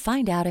specialist to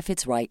find out if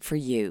it's right for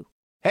you.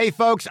 Hey,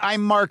 folks,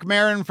 I'm Mark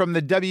Marin from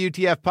the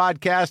WTF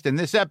Podcast, and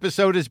this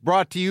episode is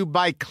brought to you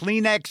by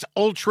Kleenex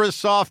Ultra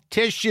Soft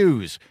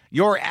Tissues,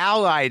 your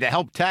ally to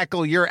help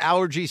tackle your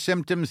allergy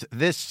symptoms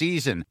this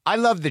season. I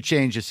love the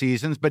change of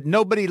seasons, but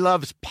nobody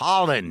loves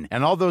pollen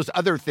and all those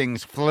other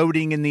things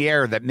floating in the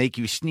air that make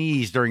you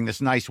sneeze during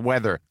this nice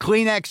weather.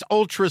 Kleenex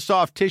Ultra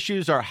Soft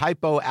Tissues are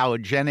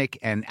hypoallergenic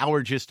and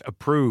allergist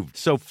approved,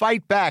 so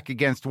fight back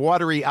against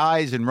watery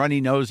eyes and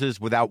runny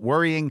noses without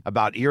worrying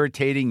about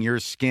irritating your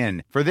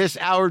skin. For this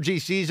allergy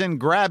season,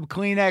 grab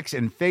Kleenex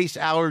and face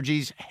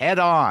allergies head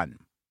on.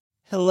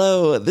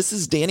 Hello, this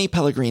is Danny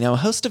Pellegrino,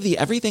 host of the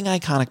Everything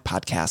Iconic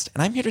podcast,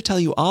 and I'm here to tell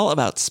you all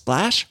about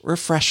Splash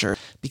Refresher,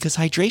 because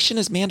hydration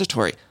is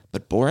mandatory,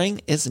 but boring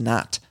is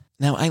not.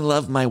 Now, I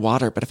love my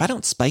water, but if I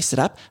don't spice it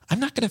up, I'm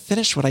not going to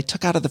finish what I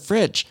took out of the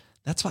fridge.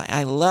 That's why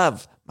I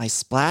love my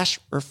Splash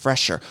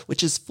Refresher,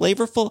 which is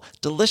flavorful,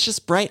 delicious,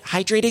 bright,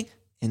 hydrating,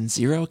 and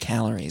 0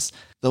 calories.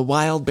 The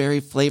wild berry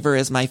flavor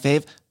is my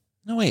fave.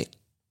 No, wait.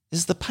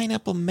 Is the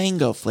pineapple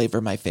mango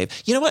flavor my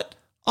fave? You know what?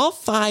 All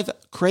 5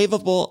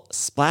 craveable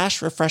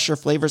Splash Refresher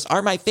flavors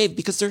are my fave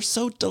because they're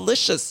so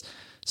delicious.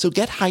 So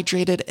get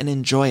hydrated and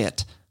enjoy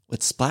it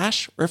with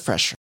Splash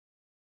Refresher.